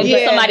necessarily.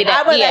 Yeah, somebody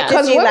that- I would like to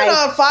Because see women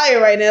like. on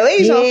fire right now.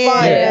 Ladies on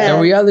fire. Yeah.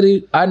 in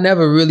reality, I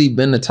never really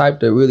been the type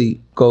to really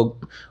go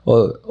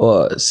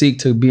or seek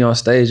to be on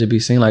stage and be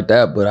seen like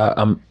that. But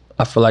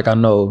I feel like I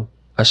know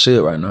I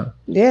should right now.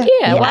 Yeah.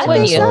 Yeah, why I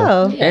wouldn't think you?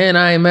 so. And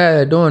I ain't mad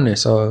at doing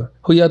this. So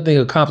who y'all think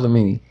could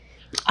compliment me?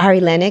 Ari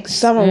Lennox,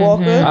 Summer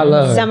Walker. I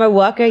love her. Summer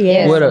Walker,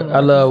 yeah. I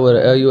love with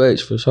a LUH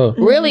for sure.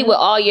 Really, with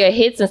all your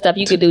hits and stuff,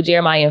 you could do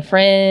Jeremiah and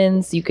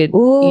Friends. You could,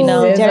 Ooh, you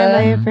know,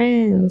 Jeremiah and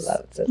Friends.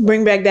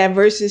 Bring back that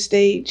versus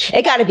stage.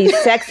 It got to be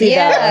sexy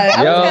Yeah,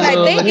 I was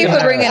gonna thank you for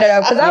bringing it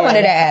up because I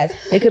wanted to ask.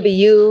 though. It could be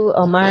you,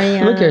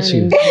 Omarion. Look at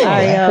you. and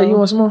Mario. Hey, you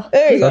want some more?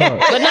 There you go.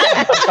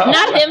 but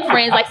not them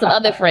friends, like some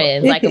other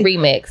friends, like a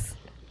remix.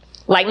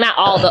 Like not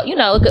all the, you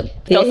know, it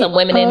could throw some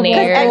women in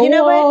there. You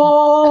know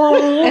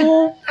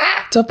what?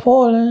 To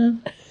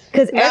Portland.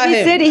 Because every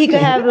him. city he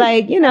could have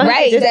like, you know,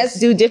 Right, he could that's-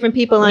 just do different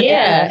people on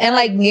Yeah, there. and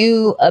like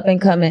new up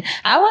and coming.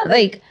 I want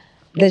like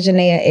the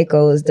Janaea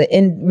Echoes,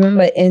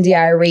 remember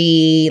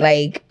NDIRE,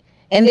 like,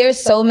 and there's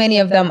so many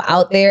of them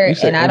out there,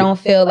 said and I don't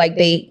feel like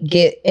they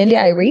get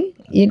NDIRE.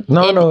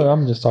 No,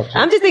 I'm just talking.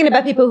 I'm just thinking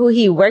about people who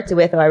he worked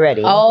with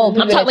already. Oh,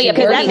 I'm talking about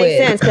because that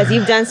makes sense because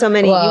you've done so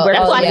many. Well, you worked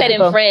That's with why I said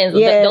people. in Friends.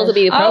 Yeah. Those would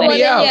be the people Oh, that well,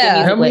 you yeah. do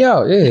music Help with. me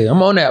out. Yeah,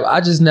 I'm on that.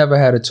 I just never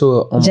had a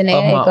tour of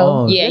Janaea my Echo.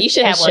 own. Yeah, you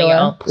should have For one of your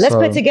own. Let's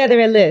So- put together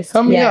a list.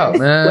 Help me Yes. out,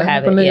 man. We'll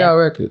have Put it, it yeah. out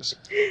records.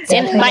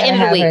 And by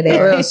end of the week.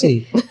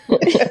 LLC.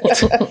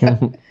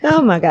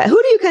 Oh my God. Who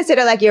do you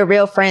consider like your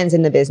real friends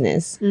in the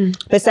business?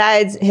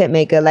 Besides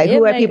Hitmaker? Like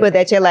who are Hitmaker. people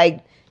that you're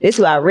like, this is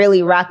who I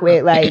really rock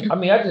with? Like I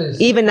mean, I just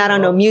even not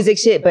on no music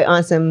shit, but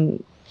on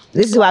some,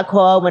 this is who I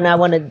call when I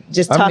want to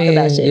just talk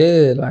about shit.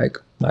 Yeah,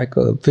 like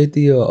a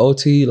 50 or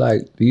OT,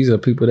 like these are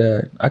people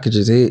that I could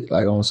just hit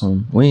like on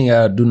some. We ain't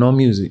gotta do no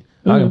music.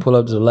 I can pull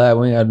up to the lab.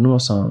 We ain't gotta do no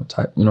song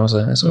type. You know what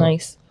I'm saying? So,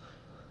 Nice.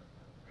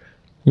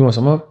 You want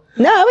some more?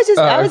 No, I was just,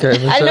 Oh, I okay, for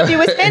didn't know if sure. you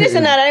was finished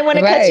or not. I didn't want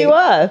to cut Right. you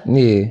off.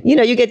 Yeah. You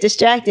know, you get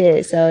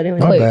distracted. So then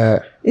My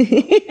bad.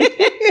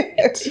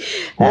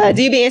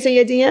 do you be answering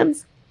your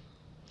DMs?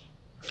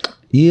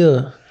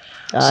 Yeah.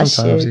 Oh,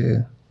 Sometimes, shit. yeah.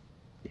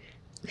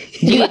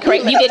 Do you get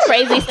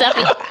crazy stuff?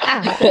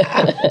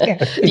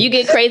 Do you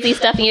get crazy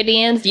stuff in your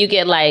DMs? Do you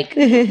get like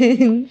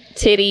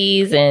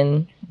titties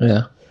and?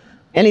 Yeah.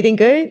 Anything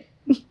good?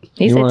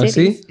 He You said want to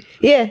titties. see?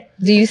 Yeah.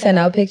 Do you send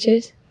out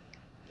pictures?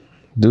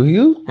 Do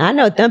you? I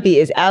know Thumpy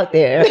is out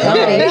there. Floating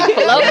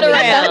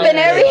around. Something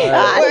every.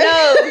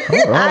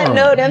 I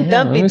know them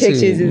Let Thumpy me see.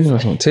 pictures You is.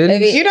 want some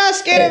titties? You're not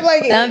scared of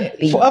like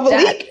of a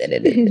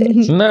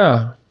leak?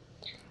 Nah.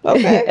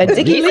 Okay. A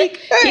dicky leak?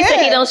 He said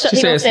he don't. She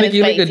He don't said send his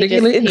sneaky leak face. or He dicky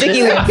just- leak? he Dicky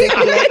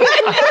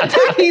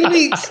just- leak. He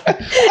leaks.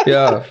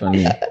 Yeah,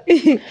 funny.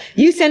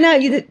 You send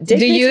out you dick Do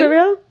pics you? for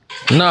real?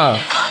 Nah.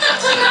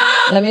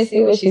 Let me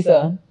see what she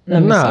saw.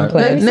 Let me Nah. see.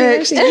 Play.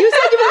 Next. You said you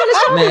were gonna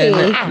show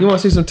me. Man, you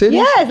want to see some titties?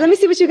 Yes, let me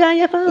see what you got on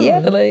your phone. Yeah,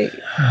 but like,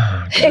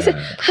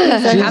 I'm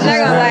not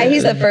gonna lie.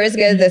 He's the first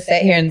guy that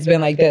sat here and has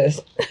been like this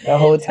the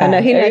whole time. I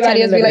know, he not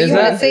Everybody else be trying to like, look "You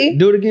at want to see?"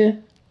 Do it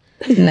again?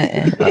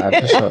 Nothing. All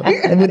right, for sure.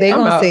 But they I'm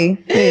gonna out. see.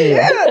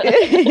 Yeah.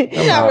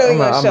 You're not really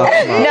gonna show.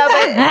 No,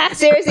 but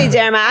seriously,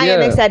 Jeremiah, I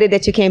am Yeah. excited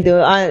that you came through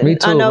on, Me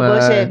too, on No man.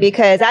 Bullshit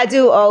because I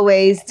do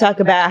always talk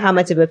about how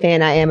much of a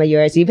fan I am of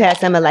yours. You've had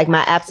some of like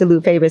my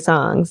absolute favorite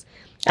songs.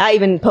 I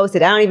even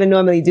posted. I don't even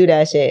normally do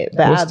that shit,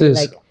 but What's I'll be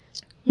this?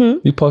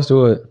 like, You posted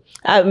what?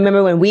 I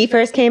remember when we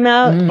first came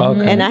out,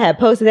 Okay. and I had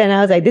posted that, and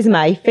I was like, "This is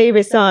my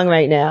favorite song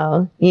right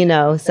now." You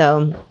know,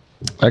 so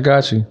I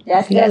got you.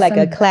 that's still Got like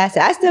a some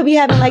classic. I still be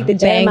having like the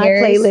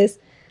Jeremiah bangers. playlist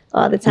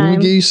all the Let me time.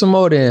 give you some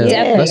more then.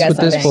 Yeah. That's Got what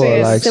this some for.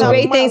 bangers. Like, Some so-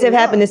 great things have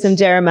happened to some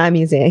Jeremiah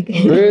music.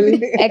 Really?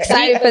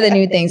 Excited for the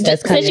new things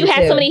that's coming. Since you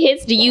had too. so many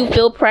hits, do you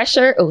feel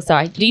pressure? Oh,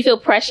 sorry. Do you feel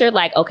pressure?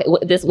 Like, okay,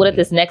 what if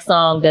this next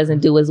song doesn't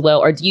do as well,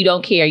 or do you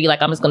don't care? You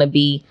like, I'm just gonna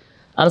be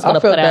I'm just gonna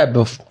put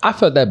out. I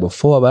felt that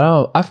before,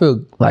 but I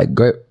feel like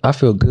great. I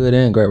feel good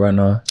and great right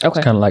now. Okay.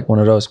 It's kind of like one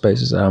of those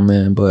spaces that I'm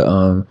in.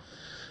 But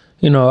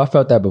you know, I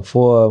felt that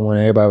before when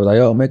everybody was like,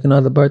 "Oh, make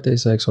another birthday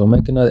sex," or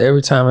make another.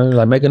 Every time I was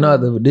like, "Make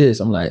another with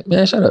this," I'm like,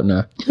 "Man, shut up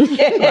now."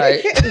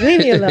 Like, leave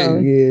me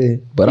alone. Yeah,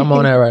 but I'm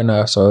on that right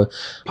now. So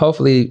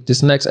hopefully,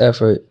 this next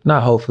effort,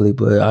 not hopefully,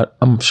 but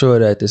I'm sure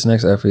that this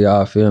next effort,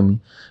 y'all feel me.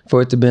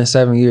 For it to been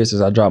 7 years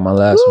since I dropped my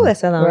last one.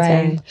 That's a long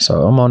time.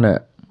 So I'm on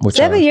that.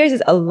 7 years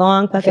is a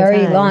long fucking Very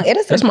time. long. It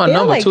doesn't That's my feel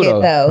number like too,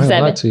 it, though. I ain't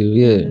 7. lie to you.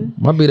 Yeah,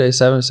 my B-Day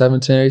 7,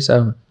 10, 8,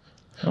 7.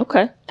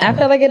 Okay. I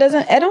feel like it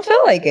don't feel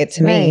like it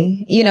to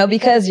me. You know,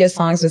 because your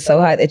songs were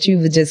so hot that you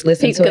would just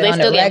listen to it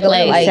on a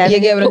regular. Like, you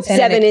give them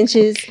 7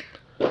 inches.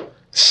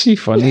 She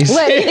funny.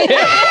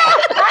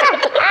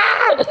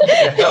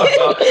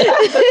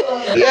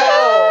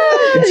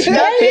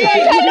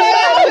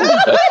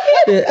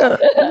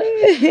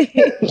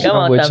 Come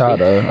on, with y'all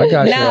though. I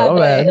got you.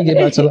 Let me get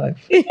back to life.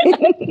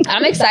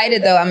 I'm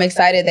excited though. I'm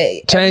excited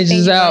that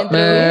changes out,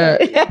 man.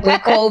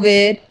 With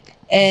COVID,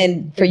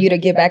 and for you to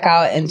get back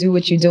out and do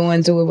what you're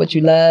doing, do what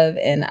you love,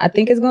 and I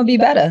think it's gonna be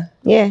better.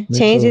 Yeah,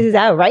 Changes is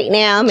out right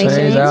now. Make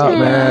sure you out,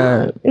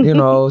 man. You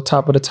know,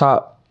 top of the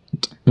top,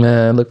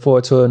 man. Look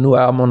forward to a new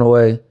album on the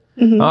way.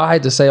 I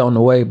hate to say on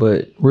the way,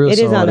 but real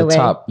soon on the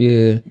top.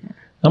 Yeah,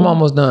 I'm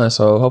almost done.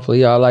 So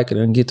hopefully y'all like it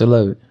and get to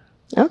love it.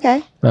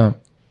 Okay.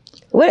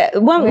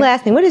 One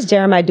last thing. What does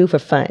Jeremiah do for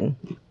fun?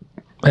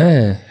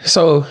 Man,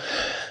 so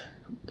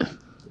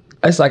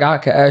it's like I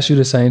could ask you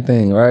the same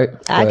thing, right?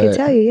 I can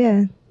tell you,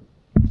 yeah.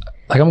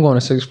 Like I'm going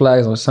to Six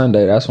Flags on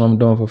Sunday. That's what I'm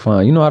doing for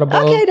fun. You know how to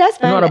bowl? Okay, that's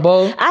fun. You know how to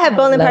bowl? I have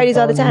bowling parties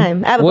all the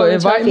time. I have a bowling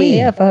invite trophy. me.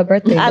 Yeah, for her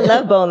birthday. I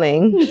love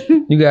bowling.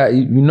 You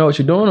know what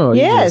you're doing, or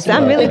yes,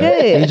 I'm really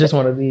good. You just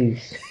one of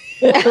these.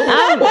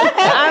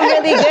 I'm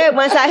really good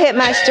once I hit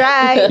my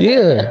stride.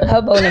 Yeah.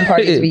 Her bowling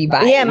parties be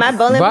by. Yeah, my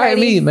bowling parties.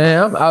 Me,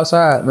 man. I'm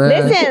outside, man.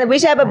 Listen, we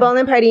should have a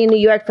bowling party in New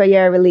York for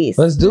your release.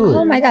 Let's do it.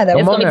 Oh my God,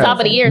 it's gonna be top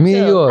of the year too. Me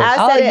and yours.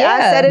 I'll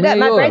set it up.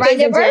 My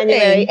birthday's in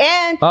January,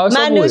 and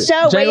my new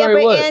show, Way Up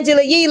with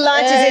Angela Yee,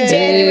 launches in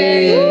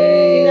January. You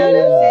know what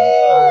I'm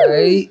saying? All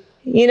right.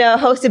 You know,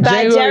 hosted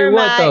by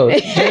Jeremiah. What, though?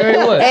 January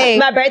what? Hey,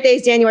 my birthday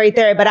is January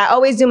 3rd, but I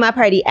always do my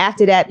party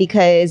after that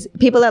because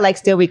people are like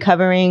still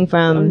recovering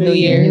from New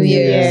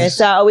Year's.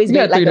 So I always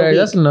make like 3 a week.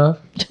 That's enough.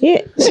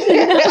 Yeah.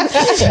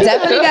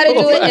 Definitely got to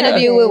do an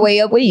interview with Way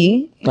Up with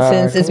Yee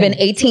since it's been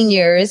 18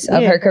 years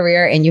of her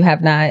career and you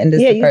have not, and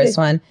this is the first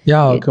one.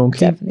 Y'all come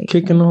keep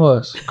kicking the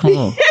horse. Come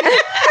on.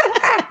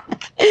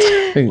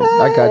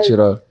 I got you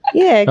though.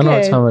 Yeah, I know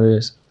what time it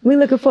is. We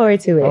looking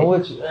forward to it. I'm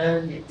with you,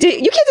 man. Dude,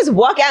 you can't just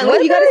walk out and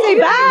leave. You gotta say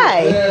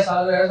bye. He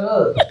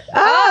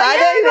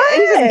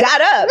just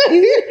got up.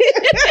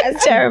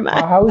 That's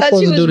Jeremiah. How we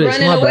supposed to do this?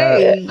 My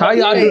bad. How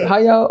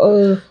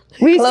y'all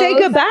we say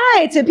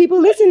goodbye to people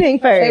listening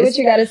first. Say what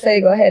you gotta say.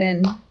 Go ahead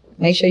and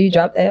make sure you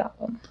drop that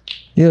album.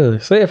 Yeah,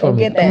 say it for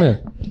me. Come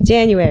here.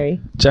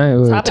 January.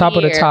 Top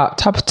of the top.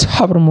 Top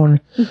of the morning.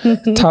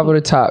 Top of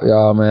the top,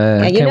 y'all,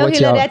 man. And you know he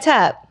love that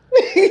top.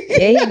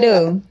 Yeah, he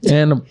do.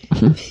 And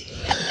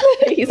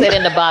he said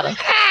in the bottom.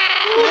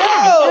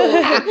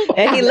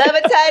 And he love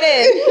a tight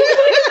end.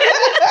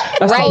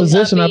 That's the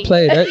position I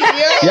played.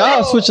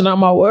 Y'all switching out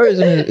my words.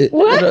 That's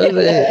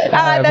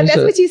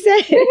what you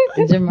said.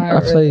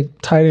 I play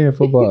tight end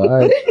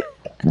football.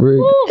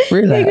 Relax.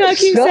 He gonna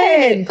keep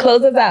saying.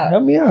 Close us out.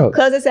 Help me out.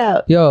 Close us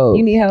out. Yo,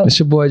 you need help. It's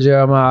your boy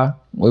Jeremiah.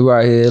 We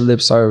right here,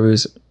 Lip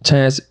Service.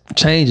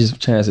 Changes.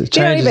 They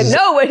don't even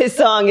know what his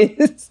song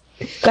is.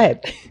 Go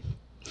ahead.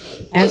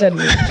 Angela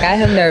got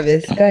him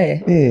nervous. Go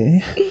ahead.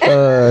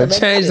 Yeah.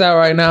 Change that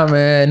right now,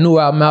 man. New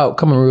album out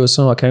coming real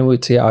soon. I can't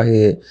wait till y'all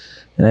hear it.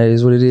 And that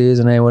is what it is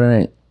and that ain't what it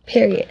ain't.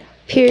 Period.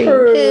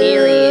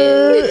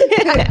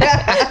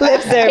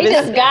 Lip service. He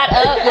just got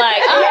up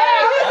like,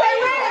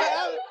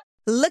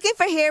 Looking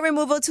for hair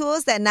removal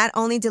tools that not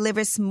only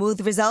deliver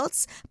smooth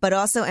results, but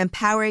also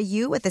empower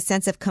you with a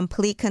sense of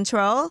complete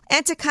control?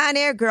 Enter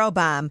Conair Girl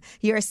Bomb,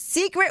 your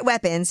secret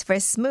weapons for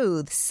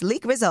smooth,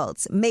 sleek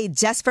results made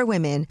just for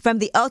women. From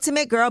the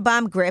ultimate Girl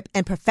Bomb grip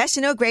and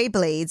professional grade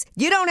blades,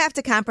 you don't have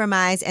to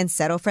compromise and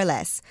settle for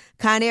less.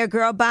 Conair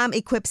Girl Bomb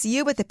equips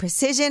you with the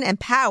precision and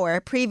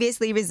power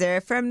previously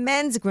reserved for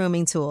men's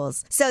grooming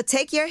tools. So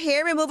take your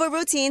hair removal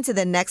routine to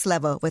the next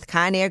level with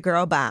Conair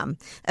Girl Bomb.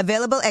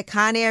 Available at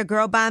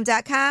ConairGirlBomb.com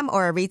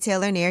or a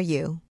retailer near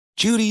you.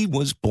 Judy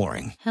was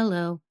boring.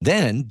 Hello.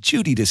 Then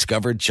Judy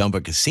discovered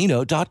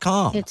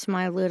ChumbaCasino.com. It's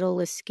my little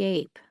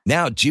escape.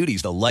 Now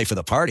Judy's the life of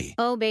the party.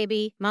 Oh,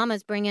 baby,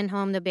 mama's bringing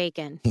home the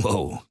bacon.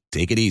 Whoa,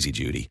 take it easy,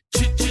 Judy.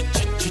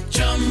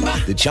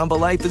 The Chumba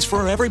life is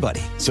for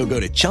everybody. So go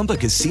to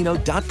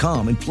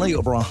ChumbaCasino.com and play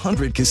over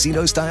 100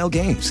 casino-style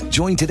games.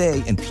 Join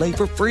today and play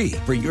for free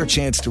for your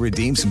chance to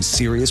redeem some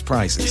serious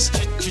prizes.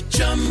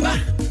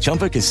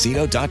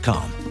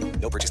 ChumbaCasino.com.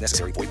 No purchase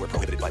necessary. Void where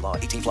prohibited by law.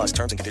 18+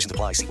 terms and conditions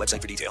apply. See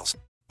website for details.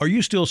 Are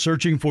you still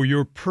searching for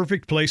your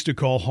perfect place to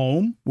call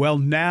home? Well,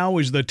 now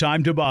is the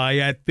time to buy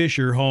at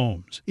Fisher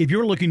Homes. If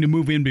you're looking to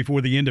move in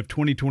before the end of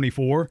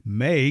 2024,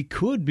 May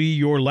could be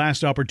your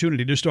last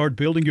opportunity to start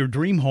building your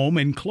dream home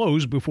and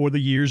close before the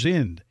year's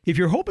end. If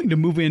you're hoping to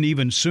move in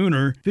even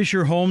sooner,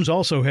 Fisher Homes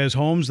also has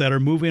homes that are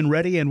move-in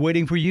ready and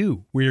waiting for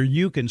you, where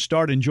you can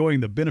start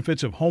enjoying the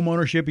benefits of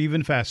homeownership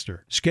even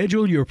faster.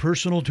 Schedule your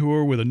personal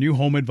tour with a new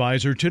home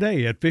advisor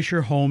today at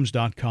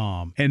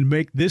FisherHomes.com and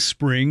make this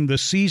spring the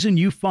season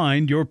you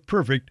find your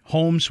perfect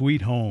home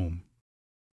sweet home.